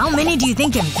 How many do you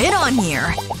think can fit on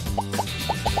here?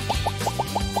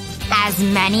 As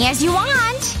many as you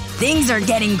want! Things are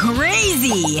getting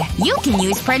crazy! You can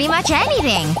use pretty much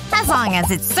anything, as long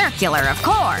as it's circular, of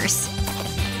course.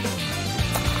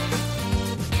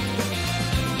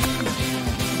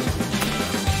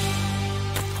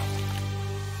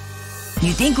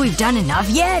 You think we've done enough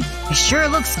yet? It sure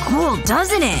looks cool,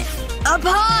 doesn't it? Up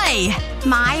high!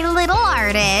 My little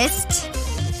artist.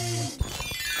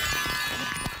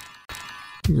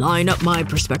 Line up my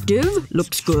perspective.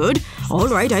 Looks good.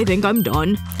 Alright, I think I'm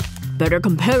done. Better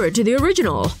compare it to the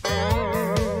original.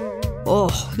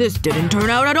 Oh, this didn't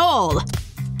turn out at all.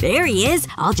 There he is.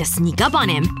 I'll just sneak up on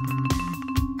him.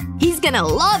 He's gonna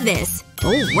love this.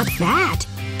 Oh, what's that?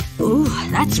 Ooh,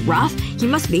 that's rough. He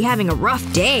must be having a rough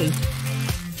day.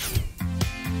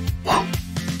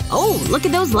 Oh, look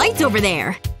at those lights over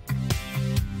there.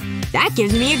 That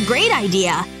gives me a great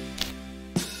idea.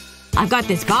 I've got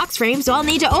this box frame, so I'll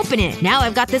need to open it. Now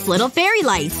I've got this little fairy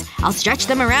lights. I'll stretch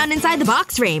them around inside the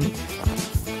box frame.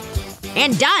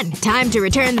 And done! Time to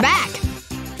return the back.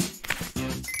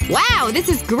 Wow, this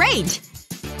is great!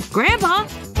 Grandpa?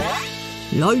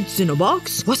 Lights in a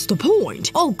box? What's the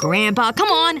point? Oh, Grandpa, come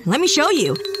on. Let me show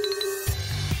you.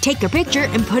 Take your picture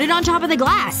and put it on top of the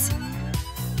glass.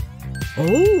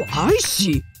 Oh, I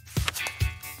see.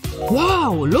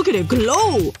 Wow, look at it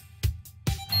glow!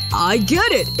 I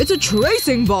get it! It's a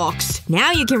tracing box!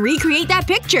 Now you can recreate that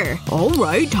picture!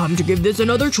 Alright, time to give this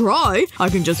another try. I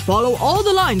can just follow all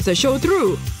the lines that show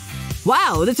through.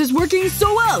 Wow, this is working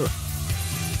so well!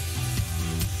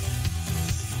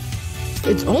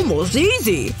 It's almost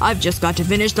easy. I've just got to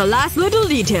finish the last little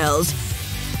details.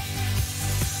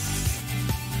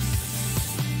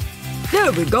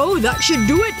 There we go, that should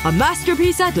do it! A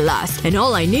masterpiece at last. And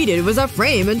all I needed was a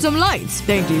frame and some lights.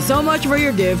 Thank you so much for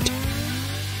your gift.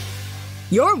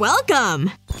 You're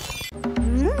welcome!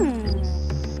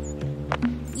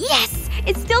 Yes!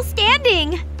 It's still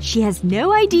standing! She has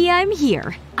no idea I'm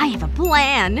here. I have a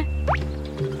plan.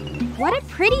 What a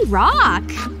pretty rock!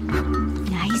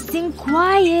 Nice and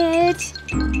quiet.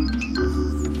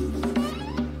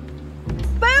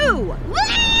 Boo!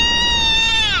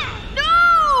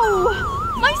 No!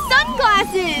 My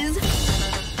sunglasses!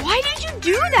 Why did you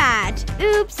do that?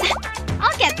 Oops.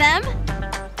 I'll get them.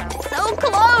 So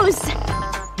close!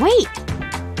 Wait.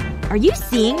 Are you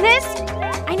seeing this?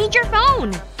 I need your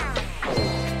phone.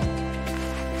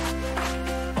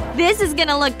 This is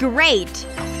gonna look great.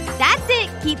 That's it.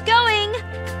 Keep going.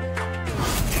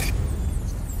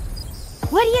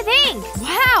 What do you think?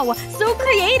 Wow! So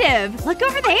creative! Look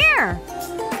over there!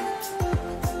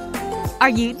 Are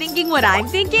you thinking what I'm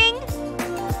thinking?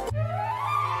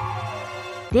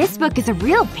 This book is a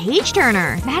real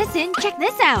page-turner. Madison, check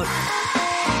this out.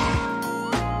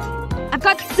 I've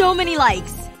got so many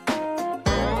likes.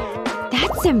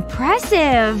 That's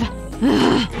impressive.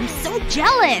 Ugh, I'm so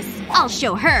jealous. I'll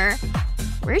show her.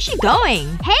 Where's she going?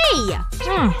 Hey!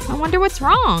 I wonder what's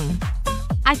wrong.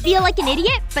 I feel like an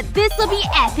idiot, but this'll be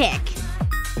epic.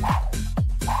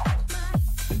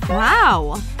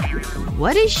 Wow.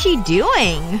 What is she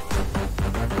doing?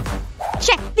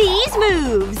 Check these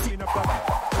moves!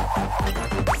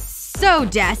 so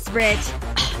desperate.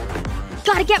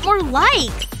 Gotta get more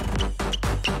likes.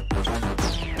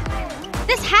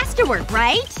 This has to work,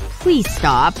 right? Please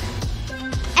stop.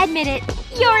 Admit it.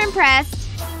 You're impressed.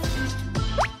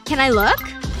 Can I look?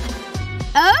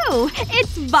 Oh,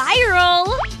 it's viral!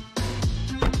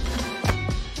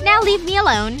 Now leave me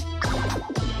alone.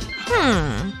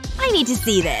 I need to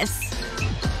see this.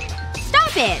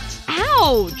 Stop it!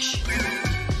 Ouch!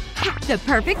 The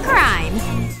perfect crime.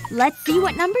 Let's see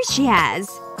what numbers she has.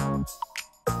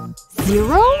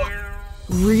 0?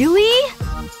 Really?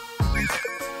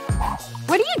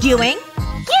 What are you doing?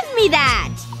 Give me that!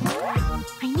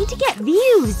 I need to get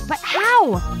views, but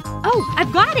how? Oh,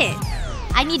 I've got it!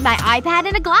 I need my iPad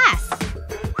and a glass.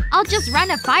 I'll just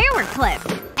run a firework clip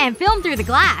and film through the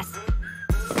glass.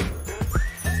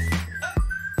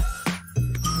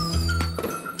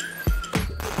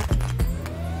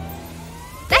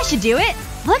 That should do it.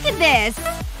 Look at this.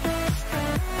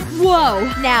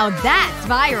 Whoa, now that's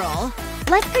viral.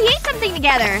 Let's create something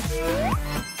together.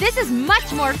 This is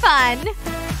much more fun.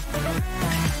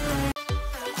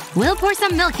 We'll pour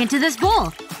some milk into this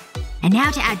bowl. And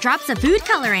now to add drops of food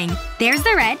coloring. There's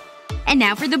the red. And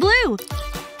now for the blue.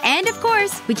 And of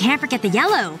course, we can't forget the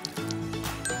yellow.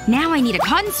 Now I need a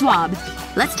cotton swab.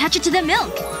 Let's touch it to the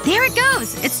milk. There it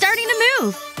goes! It's starting to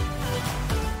move!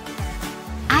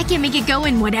 I can make it go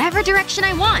in whatever direction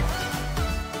I want.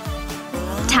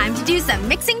 Time to do some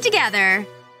mixing together.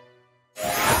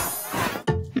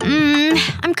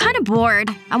 I'm kinda bored.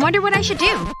 I wonder what I should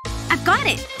do. I've got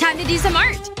it! Time to do some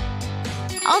art.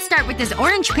 I'll start with this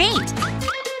orange paint.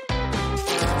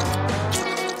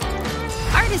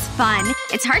 Art is fun.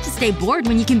 It's hard to stay bored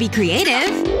when you can be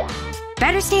creative.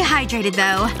 Better stay hydrated,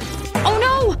 though. Oh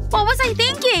no! What was I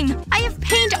thinking? I have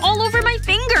paint all over my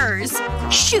fingers!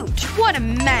 Shoot, what a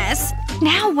mess.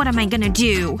 Now what am I gonna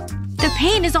do? The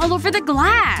paint is all over the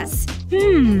glass.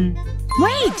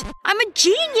 Wait! I'm a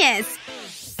genius!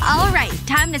 Alright,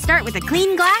 time to start with a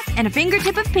clean glass and a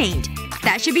fingertip of paint.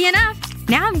 That should be enough.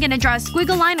 Now I'm gonna draw a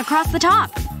squiggle line across the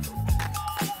top.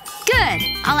 Good!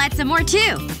 I'll add some more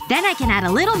too. Then I can add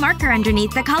a little marker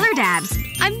underneath the color dabs.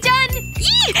 I'm done!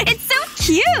 Eee! It's so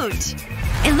cute!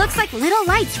 It looks like little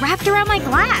lights wrapped around my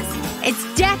glass. It's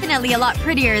definitely a lot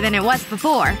prettier than it was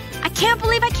before. I can't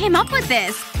believe I came up with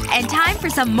this. And time for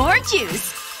some more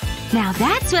juice. Now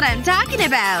that's what I'm talking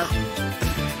about.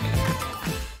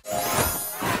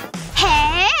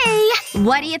 Hey!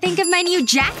 What do you think of my new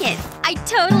jacket? I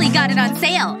totally got it on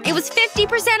sale. It was 50%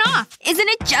 off. Isn't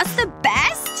it just the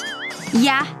best?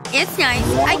 Yeah, it's nice.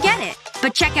 I get it.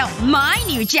 But check out my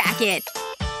new jacket.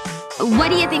 What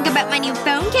do you think about my new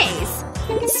phone case?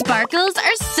 Sparkles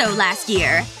are so last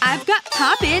year. I've got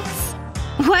poppets.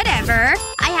 Whatever.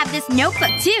 I have this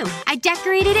notebook, too. I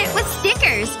decorated it with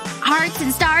stickers. Hearts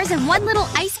and stars and one little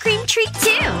ice cream treat,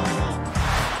 too.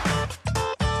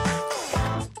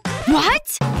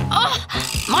 What? Ugh!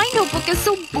 My notebook is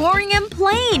so boring and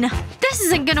plain. This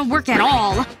isn't gonna work at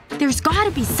all. There's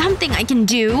gotta be something I can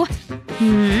do.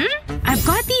 I've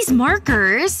got these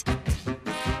markers.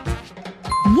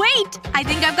 Wait! I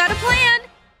think I've got a plan!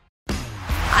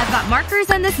 I've got markers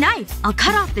on this knife. I'll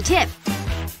cut off the tip.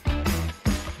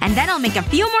 And then I'll make a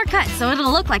few more cuts so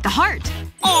it'll look like a heart.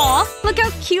 Aw! Look how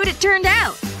cute it turned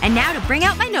out! And now to bring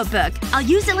out my notebook. I'll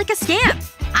use it like a stamp.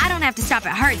 I don't have to stop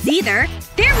at hearts either.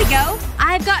 There we go!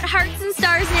 I've got hearts and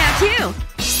stars now, too.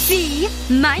 See?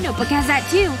 My notebook has that,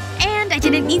 too. And I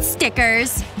didn't need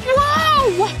stickers.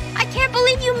 Whoa! I can't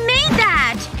believe you made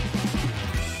that!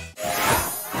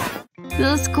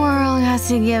 The squirrel has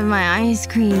to give my ice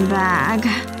cream back.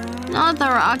 Not the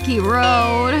rocky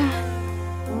road.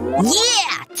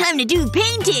 Yeah! Time to do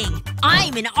painting!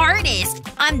 I'm an artist!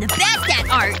 I'm the best at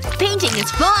art! Painting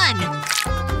is fun!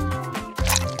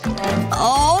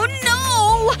 Oh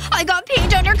no! I got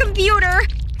paint on your computer!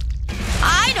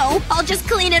 I know! I'll just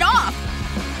clean it off!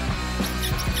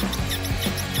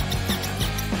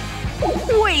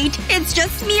 Wait! It's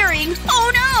just smearing!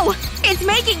 Oh no! It's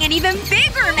making an even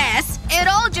bigger mess! It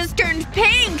all just turned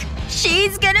pink!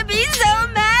 She's gonna be so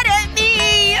mad at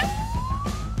me!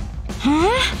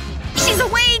 Huh? She's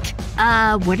awake!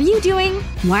 What are you doing?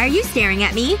 Why are you staring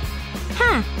at me?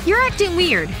 Huh. You're acting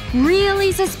weird.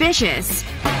 Really suspicious.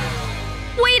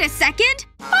 Wait a second!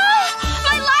 Oh!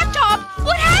 My laptop!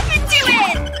 What happened to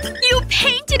it? You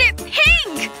painted it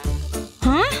pink!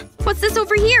 Huh? What's this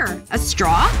over here? A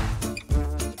straw?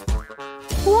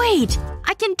 Wait.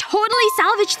 I can totally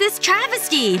salvage this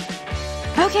travesty.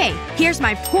 Okay, here's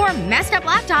my poor, messed up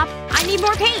laptop. I need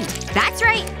more paint. That's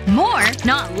right. More,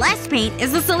 not less paint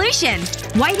is the solution.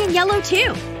 White and yellow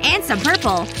too. And some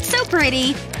purple. So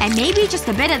pretty. And maybe just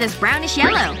a bit of this brownish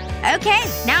yellow. Okay,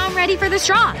 now I'm ready for the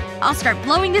straw. I'll start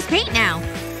blowing this paint now.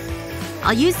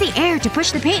 I'll use the air to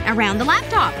push the paint around the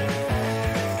laptop.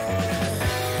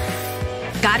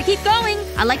 Gotta keep going.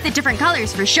 I like the different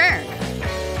colors for sure.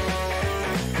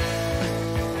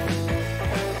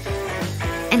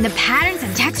 And the patterns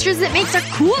and textures it makes are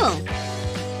cool.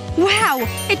 Wow!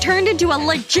 It turned into a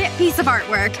legit piece of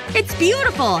artwork. It's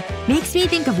beautiful. Makes me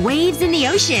think of waves in the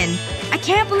ocean. I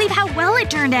can't believe how well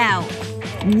it turned out.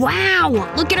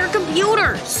 Wow! Look at her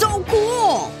computer! So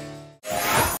cool!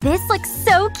 This looks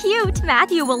so cute.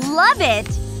 Matthew will love it.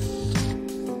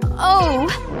 Oh.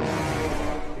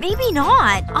 Maybe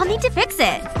not. I'll need to fix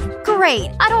it.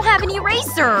 Great. I don't have an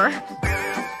eraser.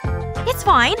 It's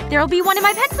fine. There'll be one in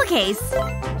my pencil case.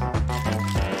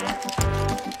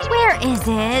 Where is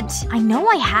it? I know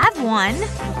I have one.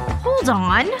 Hold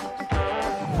on.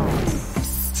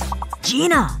 Psst.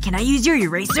 Gina, can I use your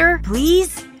eraser,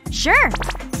 please? Sure.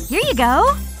 Here you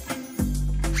go.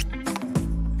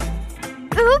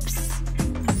 Oops.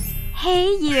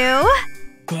 Hey, you.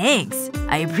 Thanks.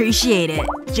 I appreciate it.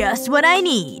 Just what I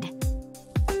need.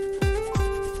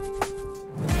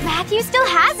 Matthew still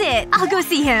has it. I'll go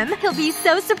see him. He'll be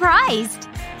so surprised.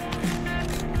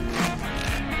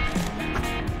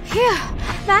 Phew.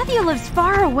 Matthew lives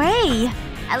far away.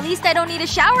 At least I don't need a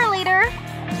shower later.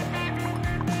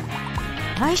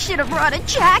 I should have brought a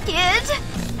jacket.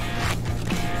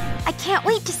 I can't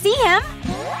wait to see him.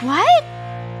 What?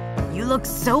 You look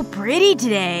so pretty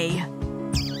today.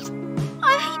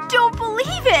 I don't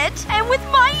believe it! And with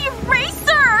my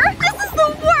eraser! This is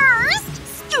the worst!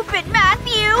 Stupid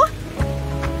Matthew!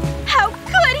 How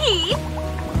could he?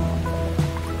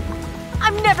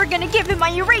 I'm never gonna give him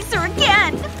my eraser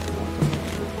again!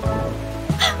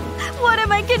 What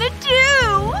am I gonna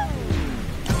do?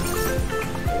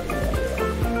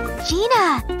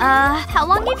 Gina, how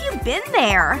long have you been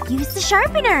there? Use the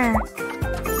sharpener.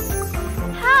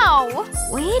 How?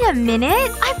 Wait a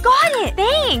minute. I've got it!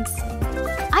 Thanks!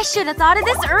 I should have thought of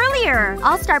this earlier.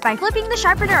 I'll start by flipping the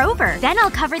sharpener over. Then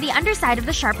I'll cover the underside of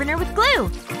the sharpener with glue.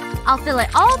 I'll fill it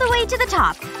all the way to the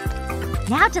top.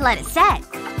 Now to let it set.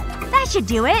 That should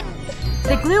do it.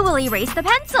 The glue will erase the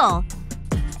pencil.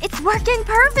 It's working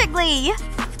perfectly!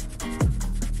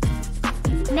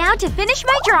 Now to finish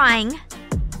my drawing.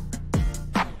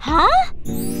 Huh?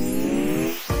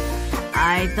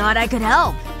 I thought I could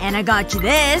help. And I got you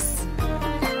this.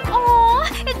 Aw,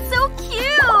 it's so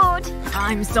cute!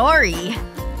 I'm sorry.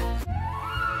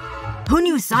 Who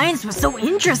knew science was so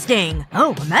interesting?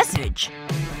 Oh, a message.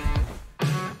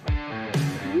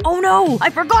 Oh no!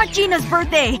 I forgot Gina's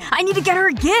birthday! I need to get her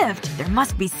a gift! There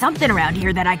must be something around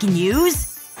here that I can use.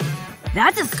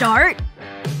 That's a start.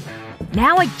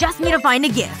 Now I just need to find a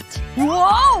gift.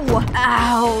 Whoa!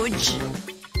 Ouch.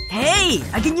 Hey!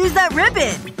 I can use that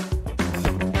ribbon!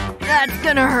 That's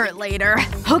gonna hurt later.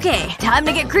 Okay, time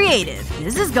to get creative.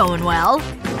 This is going well.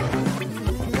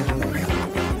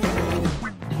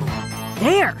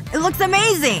 There! It looks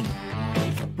amazing!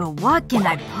 But what can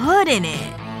I put in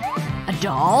it? A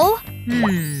doll?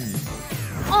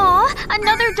 Aw,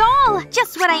 another doll!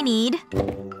 Just what I need.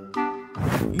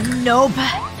 Nope.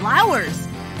 Flowers.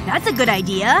 That's a good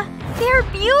idea. They're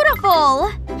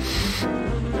beautiful!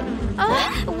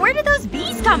 Where did those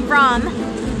bees come from?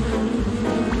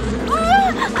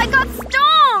 I got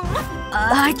stung!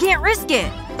 I can't risk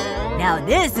it. Now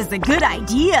this is a good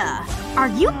idea. Are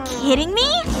you kidding me?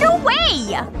 No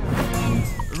way!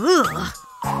 Ugh.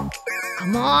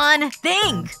 Come on,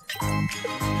 think!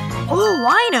 Oh,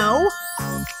 I know!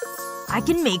 I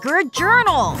can make her a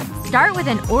journal! Start with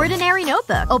an ordinary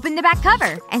notebook. Open the back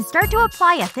cover. And start to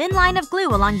apply a thin line of glue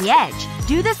along the edge.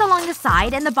 Do this along the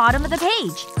side and the bottom of the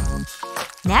page.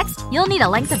 Next, you'll need a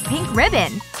length of pink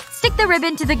ribbon. Stick the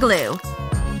ribbon to the glue.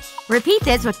 Repeat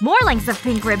this with more lengths of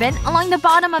pink ribbon along the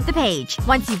bottom of the page.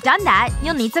 Once you've done that,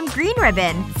 you'll need some green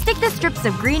ribbon. Stick the strips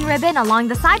of green ribbon along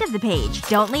the side of the page.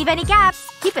 Don't leave any gaps.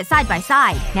 Keep it side by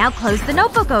side. Now close the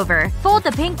notebook over. Fold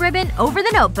the pink ribbon over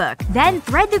the notebook. Then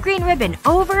thread the green ribbon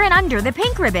over and under the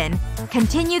pink ribbon.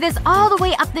 Continue this all the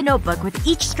way up the notebook with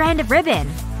each strand of ribbon.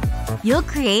 You'll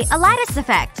create a lattice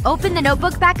effect. Open the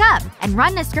notebook back up and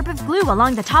run a strip of glue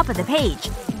along the top of the page.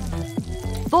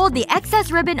 Fold the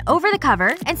excess ribbon over the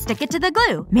cover and stick it to the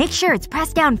glue. Make sure it's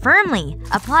pressed down firmly.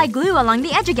 Apply glue along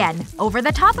the edge again, over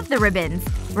the top of the ribbons.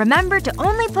 Remember to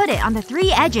only put it on the 3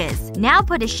 edges. Now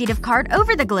put a sheet of card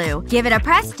over the glue. Give it a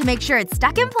press to make sure it's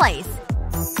stuck in place.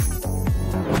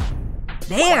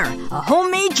 There! A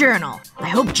homemade journal. I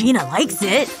hope Gina likes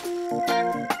it.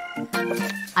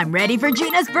 I'm ready for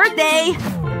Gina's birthday!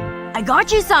 I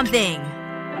got you something!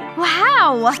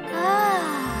 Wow!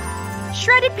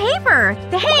 Shredded paper!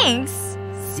 Thanks!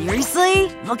 Seriously?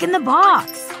 Look in the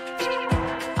box.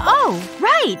 Oh,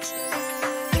 right!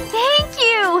 Thank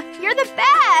you! You're the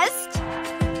best!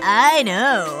 I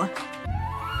know.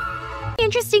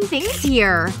 Interesting things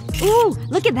here. Ooh,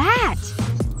 look at that!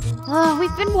 Oh,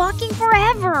 we've been walking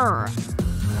forever.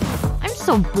 I'm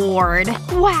so bored.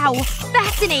 Wow,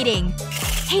 fascinating!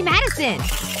 Hey, Madison!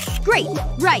 Great,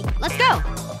 right, let's go.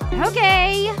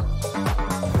 Okay.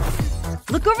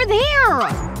 Look over there!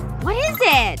 What is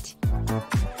it?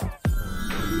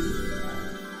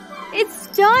 It's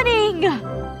stunning!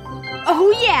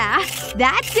 Oh yeah,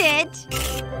 that's it!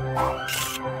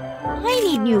 I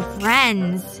need new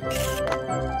friends.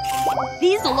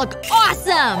 These will look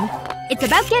awesome! It's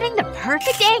about getting the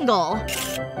perfect angle.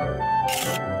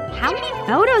 How many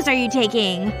photos are you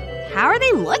taking? How are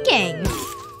they looking?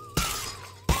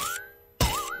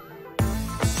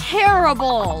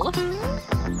 Terrible!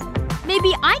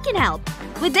 Maybe I can help.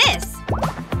 With this.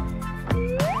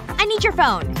 I need your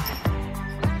phone.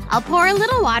 I'll pour a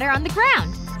little water on the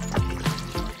ground.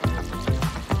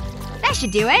 That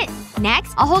should do it.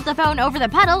 Next, I'll hold the phone over the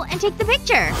puddle and take the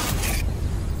picture.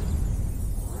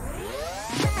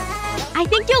 I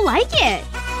think you'll like it.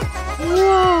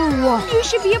 Whoa. You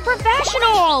should be a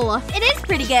professional. It is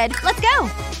pretty good. Let's go.